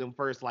co-op because them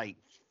first like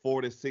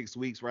 4 to 6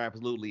 weeks were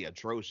absolutely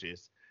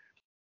atrocious.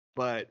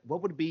 But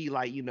what would be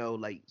like?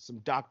 Like some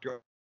Doctor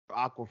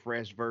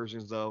Aquafresh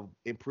versions of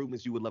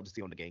improvements you would love to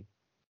see on the game.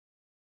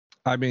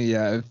 I mean,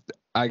 yeah,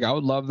 I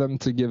would love them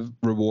to give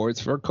rewards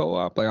for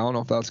co-op. Like, I don't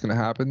know if that's gonna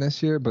happen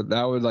this year, but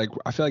that would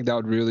I feel like that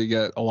would really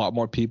get a lot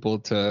more people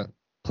to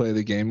play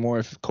the game more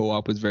if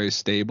co-op was very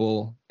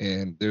stable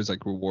and there's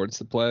like rewards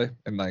to play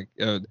and like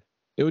it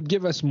would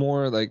give us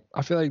more like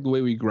I feel like the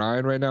way we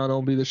grind right now in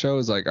OMB the show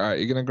is like, all right,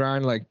 you're gonna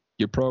grind like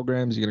your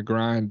programs, you're gonna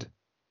grind,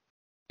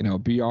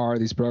 BR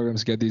these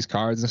programs, get these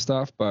cards and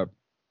stuff, but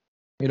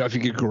if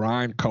you could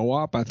grind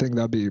co-op, I think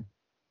that'd be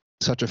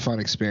such a fun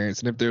experience.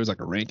 And if there was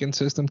like a ranking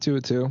system to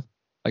it too,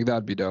 like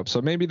that'd be dope.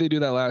 So maybe they do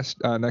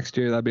that next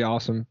year. That'd be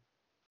awesome.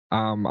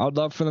 I'd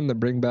love for them to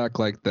bring back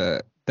like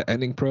the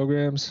ending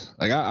programs.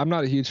 Like I'm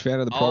not a huge fan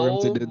of the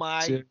programs they Oh did this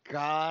my year.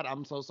 God.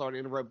 I'm so sorry to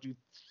interrupt you.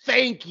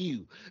 Thank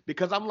you.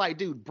 Because I'm like,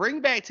 dude, bring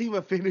back Team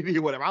Affinity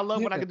or whatever. I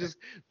love when I Yeah, can just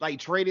like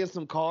trade in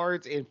some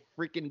cards and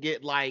freaking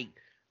get like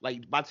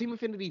my Team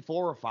Affinity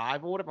 4 or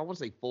 5 or whatever. I want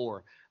to say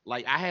 4.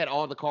 Like I had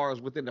all the cards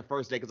within the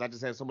first day because I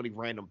just had so many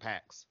random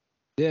packs.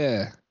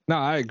 yeah. No,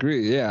 I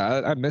agree.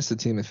 Yeah, I miss the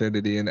Team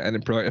Affinity and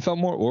it felt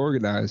more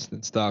organized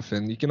and stuff.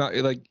 And you cannot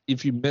like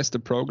if you miss the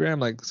program,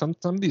 like some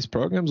of these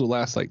programs will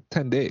last like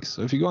 10 days.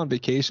 So if you go on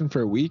vacation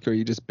for a week or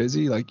you're just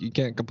busy, like you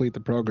can't complete the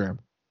program.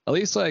 At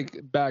least like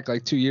back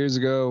like 2 years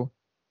ago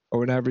or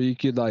whenever you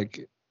could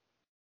like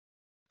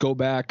go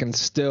back and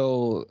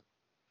still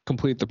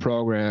complete the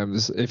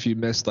programs if you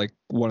missed like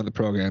one of the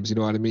programs. You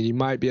know what I mean? You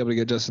might be able to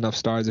get just enough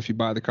stars if you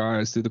buy the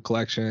cards, do the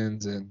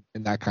collections and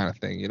that kind of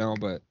thing.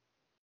 But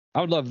I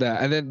would love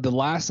that. And then the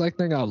last like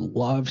thing I'd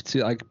love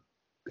to like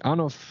I don't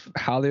know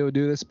how they would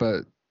do this,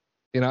 but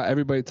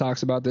everybody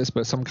talks about this,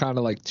 but some kind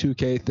of like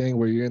 2K thing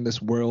where you're in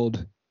this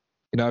world.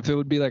 If it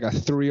would be like a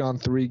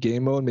 3-on-3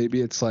 game mode,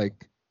 maybe it's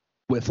like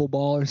wiffle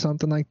ball or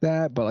something like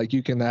that. But like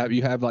you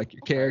have like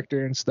your Okay.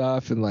 character and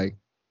stuff, and like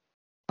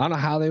I don't know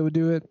how they would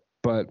do it,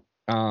 but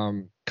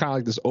kind of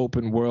like this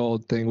open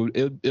world thing.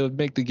 It would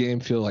make the game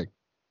feel like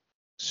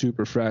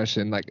super fresh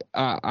and like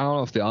I don't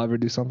know if they'll ever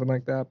do something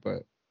like that,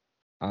 but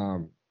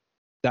um,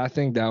 I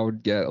think that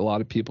would get a lot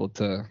of people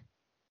to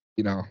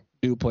you know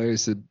new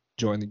players to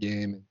join the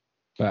game.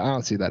 But I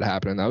don't see that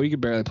happening now. We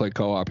could barely play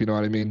co-op. You know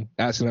what I mean?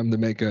 Asking them to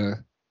make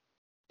an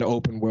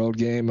open world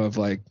game of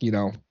like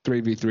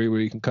 3v3 where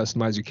you can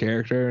customize your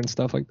character and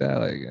stuff like that.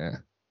 Like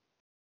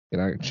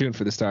yeah, shooting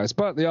for the stars.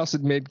 But they also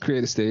made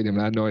create a stadium,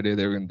 and I had no idea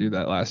they were going to do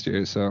that last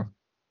year. So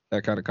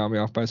that kind of caught me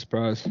off by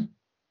surprise.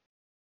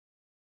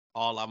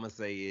 All I'm gonna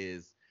say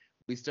is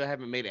we still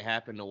haven't made it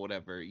happen or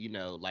whatever.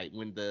 Like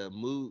when the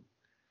mood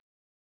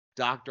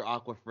Dr.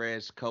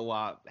 Aquafresh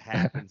co-op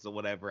happens or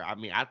whatever. I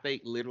mean, I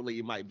think literally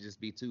it might just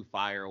be too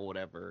fire or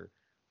whatever.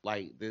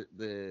 Like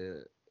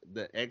the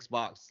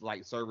Xbox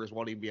like servers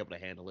won't even be able to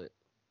handle it.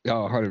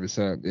 Oh,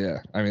 100%. Yeah.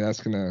 I mean, that's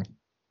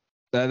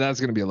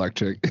gonna be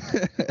electric.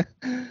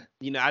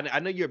 I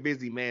know you're a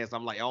busy man, so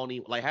I'm like, I don't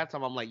even like half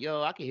time. I'm like,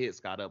 yo, I can hit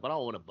Scott up, but I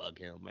don't want to bug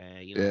him,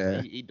 man.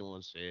 Yeah. He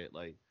doing shit.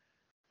 Like,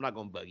 I'm not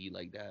gonna bug you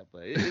like that,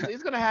 but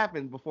it's gonna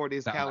happen before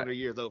this Nah, calendar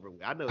year is over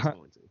with. I know it's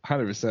going to.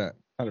 100%.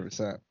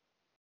 100%.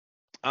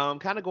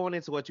 Kind of going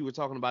into what you were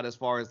talking about as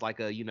far as like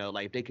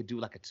like if they could do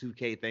like a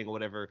 2K thing or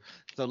whatever.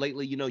 So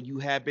lately, you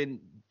have been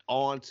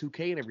on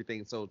 2K and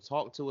everything. So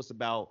talk to us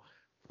about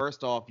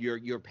first off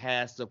your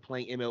past of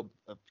playing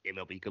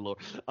MLB, good lord,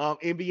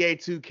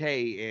 NBA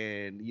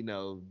 2K,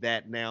 and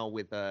that now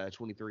with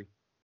 23.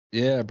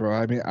 Yeah, bro.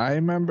 I mean, I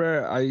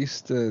remember I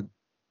used to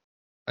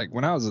like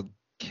when I was a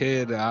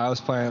kid, I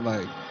was playing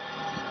like.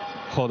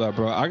 Hold up,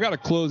 bro. I gotta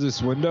close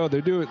this window.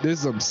 There's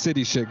some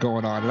city shit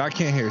going on, and I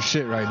can't hear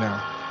shit right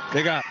now.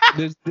 They got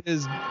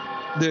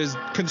there's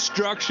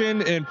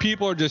construction and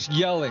people are just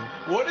yelling.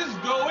 What is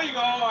going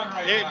on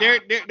right They're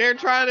now? they're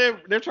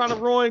trying to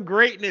ruin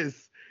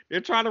greatness.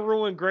 They're trying to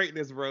ruin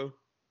greatness, bro.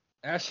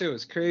 That shit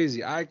was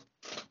crazy.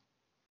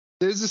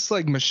 There's this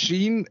like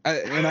machine,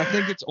 and I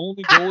think its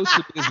only goal is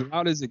to be as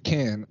loud as it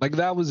can. Like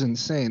that was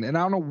insane, and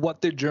I don't know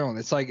what they're doing.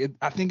 It's like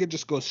I think it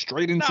just goes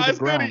straight No, into the it's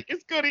good. ground.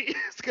 It's good.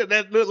 It's good.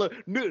 That look,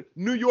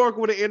 New York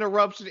with an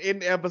interruption in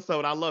the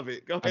episode. I love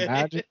it. Go ahead.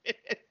 Imagine.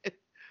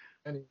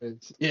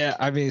 Anyways, yeah.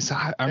 I mean, so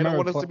I They don't remember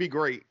want us to be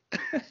great.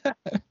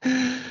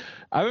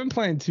 I've been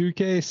playing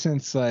 2K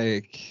since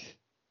like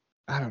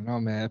I don't know,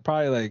 man.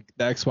 Probably like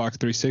the Xbox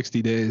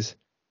 360 days.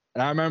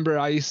 And I remember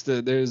I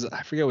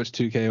forget which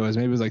 2K it was.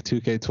 Maybe it was like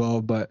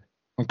 2K12. But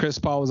when Chris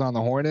Paul was on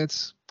the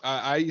Hornets,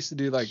 I used to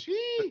do like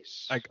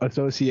Sheesh.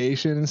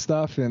 association and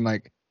stuff. And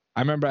like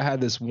I remember I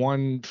had this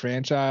one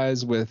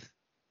franchise with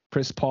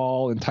Chris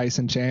Paul and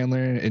Tyson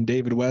Chandler and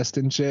David West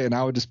and shit. And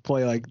I would just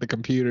play like the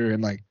computer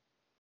and like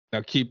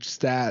keep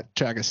track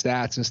of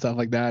stats and stuff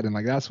like that. And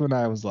like that's when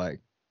I was like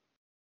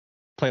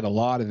played a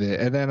lot of it.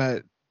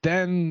 And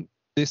then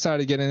they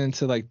started getting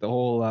into like the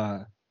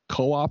whole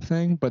co-op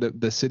thing, but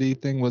the city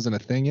thing wasn't a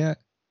thing yet.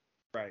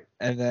 Right.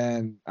 And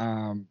then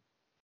I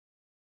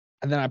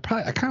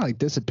kind of like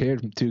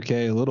disappeared from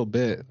 2K a little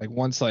bit. Like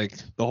once like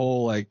the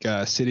whole like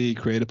city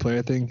creative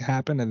player thing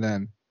happened, and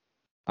then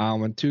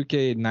when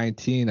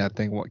 2K19 I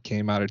think what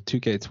came out, or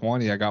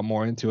 2K20, I got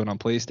more into it on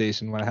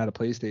PlayStation when I had a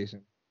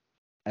PlayStation.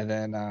 And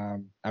then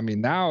I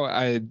mean now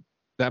I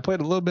played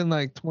a little bit in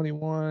like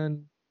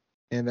 21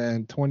 and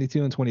then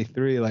 22 and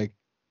 23, like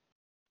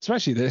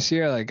especially this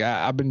year, like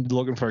I've been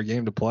looking for a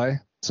game to play.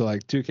 So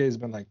like 2K has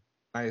been like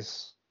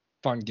nice,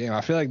 fun game.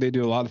 I feel like they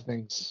do a lot of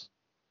things.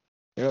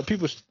 You know,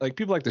 people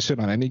like to shit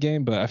on any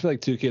game, but I feel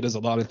like 2K does a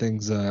lot of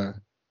things to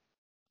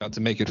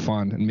make it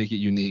fun and make it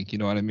unique. You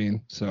know what I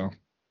mean? So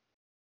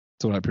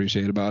that's what I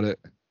appreciate about it.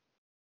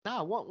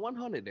 Nah,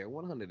 100 there,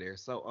 100 there.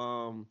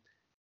 So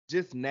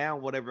just now,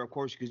 whatever, of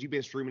course, because you've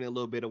been streaming a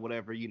little bit or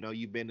whatever,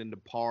 you've been in the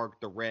park,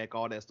 the rec,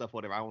 all that stuff,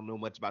 whatever. I don't know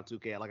much about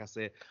 2K. Like I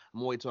said,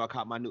 I'm waiting till I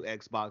caught my new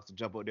Xbox to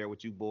jump up there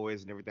with you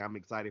boys and everything. I'm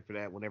excited for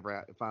that whenever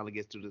it finally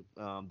gets to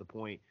the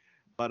point.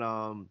 But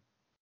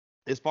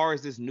as far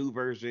as this new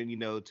version,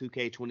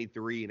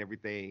 2K23 and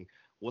everything,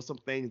 what's some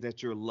things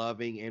that you're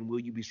loving, and will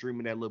you be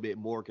streaming that a little bit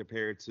more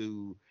compared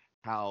to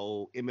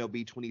how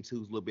MLB 22's a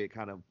little bit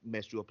kind of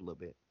messed you up a little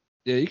bit?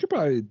 Yeah, you could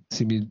probably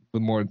see me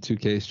with more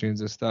 2K streams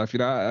and stuff.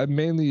 I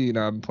mainly,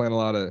 I'm playing a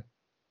lot of,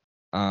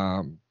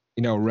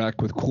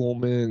 rec with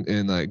Coolman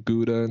and like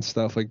Gouda and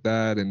stuff like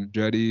that, and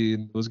Jetty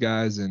and those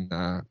guys, and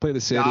play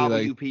the city.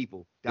 W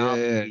people.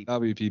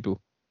 W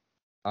people.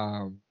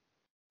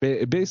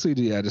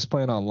 Basically, yeah, just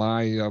playing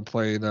online.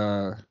 Playing,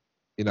 trying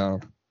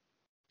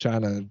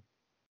to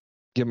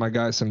get my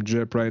guy some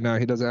drip right now.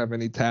 He doesn't have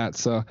any tats.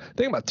 So the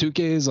thing about 2K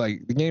is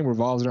like the game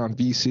revolves around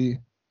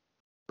VC.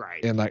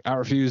 Right. And like I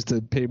refuse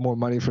to pay more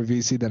money for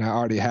VC than I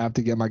already have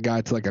to get my guy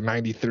to like a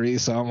 93.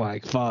 So I'm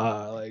like,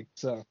 fuck. Like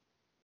so.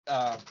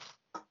 But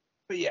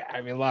yeah,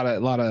 I mean a lot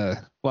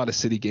of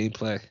city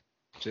gameplay.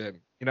 Shit.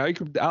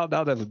 I'll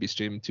definitely be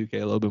streaming 2K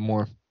a little bit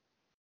more.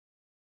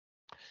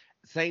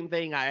 Same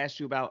thing I asked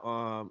you about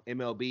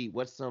MLB.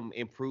 What's some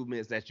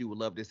improvements that you would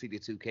love to see to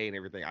 2K and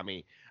everything? I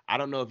mean, I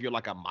don't know if you're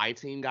like a My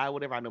Team guy or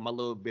whatever. I know my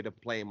little bit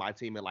of playing My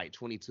Team at like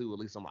 22, at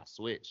least on my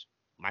Switch.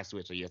 My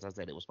Switch, yes, I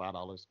said it was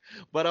 $5.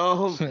 But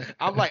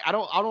I'm like, I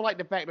don't like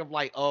the fact of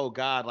like, oh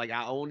God, like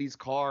I own these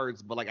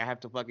cards, but like I have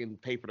to fucking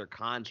pay for their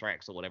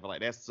contracts or whatever.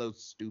 Like that's so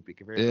stupid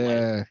compared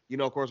to like,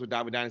 of course with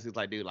Diamond Dynasty, it's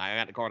like, dude, like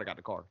I got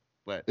the card.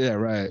 But yeah,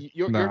 right.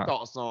 Your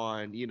thoughts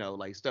on,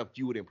 like stuff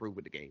you would improve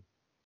with the game.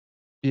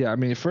 Yeah, I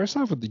mean, first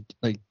off with the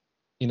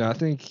I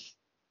think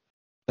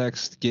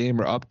next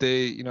game or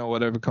update,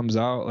 whatever comes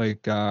out,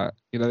 like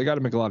they got to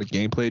make a lot of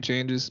gameplay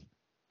changes.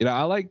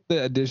 I like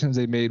the additions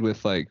they made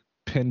with like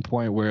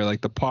pinpoint where like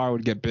the par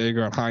would get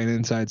bigger on high and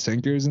inside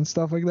sinkers and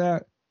stuff like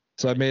that.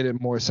 So it made it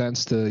more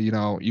sense to,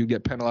 you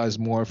get penalized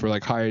more for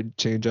like high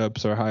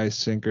changeups or high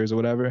sinkers or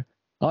whatever.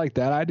 I like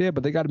that idea,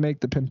 but they got to make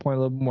the pinpoint a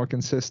little bit more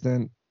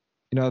consistent.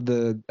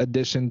 The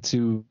addition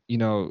to,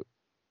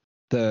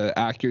 the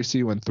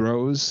accuracy when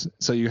throws,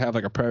 so you have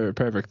like a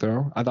perfect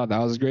throw. I thought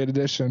that was a great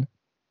addition.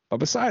 But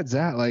besides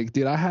that, like,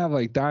 dude, I have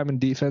like diamond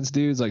defense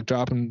dudes like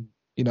dropping,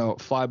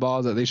 fly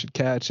balls that they should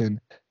catch, and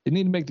they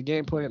need to make the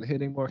gameplay and the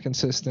hitting more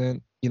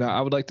consistent.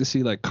 I would like to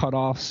see like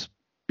cutoffs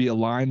be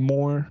aligned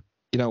more,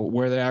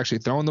 where they're actually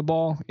throwing the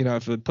ball.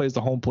 If it plays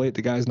the home plate,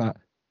 the guy's not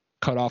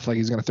cut off like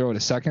he's going to throw it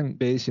to second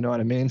base, you know what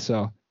I mean?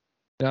 So,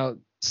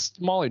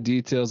 smaller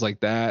details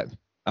like that.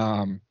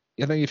 I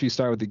think if you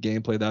start with the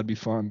gameplay, that'd be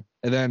fun.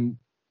 And then,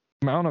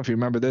 I don't know if you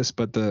remember this,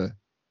 but they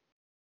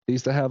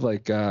used to have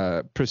like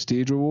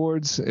prestige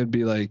rewards. It'd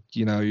be like,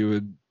 you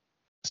would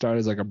start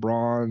as like a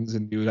bronze,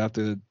 and you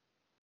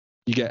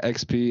get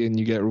XP and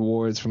you get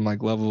rewards from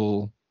like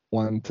level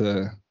 1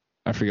 to,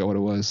 I forget what it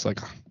was, like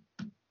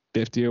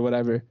 50 or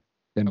whatever.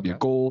 Then it'd be a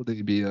gold, then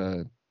you'd be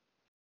a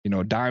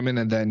diamond,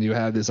 and then you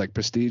have this like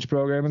prestige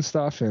program and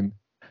stuff. And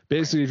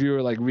basically, if you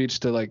were like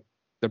reached to like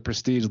the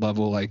prestige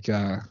level, like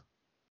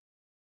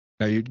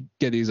you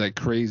get these like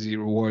crazy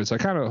rewards. I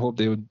kind of hope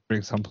they would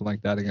bring something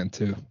like that again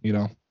too.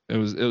 It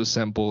was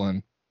simple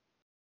and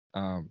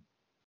it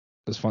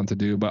was fun to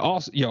do. But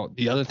also,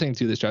 the other thing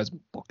too, this drives me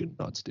fucking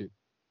nuts, dude.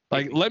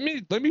 Like, let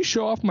me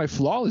show off my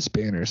flawless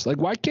banners. Like,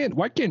 why can't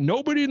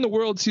nobody in the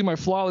world see my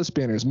flawless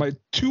banners? My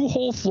 2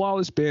 whole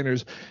flawless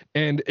banners,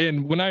 and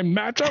when I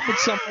match up with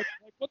someone,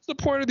 what's the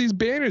point of these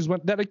banners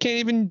that I can't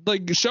even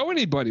like show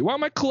anybody? Why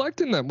am I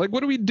collecting them? Like,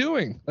 what are we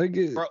doing? Like,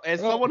 Bro, as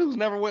someone who's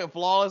never went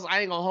flawless, I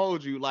ain't gonna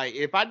hold you. Like,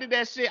 if I did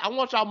that shit, I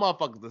want y'all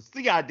motherfuckers to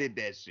see I did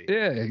that shit.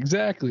 yeah,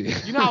 exactly.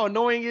 You know how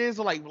annoying it is?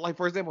 Like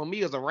for example,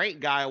 me as a rank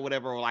guy or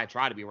whatever, or like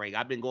try to be ranked.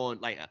 I've been going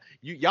like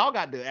y'all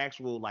got the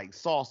actual like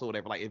sauce or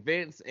whatever. Like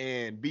events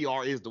and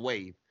BR is the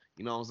wave.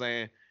 You know what I'm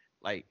saying?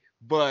 Like,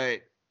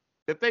 but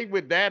the thing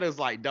with that is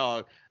like,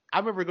 dog. I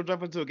remember going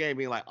jump into a game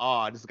being like,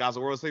 oh, this guy's a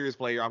World Series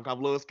player. I'm kind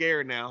of a little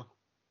scared now.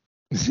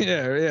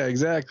 Yeah,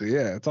 exactly.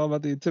 Yeah, it's all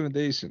about the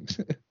intimidation.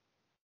 It's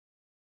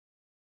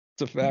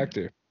a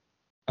factor.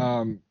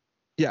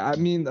 Yeah, I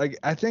mean, like,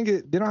 I think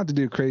they don't have to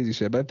do crazy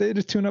shit, but if they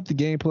just tune up the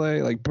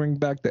gameplay, like bring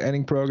back the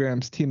ending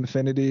programs, Team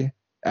Affinity,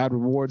 add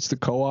rewards to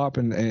co-op,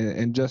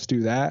 and just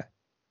do that,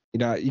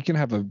 you can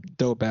have a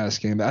dope ass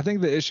game. I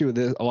think the issue with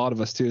this, a lot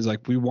of us too, is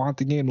like we want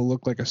the game to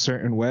look like a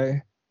certain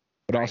way,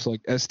 but also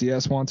like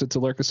SDS wants it to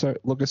look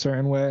a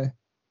certain way,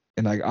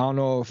 and like I don't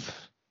know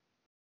if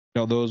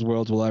those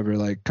worlds will ever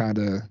like kind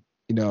of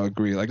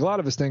agree. Like a lot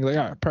of us think like,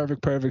 all right,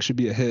 perfect should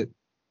be a hit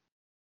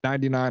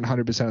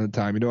 100% of the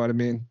time. You know what I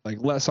mean?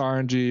 Like less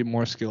RNG,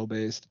 more skill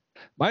based.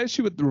 My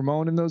issue with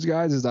Ramon and those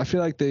guys is I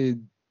feel like they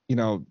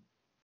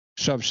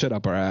shove shit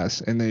up our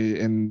ass, and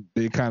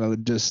they kind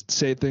of just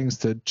say things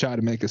to try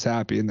to make us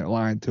happy, and they're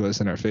lying to us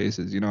in our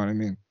faces. You know what I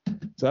mean?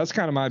 So that's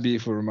kind of my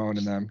beef with Ramon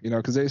and them.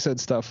 Because they said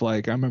stuff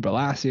like, I remember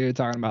last year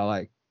talking about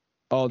like,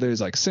 oh, there's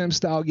like sim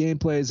style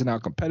gameplays and now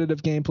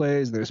competitive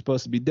gameplays. They're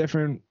supposed to be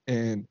different,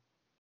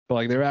 but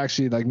like they're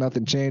actually like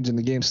nothing changed, and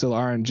the game's still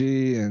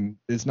RNG, and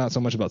it's not so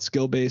much about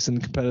skill based in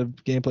competitive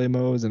gameplay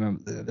modes.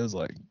 And it was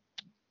like,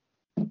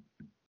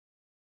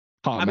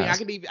 I mean, I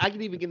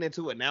could even get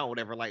into it now,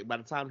 whatever. Like by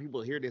the time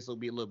people hear this, it'll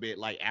be a little bit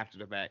like after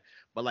the fact.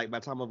 But like by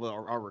the time of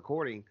our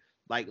recording,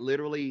 like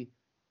literally,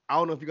 I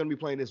don't know if you're gonna be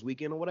playing this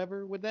weekend or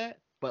whatever with that,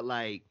 but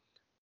like,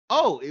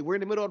 we're in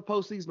the middle of the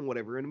postseason or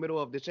whatever. We're in the middle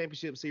of the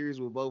championship series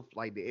with both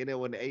like the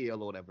NL and the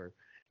AL or whatever.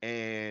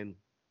 And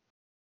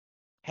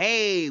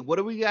hey, what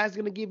are we guys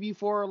gonna give you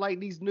for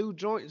like these new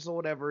joints or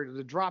whatever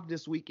to drop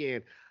this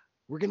weekend?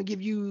 We're gonna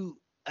give you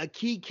a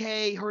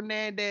Kike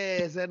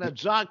Hernandez and a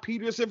Jock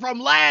Peterson from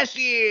last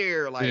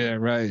year. Like, yeah,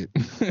 right.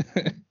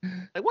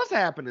 Like, what's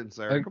happening,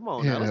 sir? Like, come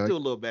on now. Let's do a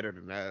little better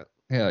than that.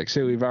 Yeah, like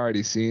shit we've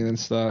already seen and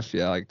stuff.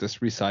 Yeah, like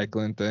just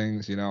recycling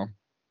things, And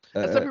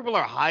some people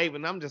are hype,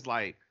 and I'm just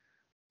like,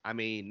 I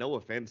mean, no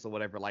offense or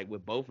whatever. Like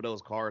with both of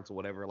those cards or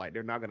whatever, like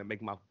they're not gonna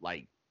make my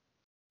like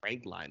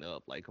rank line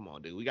up. Like, come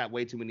on, dude. We got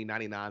way too many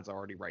 99s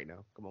already right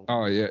now. Come on.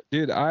 Oh yeah,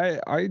 dude. I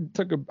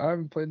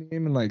haven't played the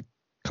game in like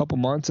a couple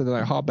months, and then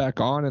I hop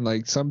back on, and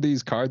like some of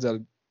these cards that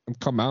have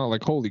come out,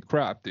 like holy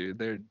crap, dude,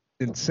 they're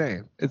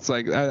insane. It's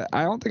like I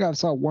don't think I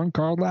saw one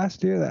card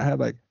last year that had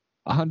like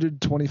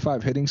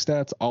 125 hitting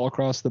stats all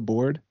across the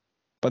board,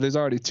 but there's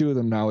already two of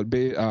them now. With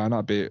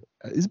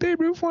is Babe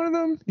Ruth one of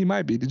them? He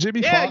might be. The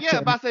Jimmy Fox.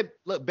 Yeah. But I said,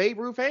 look, Babe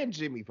Ruth and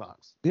Jimmy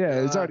Fox. Yeah,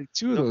 there's already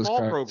two of those fall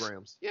cards.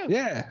 programs.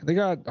 Yeah, they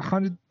got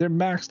 100. They're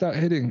maxed out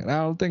hitting, and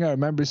I don't think I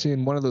remember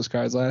seeing one of those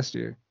cards last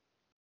year.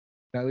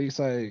 At least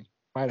I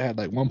might have had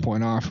like 1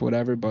 point off,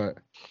 whatever. But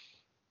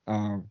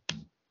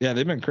yeah,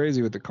 they've been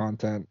crazy with the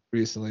content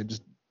recently,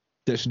 just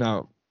dishing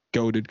out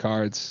goated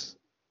cards.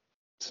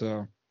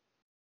 So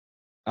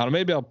I don't know.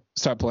 Maybe I'll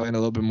start playing a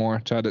little bit more.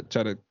 Try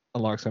to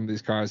unlock some of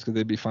these cards because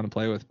they'd be fun to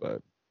play with.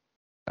 But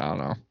I don't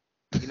know.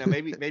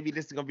 Maybe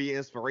this is gonna be an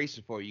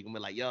inspiration for you. You're gonna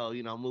be like, yo,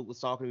 Mook was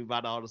talking to me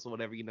about all this or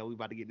whatever. We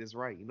about to get this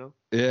right.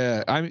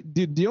 Yeah, I mean,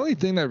 dude, the only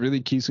thing that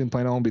really keeps me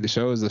playing on be the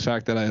show is the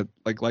fact that I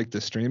like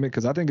to stream it,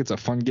 because I think it's a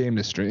fun game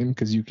to stream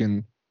because you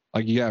can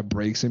you got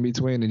breaks in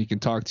between and you can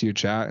talk to your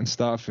chat and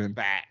stuff. And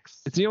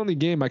facts. It's the only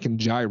game I can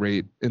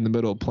gyrate in the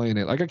middle of playing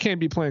it. Like I can't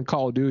be playing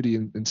Call of Duty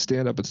and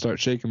stand up and start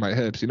shaking my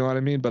hips. You know what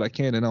I mean? But I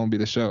can and be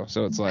the show.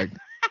 So it's like.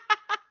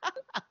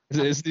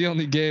 It's the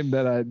only game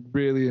that I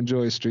really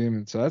enjoy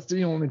streaming. So that's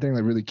the only thing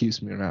that really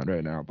keeps me around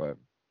right now. But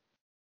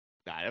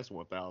that's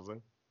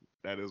 1,000.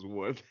 That is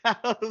 1,000.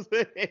 I'm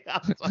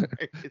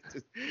sorry.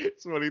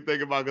 It's funny to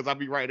think about because I'll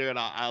be right there and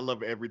I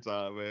love it every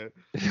time,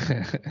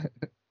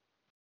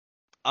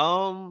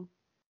 man.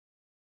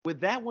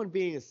 With that one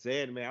being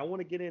said, man, I want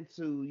to get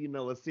into,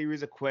 a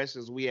series of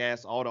questions we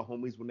ask all the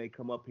homies when they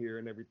come up here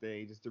and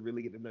everything, just to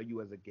really get to know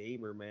you as a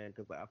gamer, man.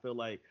 Because I feel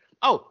like,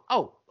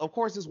 of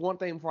course, there's one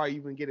thing before I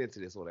even get into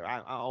this or whatever.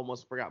 I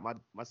almost forgot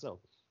myself.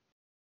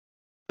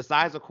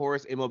 Besides, of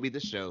course, MLB The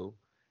Show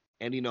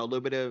and, a little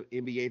bit of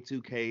NBA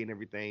 2K and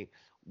everything,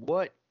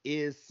 what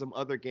are some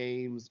other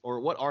games or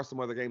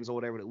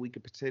whatever that we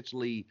could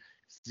potentially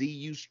see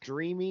you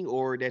streaming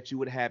or that you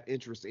would have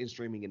interest in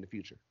streaming in the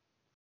future?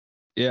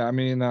 Yeah, I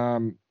mean,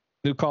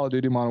 new Call of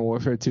Duty Modern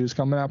Warfare 2 is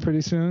coming out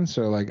pretty soon,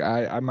 so like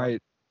I might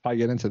probably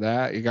get into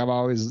that. Like, I've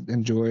always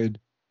enjoyed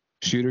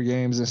shooter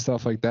games and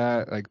stuff like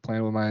that, like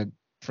playing with my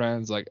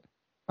friends, like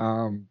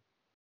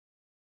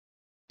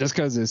just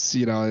because it's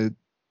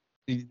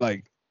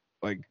like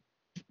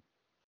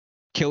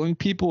killing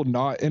people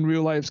not in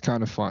real life is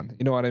kind of fun.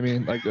 You know what I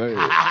mean? Like,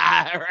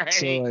 right.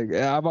 So like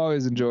I've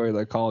always enjoyed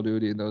like Call of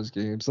Duty and those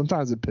games.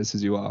 Sometimes it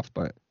pisses you off,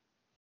 but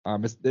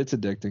It's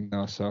addicting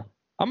though, so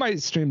I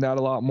might stream that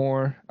a lot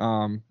more.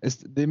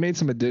 They made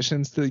some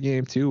additions to the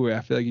game too, where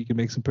I feel like you can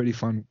make some pretty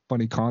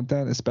funny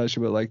content,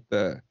 especially with like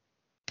the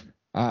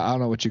I don't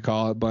know what you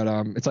call it, but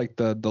it's like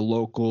the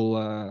local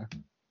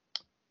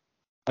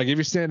like if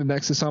you're standing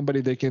next to somebody,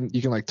 you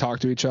can like talk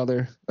to each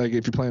other. Like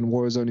if you're playing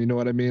Warzone, you know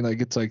what I mean?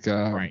 Like it's like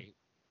Right.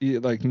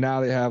 like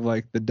now they have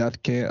like the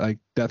death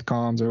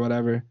comms or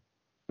whatever.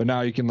 But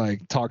now you can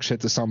like talk shit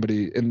to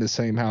somebody in the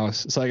same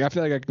house. So like I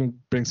feel like I can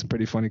bring some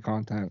pretty funny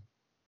content.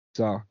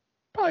 So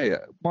probably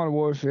Modern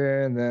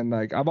Warfare, and then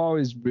like I've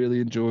always really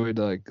enjoyed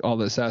like all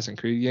the Assassin's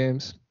Creed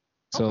games.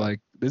 So Okay. like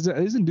there's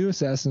a new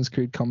Assassin's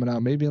Creed coming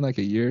out maybe in like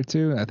a year or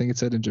two. I think it's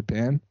set in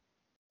Japan.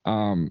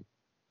 Um,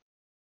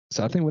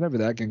 so I think whenever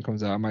that game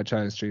comes out, I might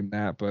try and stream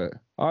that. But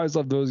I always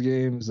love those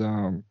games.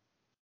 Uh,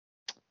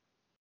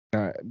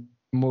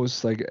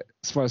 Most like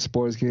as far as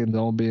sports games,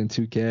 all being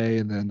 2K,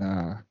 and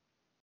then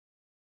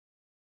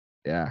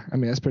yeah, I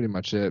mean that's pretty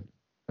much it.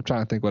 I'm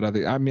trying to think what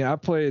other. I mean, I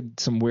played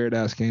some weird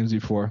ass games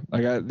before.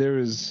 There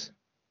was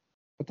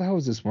what the hell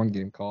was this one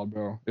game called,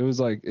 bro? It was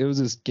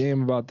this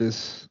game about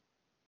this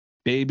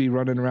baby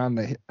running around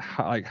the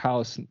like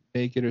house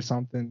naked or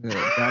something.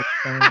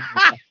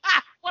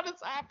 What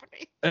is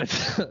happening?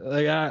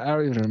 Like I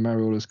don't even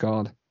remember what it was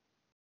called.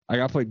 Like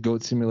I played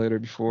Goat Simulator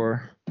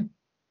before,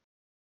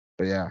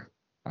 but yeah,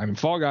 I mean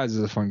Fall Guys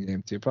is a fun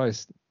game too. Probably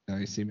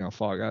you see me on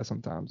Fall Guys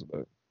sometimes,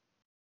 but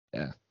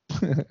yeah.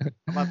 I'm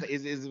about to say,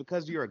 is it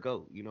because you're a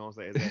goat? You know what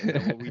I'm saying? Is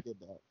that what we did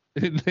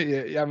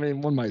that? Yeah, I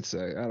mean, one might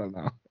say. I don't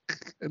know.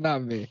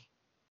 Not me.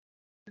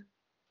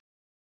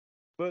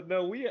 But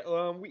no,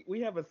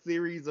 we have a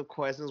series of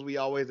questions we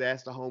always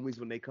ask the homies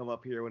when they come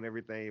up here and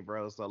everything,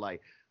 bro. So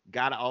like,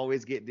 gotta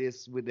always get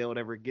this with them,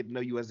 whatever. Get to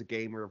know you as a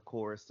gamer, of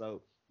course.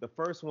 So the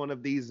first one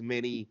of these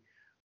many,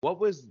 what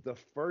was the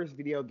first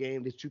video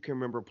game that you can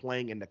remember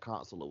playing in the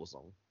console it was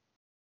on?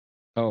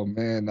 Oh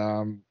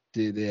man,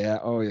 dude, yeah,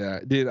 oh yeah,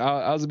 dude,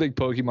 I was a big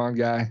Pokemon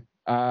guy.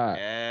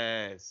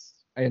 Yes.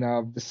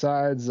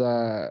 Besides,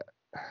 trying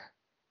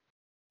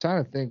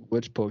to think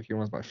which Pokemon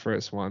was my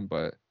first one,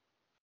 but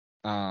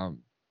um,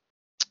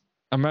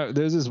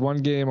 there's this one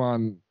game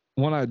on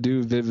one I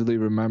do vividly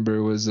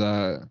remember was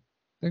I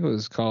think it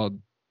was called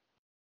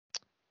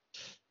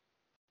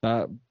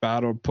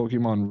Battle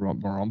Pokemon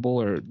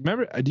Rumble or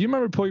remember? Do you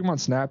remember Pokemon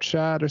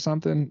Snapchat or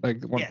something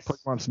like one Yes.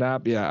 Pokemon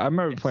Snap? Yeah, I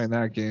remember Yes. playing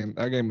that game.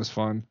 That game was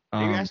fun. They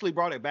actually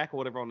brought it back or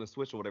whatever on the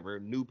Switch or whatever,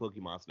 new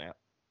Pokemon Snap.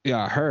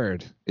 Yeah, I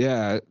heard.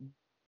 Yeah,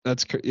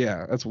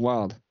 yeah, that's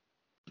wild.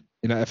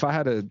 If I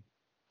had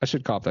I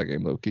should cop that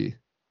game low key. You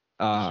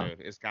Uh, should.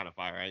 It's kind of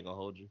fire. I ain't gonna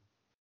hold you.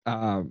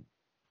 um,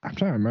 I'm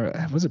trying to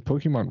remember. Was it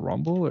Pokemon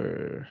Rumble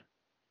or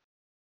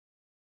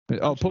I'm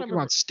trying to Pokemon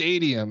remember.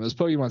 Stadium? It was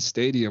Pokemon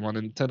Stadium on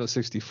Nintendo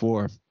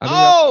 64. I think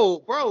that.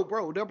 Oh,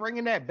 bro, they're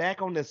bringing that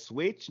back on the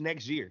Switch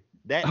next year.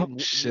 That Oh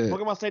shit,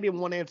 Pokemon Stadium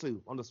 1 and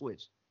 2 on the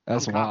Switch. I'm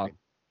that's wild. copping.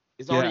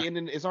 It's Yeah. already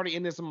in. It's already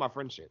in some of my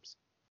friendships.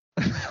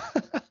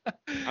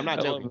 I'm not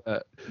I love joking.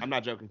 that. I'm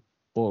not joking.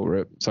 Oh,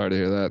 rip. Sorry to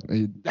hear that.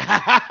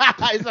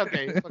 It's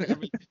okay. It's okay. I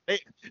mean,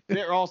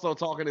 they're also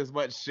talking as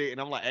much shit,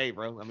 and I'm like, hey,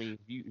 bro. I mean, if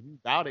you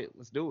doubt it,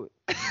 let's do it.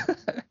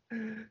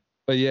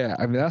 But yeah,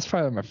 I mean that's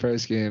probably my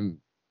first game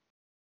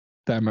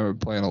that I remember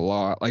playing a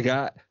lot. Like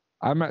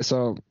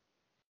so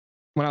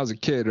when I was a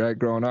kid, right,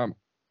 growing up,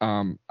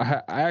 I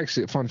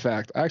actually, fun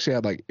fact, I actually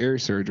had like ear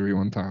surgery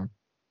one time.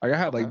 Like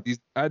Okay.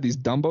 I had these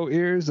Dumbo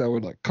ears that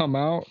would like come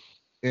out,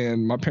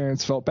 and my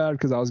parents felt bad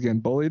because I was getting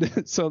bullied.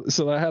 So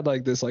I had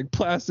like this like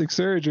plastic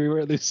surgery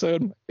where they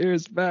sewed my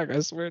ears back. I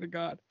swear to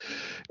God.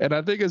 And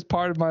I think as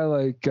part of my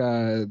like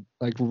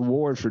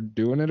reward for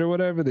doing it or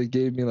whatever, they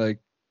gave me like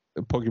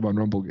a Pokemon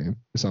Rumble game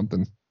or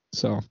something.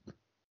 So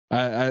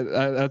I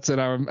that's it.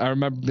 I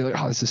remember being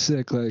like, oh, this is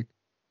sick. Like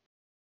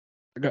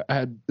I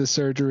had this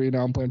surgery,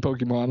 now I'm playing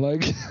Pokemon.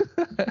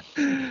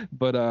 Like,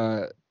 but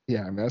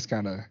yeah, I mean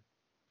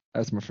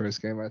that's my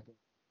first game. I think.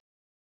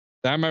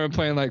 I remember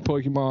playing like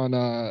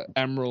Pokemon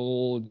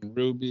Emerald, and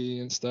Ruby,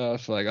 and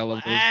stuff. Like I love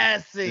those games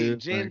Classic too.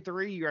 Gen Like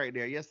 3 right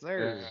there. Yes, yeah,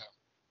 sir.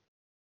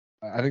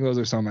 I think those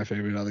are some of my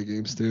favorite other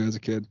games too as a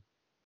kid.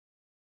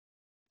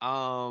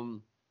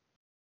 Um,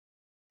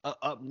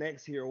 up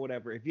next here or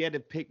whatever, if you had to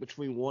pick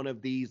between one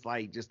of these,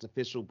 like just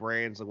official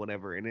brands or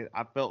whatever, and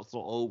I felt so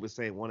old with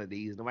saying one of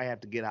these, and I might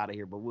have to get out of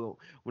here, but we'll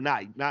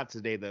not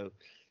today though.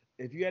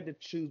 If you had to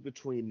choose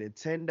between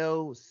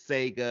Nintendo,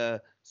 Sega,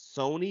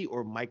 Sony,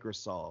 or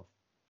Microsoft,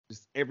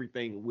 just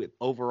everything with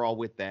overall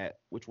with that,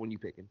 which one you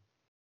picking?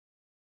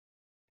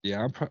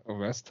 Yeah,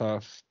 that's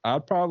tough.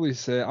 I'd probably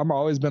say I'm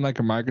always been like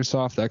a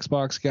Microsoft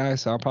Xbox guy,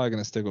 so I'm probably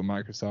gonna stick with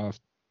Microsoft.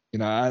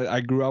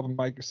 I grew up with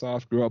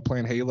Microsoft, grew up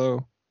playing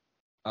Halo.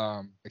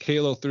 Like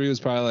Halo 3 was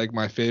probably like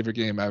my favorite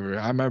game ever.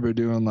 I remember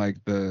doing like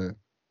the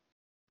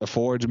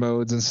Forge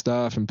modes and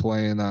stuff and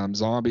playing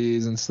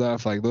zombies and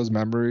stuff. Like those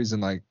memories in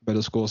like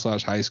middle school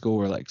slash high school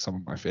were like some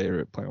of my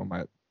favorite playing with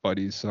my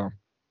buddies. So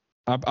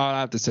I'll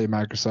have to say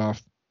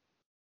Microsoft.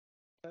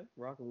 Okay,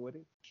 rocking with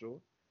it,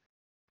 sure.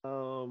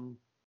 Um,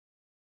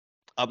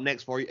 Up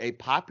next for you, a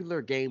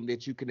popular game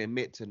that you can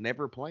admit to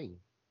never playing.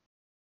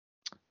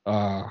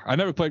 I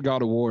never played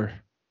God of War.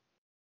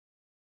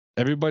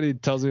 Everybody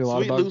tells me a lot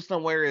Sweet about. Lou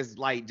somewhere is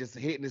like just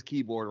hitting his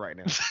keyboard right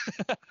now.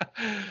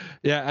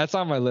 Yeah, that's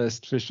on my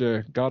list for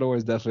sure. God of War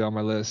is definitely on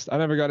my list. I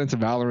never got into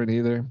Valorant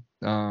either.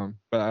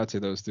 But I'd say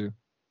those two.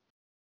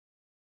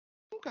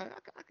 Okay,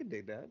 I can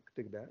dig that. I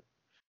can dig that.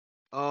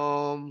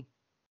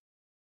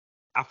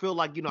 I feel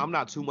like I'm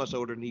not too much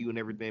older than you and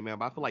everything, man.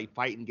 But I feel like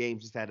fighting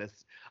games just had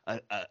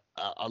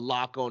a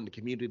lock on the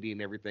community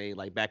and everything,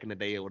 like back in the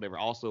day or whatever.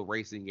 Also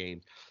racing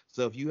games.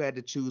 So if you had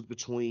to choose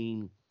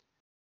between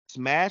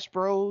Smash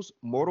Bros,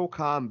 Mortal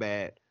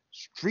Kombat,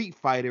 Street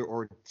Fighter,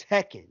 or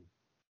Tekken,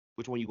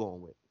 which one you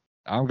going with?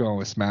 I'm going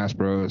with Smash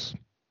Bros.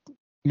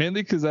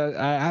 Mainly because I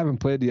haven't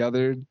played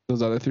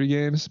those other three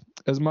games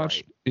as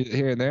much Right.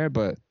 here and there,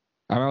 but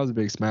I was a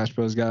big Smash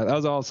Bros. Guy. That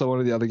was also one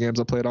of the other games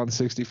I played on the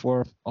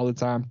 64 all the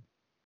time.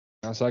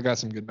 So I got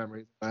some good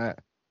memories of that.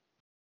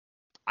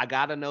 I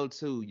gotta know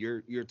too.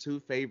 Your two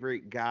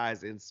favorite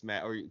guys in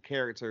Smash or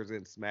characters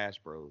in Smash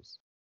Bros.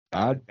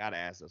 Gotta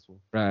ask this one.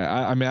 Right.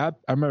 I mean, I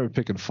remember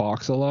picking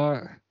Fox a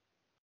lot.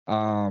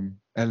 And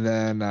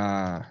then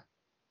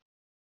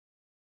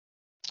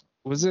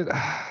was it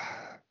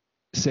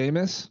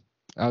Samus?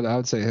 I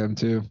would say him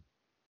too.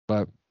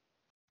 But am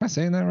I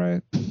saying that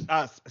right?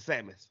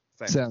 Samus.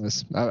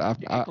 Samus.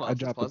 I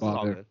dropped the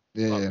ball there.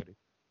 Yeah.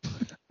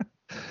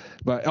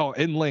 But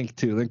and Link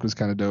too. Link was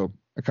kind of dope.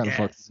 I kind of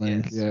fucked with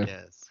Link.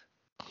 Yes.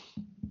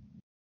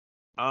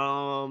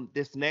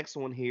 This next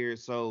one here.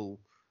 So,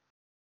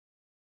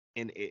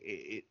 and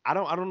I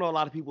don't know a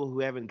lot of people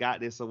who haven't got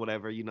this or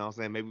whatever. You know what I'm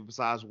saying? Maybe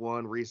besides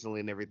one recently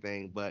and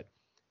everything. But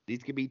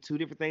these could be two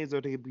different things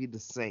or they could be the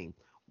same.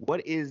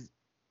 What is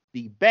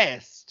the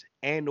best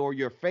and or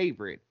your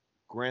favorite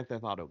Grand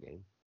Theft Auto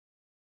game?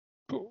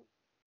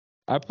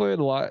 I played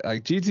a lot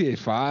like GTA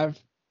 5.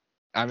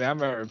 I mean, I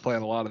remember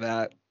playing a lot of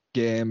that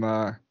game.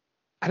 I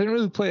didn't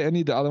really play any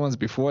of the other ones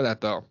before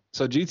that though.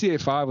 So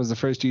GTA 5 was the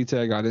first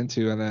GTA I got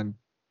into, and then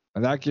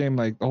that game,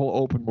 like the whole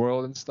open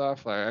world and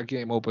stuff, like that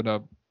game opened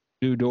up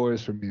new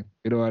doors for me.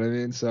 You know what I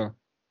mean? So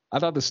I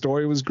thought the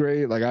story was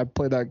great. Like I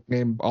played that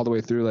game all the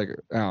way through, like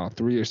I don't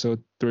know,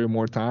 three or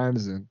more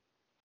times, and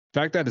the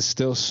fact that it's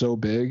still so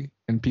big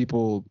and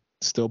people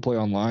still play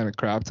online a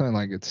crap ton,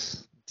 like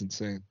it's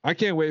insane. I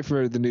can't wait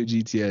for the new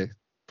GTA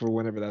for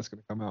whenever that's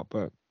gonna come out,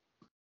 but.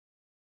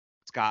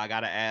 Scott, I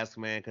gotta ask,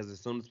 man, because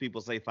as soon as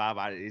people say five,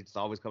 it just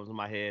always comes to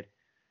my head.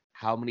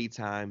 How many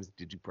times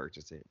did you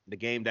purchase it? The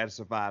game that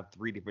survived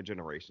 3 different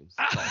generations.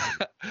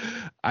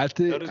 I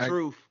think. Tell the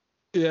truth.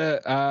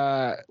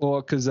 Yeah.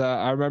 Well, because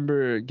I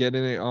remember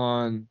getting it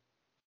on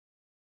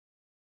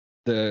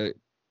the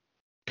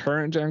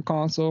current gen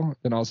console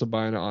and also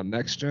buying it on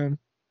next gen,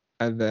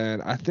 and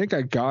then I think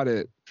I got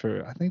it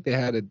for. I think they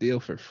had a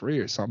deal for free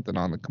or something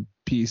on the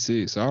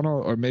PC. So I don't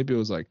know, or maybe it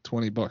was like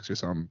 $20 or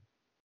something.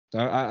 So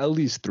at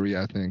least 3,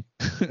 I think.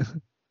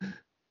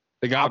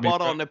 I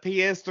bought on the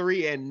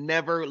PS3 and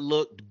never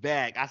looked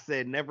back. I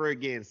said never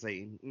again,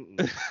 Satan.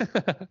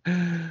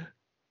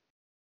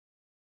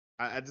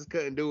 I just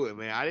couldn't do it,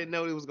 man. I didn't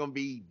know it was gonna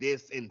be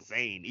this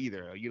insane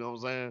either. You know what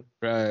I'm saying?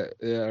 Right.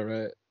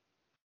 Yeah.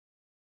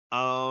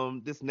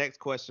 Right. This next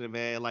question,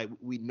 man, like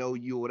we know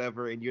you or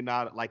whatever, and you're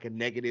not like a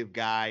negative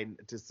guy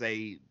to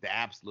say the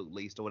absolute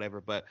least or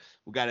whatever, but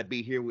we gotta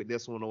be here with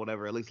this one or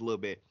whatever, at least a little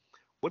bit.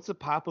 What's a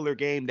popular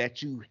game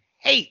that you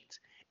hate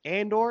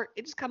and or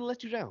it just kind of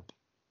lets you down?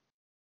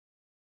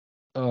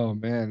 Oh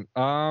man.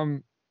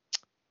 Trying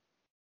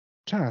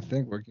to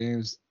think what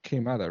games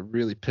came out that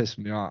really pissed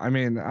me off. I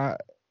mean, I'm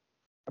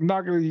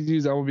not gonna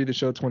use MLB The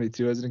Show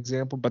 22 as an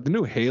example, but the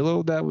new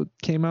Halo that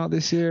came out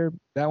this year,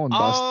 that one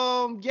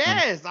busted.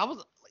 Yes, I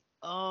was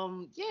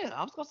yeah,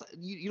 I was gonna say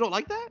you don't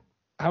like that?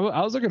 I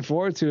was looking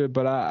forward to it,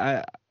 but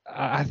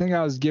I think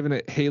I was giving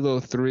it Halo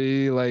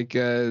 3 like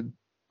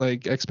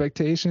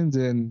expectations,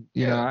 and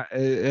you know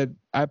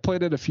I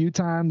played it a few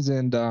times,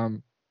 and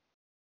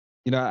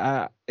you know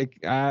I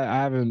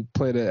haven't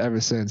played it ever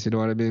since. You know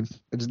what I mean?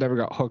 I just never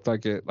got hooked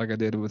like I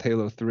did with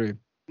Halo 3.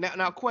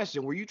 Now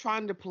question, were you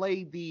trying to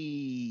play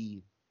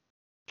the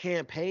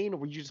campaign or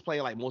were you just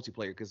playing like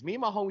multiplayer? Because me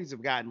and my homies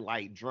have gotten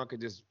like drunk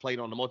and just played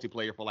on the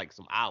multiplayer for like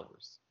some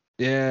hours.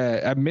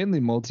 Yeah, I'm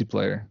mainly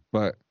multiplayer,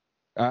 but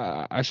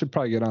I should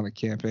probably get on the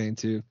campaign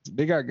too.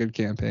 They got good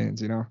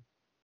campaigns, you know.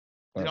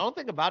 The only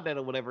thing about that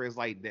or whatever is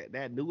like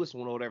that newest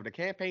one or whatever, the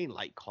campaign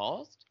like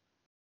cost,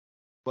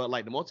 but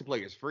like the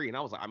multiplayer is free. And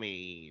I was like, I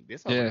mean,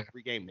 this sounds like a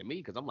free game to me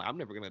because I'm like, I'm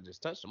never gonna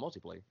just touch the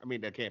multiplayer. I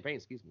mean, the campaign,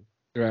 excuse me.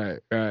 Right,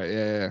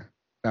 yeah.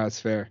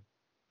 That's fair.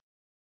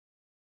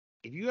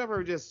 If you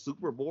ever just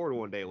super bored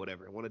one day or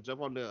whatever, and want to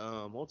jump on the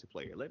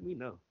multiplayer, let me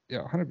know. Yeah,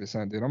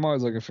 100%, dude. I'm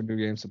always looking for new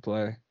games to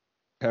play.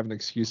 Have an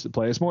excuse to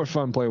play. It's more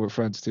fun playing with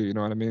friends too. You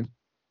know what I mean?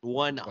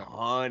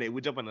 100. We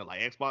jump into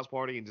like Xbox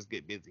party and just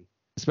get busy.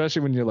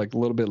 Especially when you're like a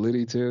little bit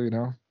litty too. You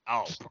know?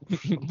 Oh,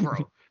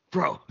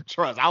 bro,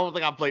 trust. I don't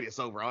think I played it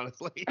sober,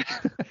 honestly.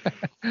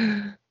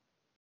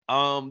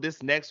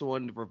 This next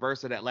one, the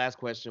reverse of that last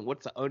question.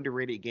 What's an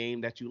underrated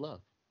game that you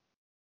love?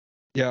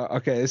 Yeah,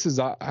 okay. I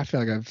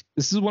feel like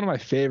this is one of my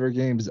favorite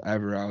games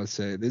ever, I would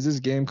say. There's this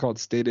game called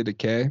State of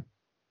Decay.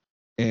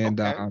 And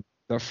Okay.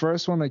 the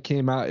first one that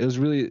came out, it was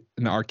really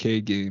an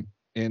arcade game.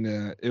 And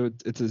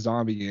it's a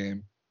zombie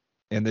game.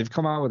 And they've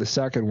come out with a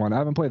second one. I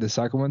haven't played the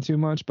second one too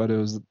much, but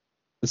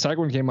the second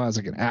one came out as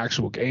like an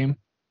actual game.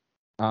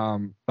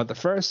 But the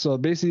first, so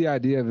basically the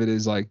idea of it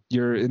is like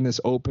you're in this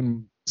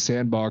open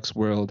sandbox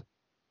world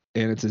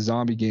and it's a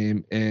zombie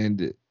game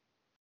and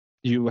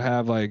you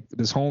have like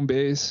this home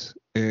base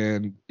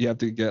and you have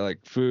to get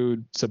like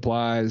food,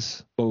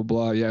 supplies, blah blah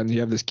blah. Yeah, and you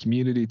have this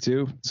community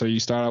too. So you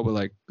start out with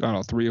like I don't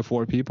know 3 or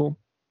 4 people.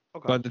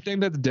 Okay. But the thing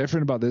that's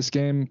different about this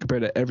game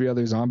compared to every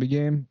other zombie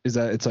game is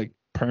that it's like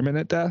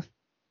permanent death.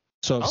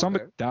 So if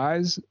somebody Okay.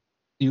 dies,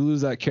 you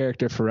lose that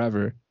character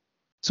forever.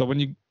 So when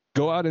you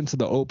go out into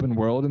the open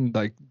world and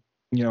like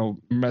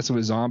messing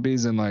with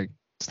zombies and like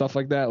stuff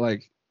like that,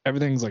 like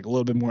everything's like a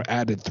little bit more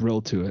added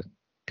thrill to it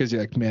because you're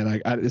like, man,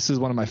 this is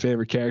one of my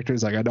favorite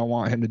characters. Like I don't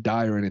want him to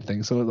die or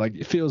anything. So like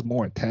it feels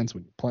more intense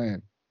when you're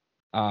playing.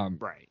 Um,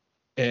 Right.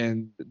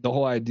 and the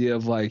whole idea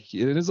of like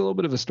it is a little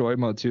bit of a story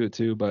mode to it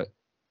too, but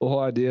the whole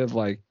idea of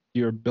like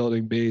you're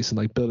building base and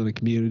like building a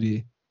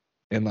community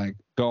and like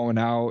going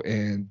out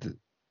and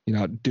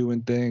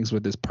doing things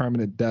with this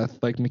permanent death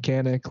like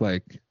mechanic,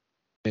 like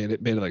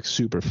it made it like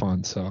super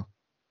fun. So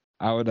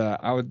I would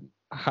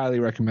highly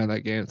recommend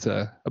that game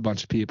to a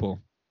bunch of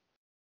people.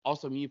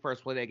 Also, when you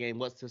first played that game,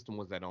 what system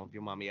was that on? If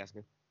you mind me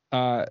asking.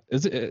 I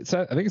think it's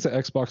an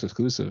Xbox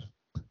exclusive.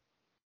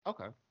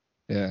 Okay.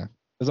 Yeah, it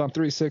was on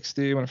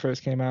 360 when it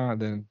first came out,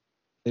 and then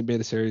they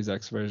made a Series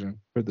X version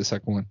for the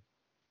second one.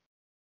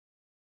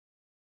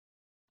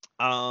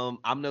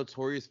 I'm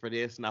notorious for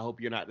this, and I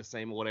hope you're not the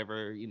same or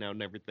whatever,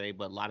 and everything.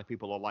 But a lot of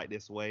people are like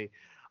this way.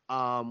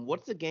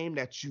 What's a game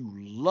that you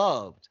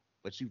loved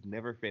but you've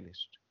never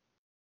finished?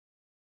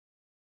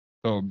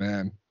 Oh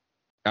man,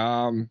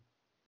 um,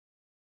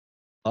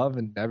 love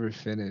and never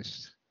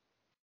finished.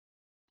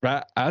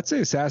 Right, I'd say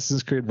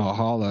Assassin's Creed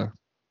Valhalla.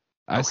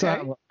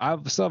 Okay. I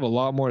still have a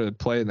lot more to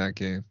play in that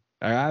game.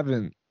 I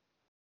haven't.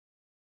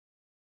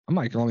 I'm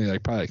like only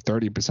like probably like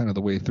 30% of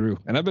the way through,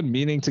 and I've been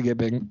meaning to get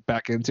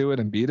back into it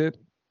and beat it.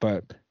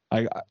 But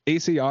like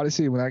AC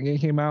Odyssey, when that game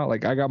came out,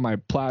 like I got my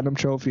platinum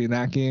trophy in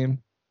that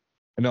game,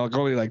 and like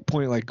only like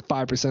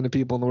 0.5% of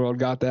people in the world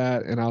got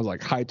that, and I was like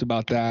hyped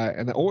about that.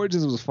 And the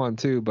Origins was fun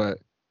too, but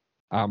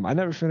I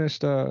never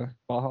finished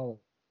Valhalla.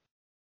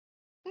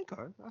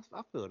 Okay.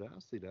 I feel that. I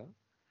see that.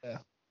 Yeah.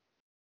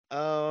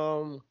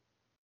 Um,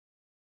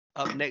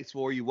 Up next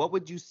for you, what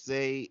would you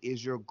say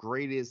is your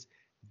greatest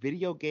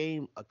video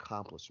game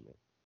accomplishment?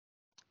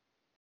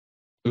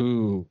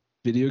 Ooh,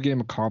 video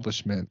game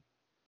accomplishment.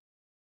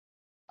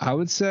 I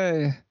would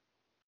say.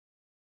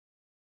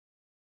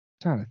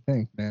 Trying to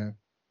think, man.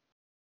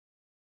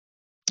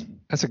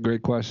 That's a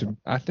great question.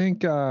 I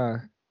think you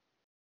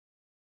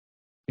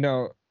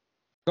know,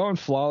 going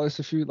flawless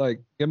a few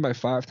like getting my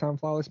 5-time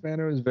flawless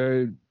banner was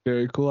very,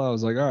 very cool. I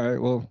was like, all right,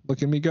 well,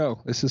 look at me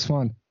go. This is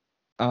fun.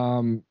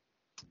 Um,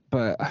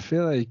 but I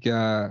feel like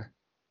I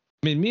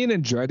mean me and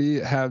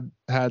Andretti have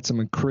had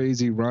some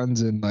crazy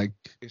runs in like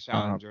Shout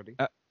out Jordy.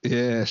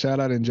 yeah, shout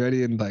out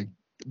Andretti and like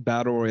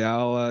battle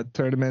royale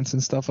tournaments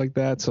and stuff like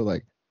that. So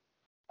like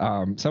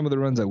some of the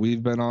runs that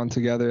we've been on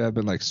together have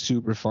been like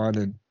super fun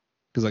and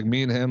because like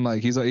me and him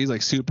like he's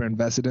like super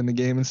invested in the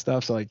game and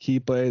stuff so like he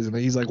plays and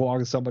he's like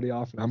walking somebody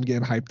off and I'm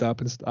getting hyped up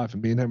and stuff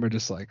and me and him are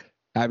just like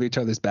have each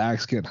other's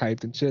backs getting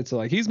hyped and shit so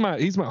like he's my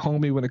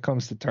homie when it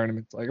comes to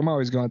tournaments like I'm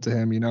always going to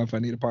him if I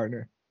need a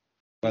partner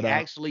but He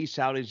actually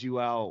shouted you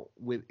out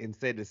with and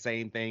said the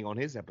same thing on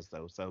his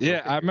episode. So go yeah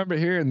I figure. remember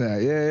hearing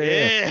that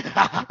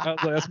yeah I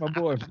was like that's my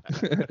boy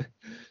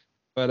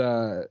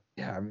but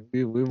yeah I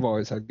mean, we've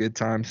always had good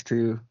times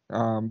too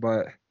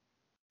but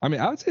I mean,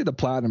 I would say the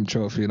platinum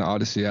trophy in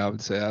Odyssey. I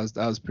would say that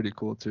was pretty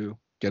cool too,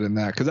 getting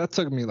that because that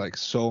took me like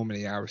so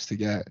many hours to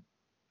get.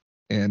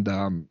 And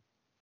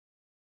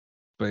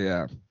but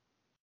yeah,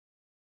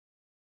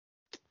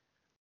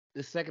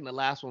 The second to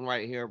last one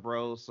right here,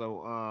 bro.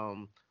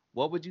 So,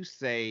 what would you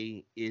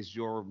say is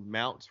your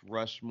Mount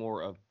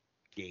Rushmore of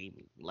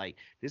gaming? Like,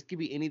 this could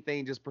be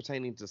anything just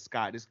pertaining to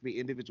Scott. This could be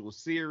individual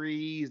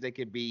series. They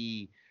could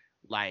be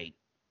like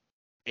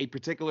a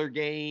particular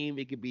game.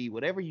 It could be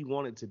whatever you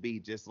want it to be.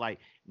 Just like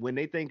when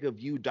they think of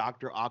you,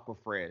 Doctor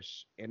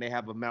Aquafresh, and they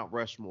have a Mount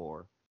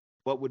Rushmore,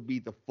 what would be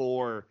the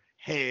four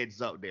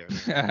heads up there?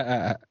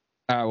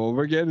 well,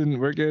 we're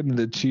getting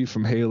the chief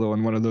from Halo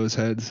in one of those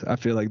heads. I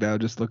feel like that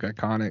would just look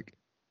iconic.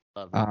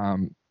 Love it.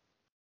 Um,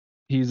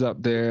 he's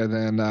up there.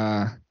 Then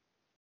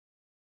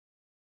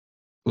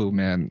oh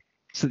man,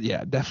 so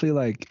yeah, definitely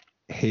like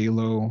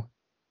Halo.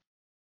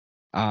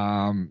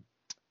 Um,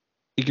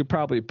 you could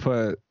probably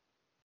put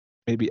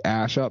maybe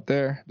Ash up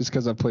there just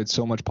because I've played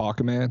so much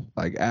Pokemon.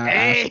 Like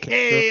Ash,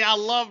 Hey, I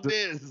love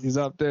this. he's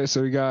up there.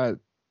 So we got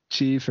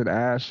Chief and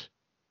Ash.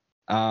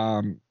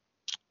 Um,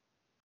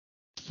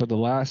 for the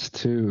last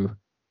two,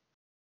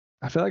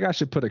 I feel like I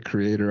should put a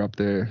creator up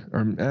there,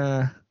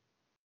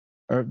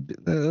 or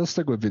let's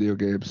stick with video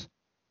games.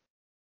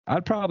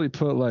 I'd probably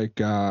put like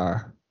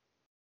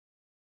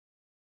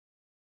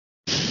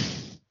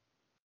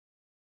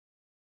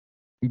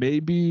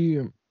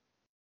maybe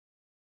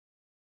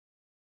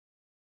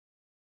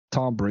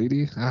Tom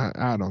Brady.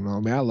 I don't know,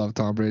 man. I love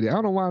Tom Brady. I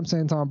don't know why I'm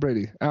saying Tom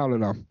Brady. I don't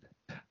know.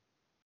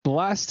 The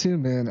last two,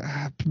 man.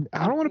 I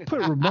don't want to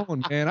put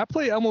Ramon, man. I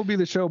play MLB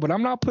The Show, but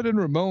I'm not putting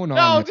Ramon on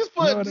No, there. You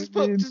know what I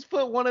mean? just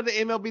put one of the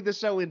MLB The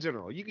Show in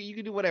general. You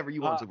can do whatever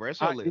you want to, bro. It's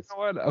your You list. know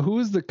what? Who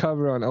is the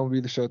cover on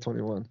MLB The Show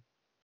 21?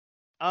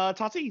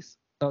 Tatis.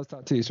 That was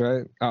Tatis,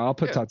 right? I'll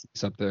put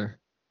Tatis up there.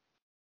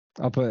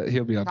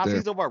 He'll be up there.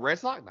 Tatis over at Red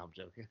Sox? No, I'm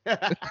joking.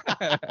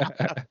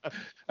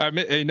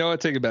 You know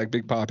what? Take it back.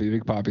 Big Poppy.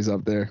 Big Poppy's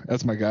up there.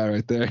 That's my guy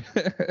right there.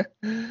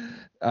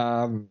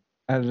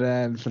 And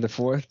then for the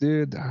fourth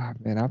dude,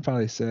 man, I'd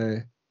probably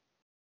do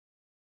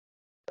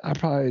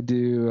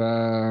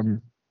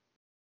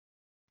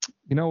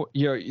you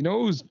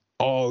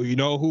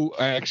know who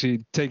I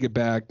actually take it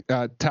back.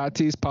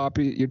 Tatis,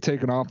 Poppy, you're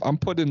taking off. I'm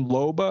putting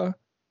Loba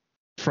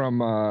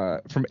from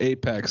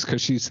Apex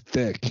because she's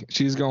thick.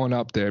 She's going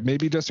up there.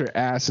 Maybe just her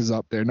ass is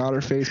up there, not her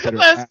face, but her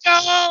Let's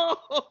ass. go.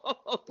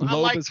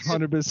 Loba's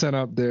 100%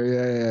 up there.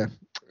 Yeah.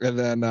 And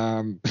then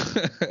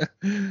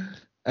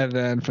and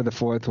then for the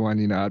fourth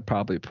one, I'd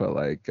probably put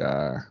like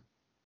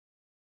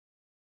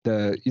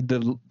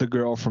the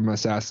girl from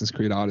Assassin's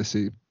Creed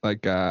Odyssey.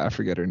 Like I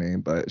forget her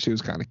name, but she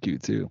was kind of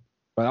cute too.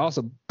 But I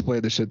also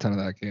played a shit ton of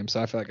that game,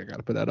 so I feel like I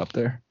gotta put that up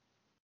there.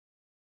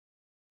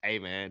 Hey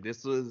man,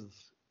 this was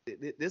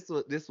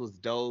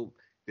dope.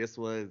 This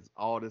was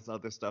all this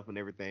other stuff and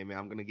everything, man.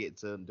 I'm gonna get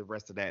to the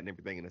rest of that and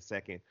everything in a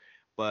second.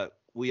 But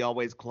we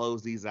always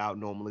close these out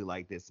normally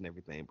like this and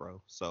everything,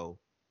 bro. So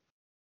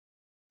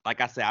like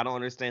I said, I don't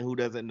understand who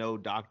doesn't know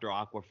Dr.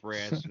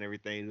 Aquafresh and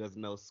everything, who doesn't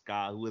know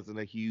Scott, who isn't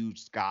a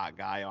huge Scott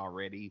guy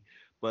already.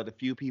 But a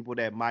few people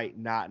that might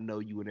not know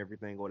you and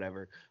everything,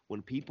 whatever.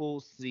 When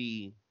people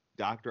see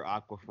Dr.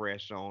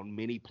 Aquafresh on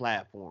many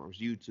platforms,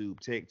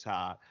 YouTube,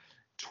 TikTok,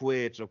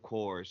 Twitch, of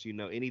course,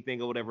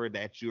 anything or whatever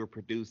that you're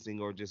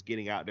producing or just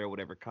getting out there,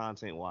 whatever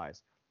content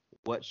wise,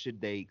 what should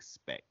they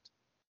expect?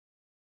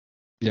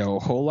 A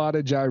whole lot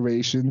of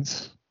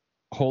gyrations,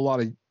 a whole lot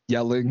of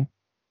yelling,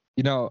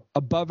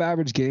 above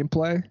average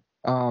gameplay.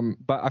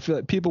 But I feel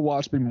like people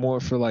watch me more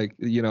for like,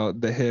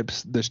 the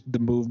hips, the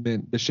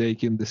movement, the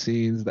shaking, the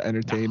scenes, the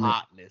entertainment,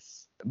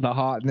 the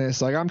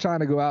hotness. Like I'm trying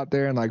to go out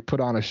there and like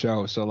put on a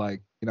show. So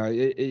like,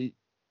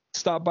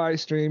 stop by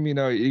stream, you're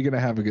going to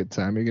have a good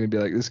time. You're going to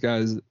be like, this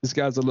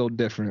guy's a little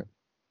different.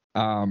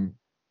 But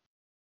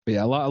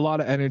yeah, a lot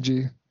of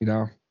energy,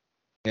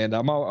 and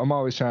I'm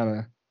always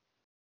trying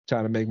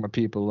to make my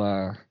people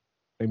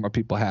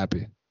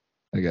happy,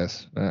 I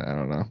guess. I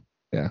don't know.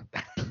 Yeah.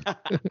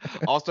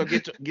 Also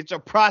get your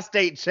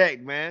prostate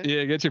checked, man.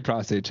 Yeah, get your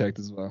prostate checked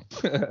as well.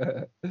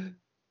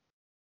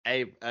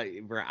 Hey,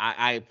 bro,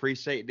 I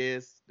appreciate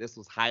this. This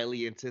was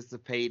highly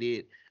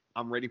anticipated.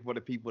 I'm ready for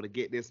the people to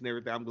get this and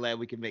everything. I'm glad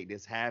we can make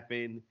this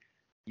happen.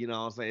 You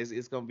know what I'm saying?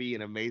 It's going to be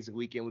an amazing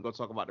weekend. We're going to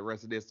talk about the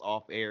rest of this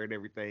off air and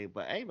everything.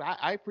 But, hey,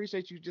 I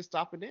appreciate you just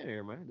stopping in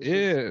here, man.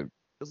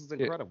 This is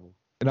incredible.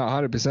 No,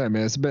 100%,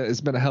 man.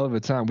 It's been a hell of a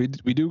time. We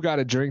do got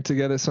to drink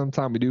together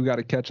sometime. We do got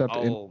to catch up.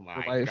 Oh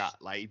my God!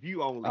 Like if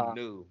you only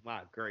knew, my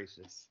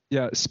gracious.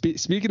 Yeah.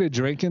 Speaking of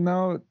drinking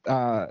though,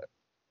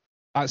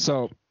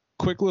 so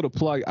quick little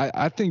plug.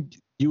 I think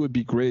you would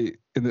be great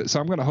so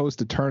I'm gonna host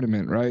a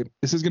tournament. Right.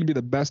 This is gonna be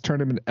the best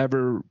tournament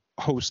ever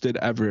hosted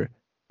ever.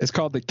 It's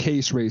called the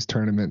Case Race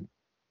Tournament,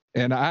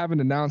 and I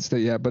haven't announced it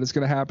yet, but it's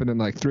gonna happen in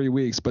like 3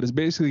 weeks. But it's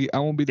basically I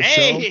won't be the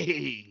show.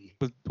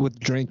 With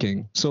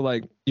drinking. So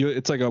like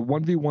it's like a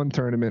 1v1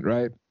 tournament,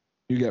 right?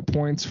 You get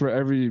points for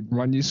every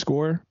run you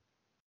score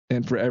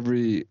and for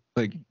every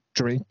like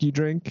drink you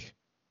drink.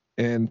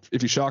 And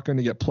if you shotgun,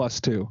 you get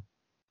 +2.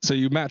 So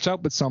you match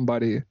up with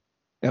somebody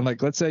and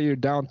like let's say you're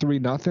down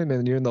 3-0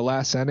 and you're in the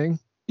last inning,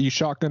 you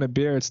shotgun a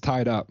beer, it's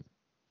tied up.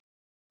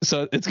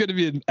 So it's gonna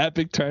be an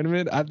epic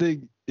tournament. I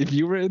think if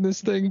you were in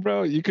this thing,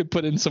 bro, you could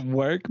put in some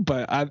work,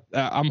 but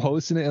I'm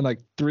hosting it in like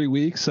 3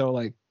 weeks. So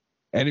like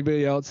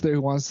anybody else there who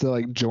wants to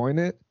like join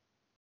it,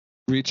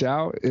 reach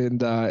out,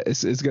 and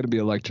it's gonna be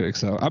electric.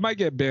 So I might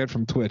get banned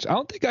from Twitch. I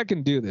don't think I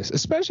can do this,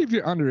 especially if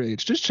you're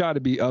underage. Just try to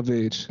be of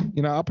age.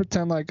 I'll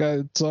pretend like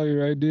I saw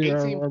your ID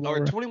 18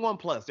 or 21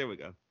 plus. There we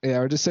go. Yeah,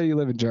 or just say you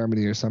live in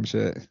Germany or some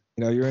shit.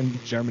 You're in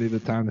Germany at the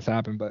time this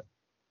happened, but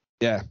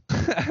yeah.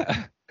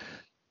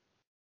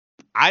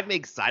 I'm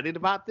excited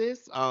about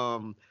this.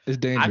 It's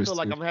dangerous. I feel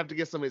like I'm gonna have to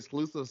get some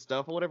exclusive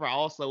stuff or whatever. I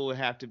also would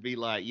have to be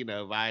like,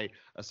 by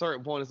a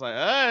certain point, it's like,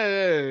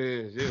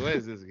 hey, what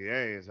is this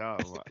game?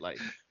 Like,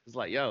 it's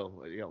like,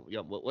 yo,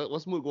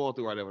 what's Moot going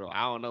through right now?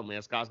 I don't know,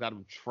 man. Scott's got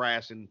him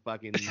trashing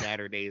fucking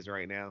Natter days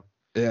right now.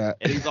 Yeah,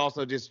 and he's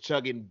also just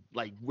chugging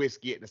like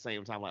whiskey at the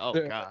same time. Like,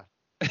 oh god,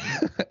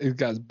 these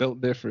guys built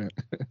different.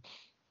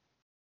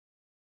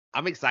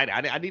 I'm excited.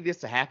 I need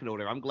this to happen or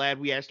whatever. I'm glad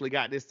we actually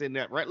got this in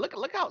there. Right? Look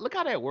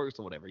how that works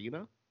or whatever.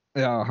 Yeah,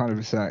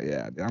 100%.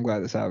 Yeah, I'm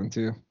glad this happened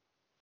too.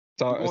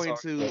 So I'm going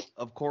to,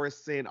 of course,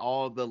 send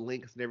all the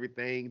links and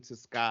everything to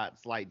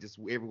Scott's, like just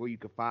everywhere you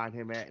can find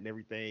him at and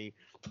everything.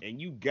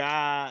 And you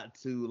got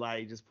to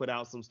like just put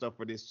out some stuff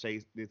for this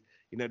chase.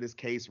 this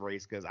case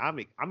race because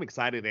I'm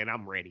excited and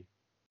I'm ready.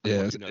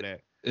 Yeah, You know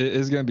that.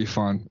 It's gonna be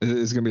fun.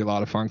 It's gonna be a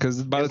lot of fun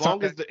because by the time,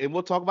 And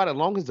we'll talk about it, as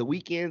long as the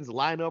weekends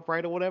line up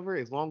right or whatever,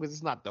 as long as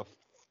it's not the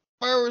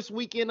first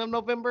weekend of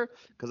November,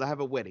 because I have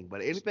a wedding.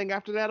 But anything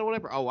after that or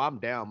whatever, oh, I'm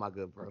down, my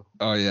good bro.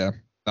 oh yeah,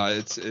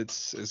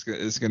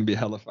 it's gonna be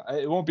hella fun.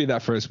 It won't be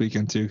that first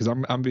weekend too because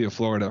I'm be in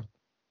Florida,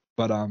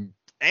 but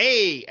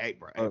hey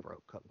bro,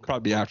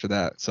 probably after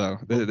that. So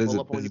there's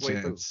a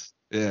chance.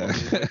 Yeah.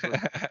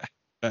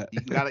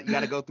 You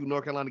gotta go through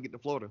North Carolina to get to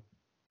Florida.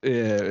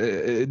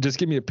 Yeah, just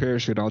give me a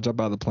parachute. I'll jump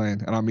out of the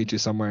plane and I'll meet you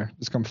somewhere.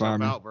 Just come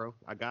find me. Out, bro.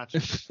 I got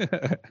you.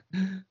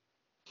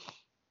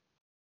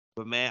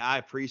 But man, I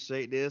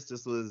appreciate this.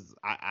 This was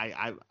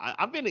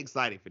I've been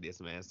excited for this,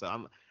 man. So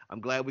I'm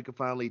glad we could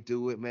finally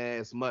do it,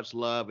 man. It's much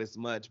love, it's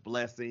much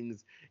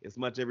blessings, it's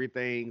much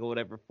everything or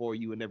whatever for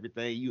you and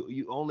everything.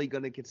 You only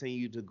gonna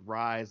continue to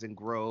rise and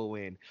grow.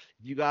 And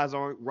if you guys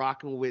aren't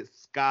rocking with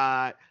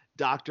Scott,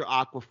 Dr.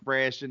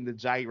 Aquafresh, and the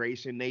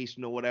Gyration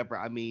Nation or whatever,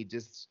 I mean,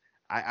 just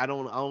I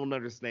don't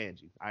understand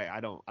you.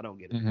 I don't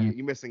get it. Mm-hmm.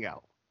 You're missing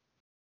out.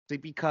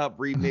 CP Cup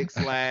remix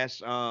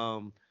slash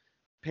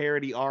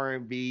parody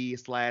R&B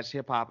 /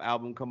 hip hop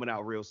album coming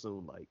out real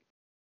soon, like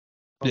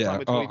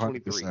sometime in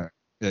 2023.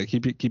 Yeah,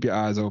 keep your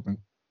eyes open.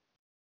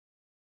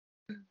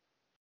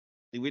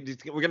 We're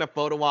gonna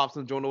photo op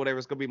some joint or whatever.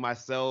 It's gonna be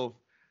myself,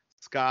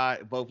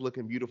 Scott, both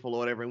looking beautiful or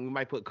whatever, and we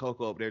might put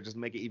Coco up there, just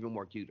make it even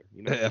more cuter.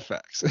 Yeah,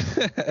 facts.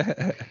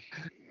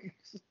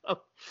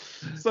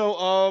 So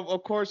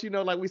of course,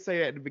 like we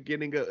say at the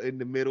beginning, in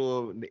the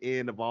middle, and the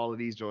end of all of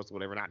these joints, or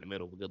whatever, not in the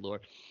middle, but good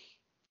Lord.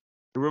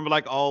 Remember,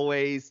 like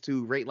always,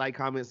 to rate, like,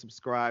 comment,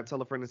 subscribe,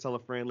 tell a friend and tell a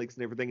friend, links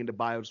and everything in the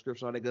bio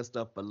description, all that good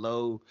stuff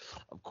below.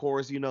 Of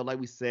course, like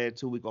we said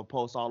too, we're gonna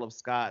post all of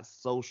Scott's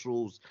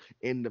socials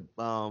in the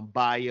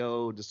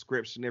bio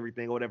description,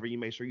 everything, whatever. You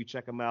make sure you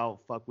check them out.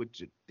 Fuck with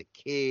the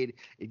kid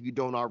if you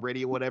don't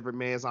already or whatever,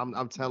 man. So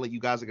I'm telling you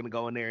guys are gonna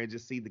go in there and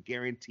just see the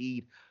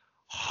guaranteed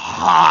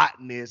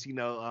hotness,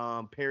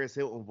 Paris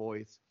Hilton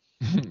voice.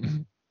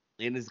 And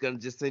it's gonna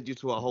just send you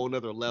to a whole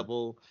nother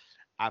level.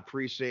 I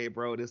appreciate it,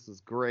 bro. This was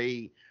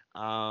great.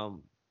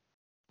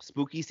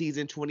 Spooky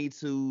Season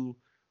 22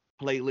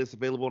 playlist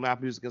available on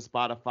Apple Music and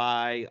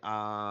Spotify.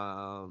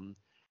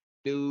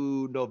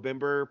 New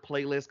November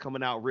playlist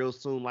coming out real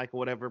soon, like, or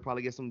whatever.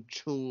 Probably get some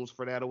tunes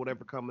for that or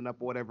whatever coming up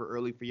or whatever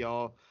early for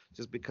y'all.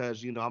 Just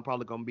because, I'm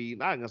probably going to be,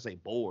 not going to say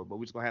bored, but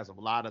we're just going to have a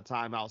lot of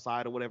time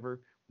outside or whatever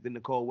within the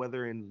cold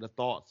weather and the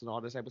thoughts and all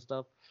this type of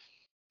stuff.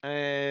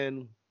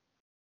 And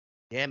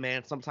yeah,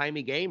 man, some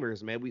timey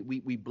gamers, man.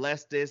 We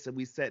blessed this and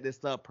we set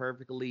this up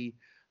perfectly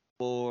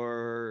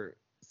for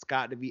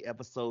Scott to be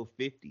episode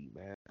 50,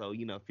 man. So,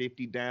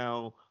 50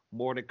 down,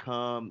 more to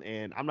come.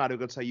 And I'm not even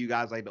gonna tell you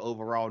guys like the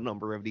overall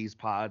number of these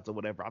pods or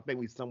whatever. I think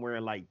we somewhere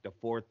in like the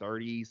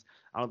 430s.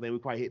 I don't think we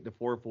quite hit the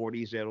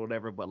 440s yet or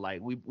whatever, but like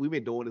we've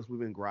been doing this,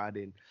 we've been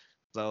grinding.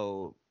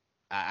 So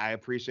I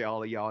appreciate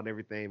all of y'all and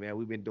everything, man.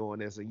 We've been doing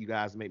this and you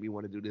guys make me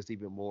want to do this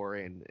even more.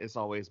 And it's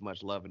always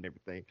much love and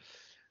everything.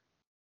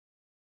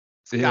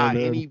 Scott,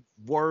 any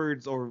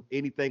words or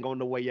anything on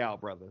the way out,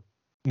 brother?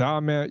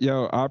 Nah, man.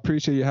 Yo, I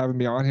appreciate you having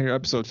me on here.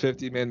 Episode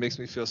 50, man, makes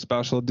me feel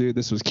special, dude.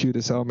 This was cute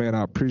as hell, man.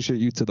 I appreciate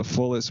you to the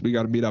fullest. We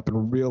got to meet up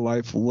in real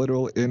life,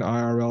 literal in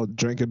IRL,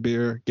 drink a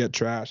beer, get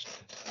trashed.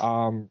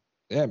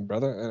 Yeah,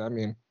 brother. And I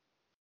mean,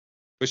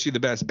 wish you the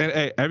best. And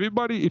hey,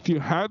 everybody, if you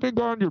haven't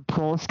gotten your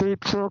prostate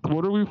check,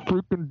 what are we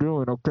freaking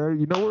doing, okay?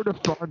 You know where to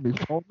find me.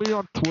 Follow me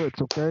on Twitch,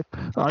 okay?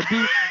 I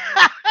do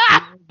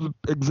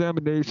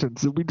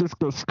examinations, and we just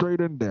go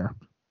straight in there.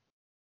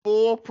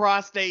 Full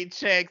prostate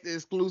checks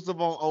exclusive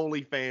on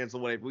OnlyFans or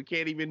whatever. We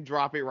can't even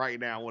drop it right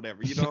now,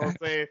 whatever. You know what I'm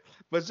saying?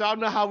 But y'all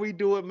know how we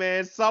do it,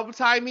 man.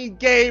 Sometimey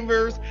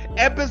Gamers,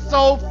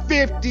 episode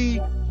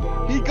 50.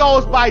 He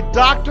goes by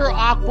Dr.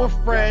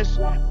 Aquafresh.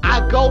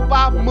 I go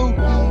by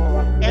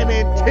Mookie. And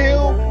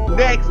until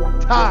next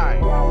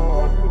time,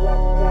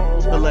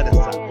 till let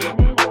us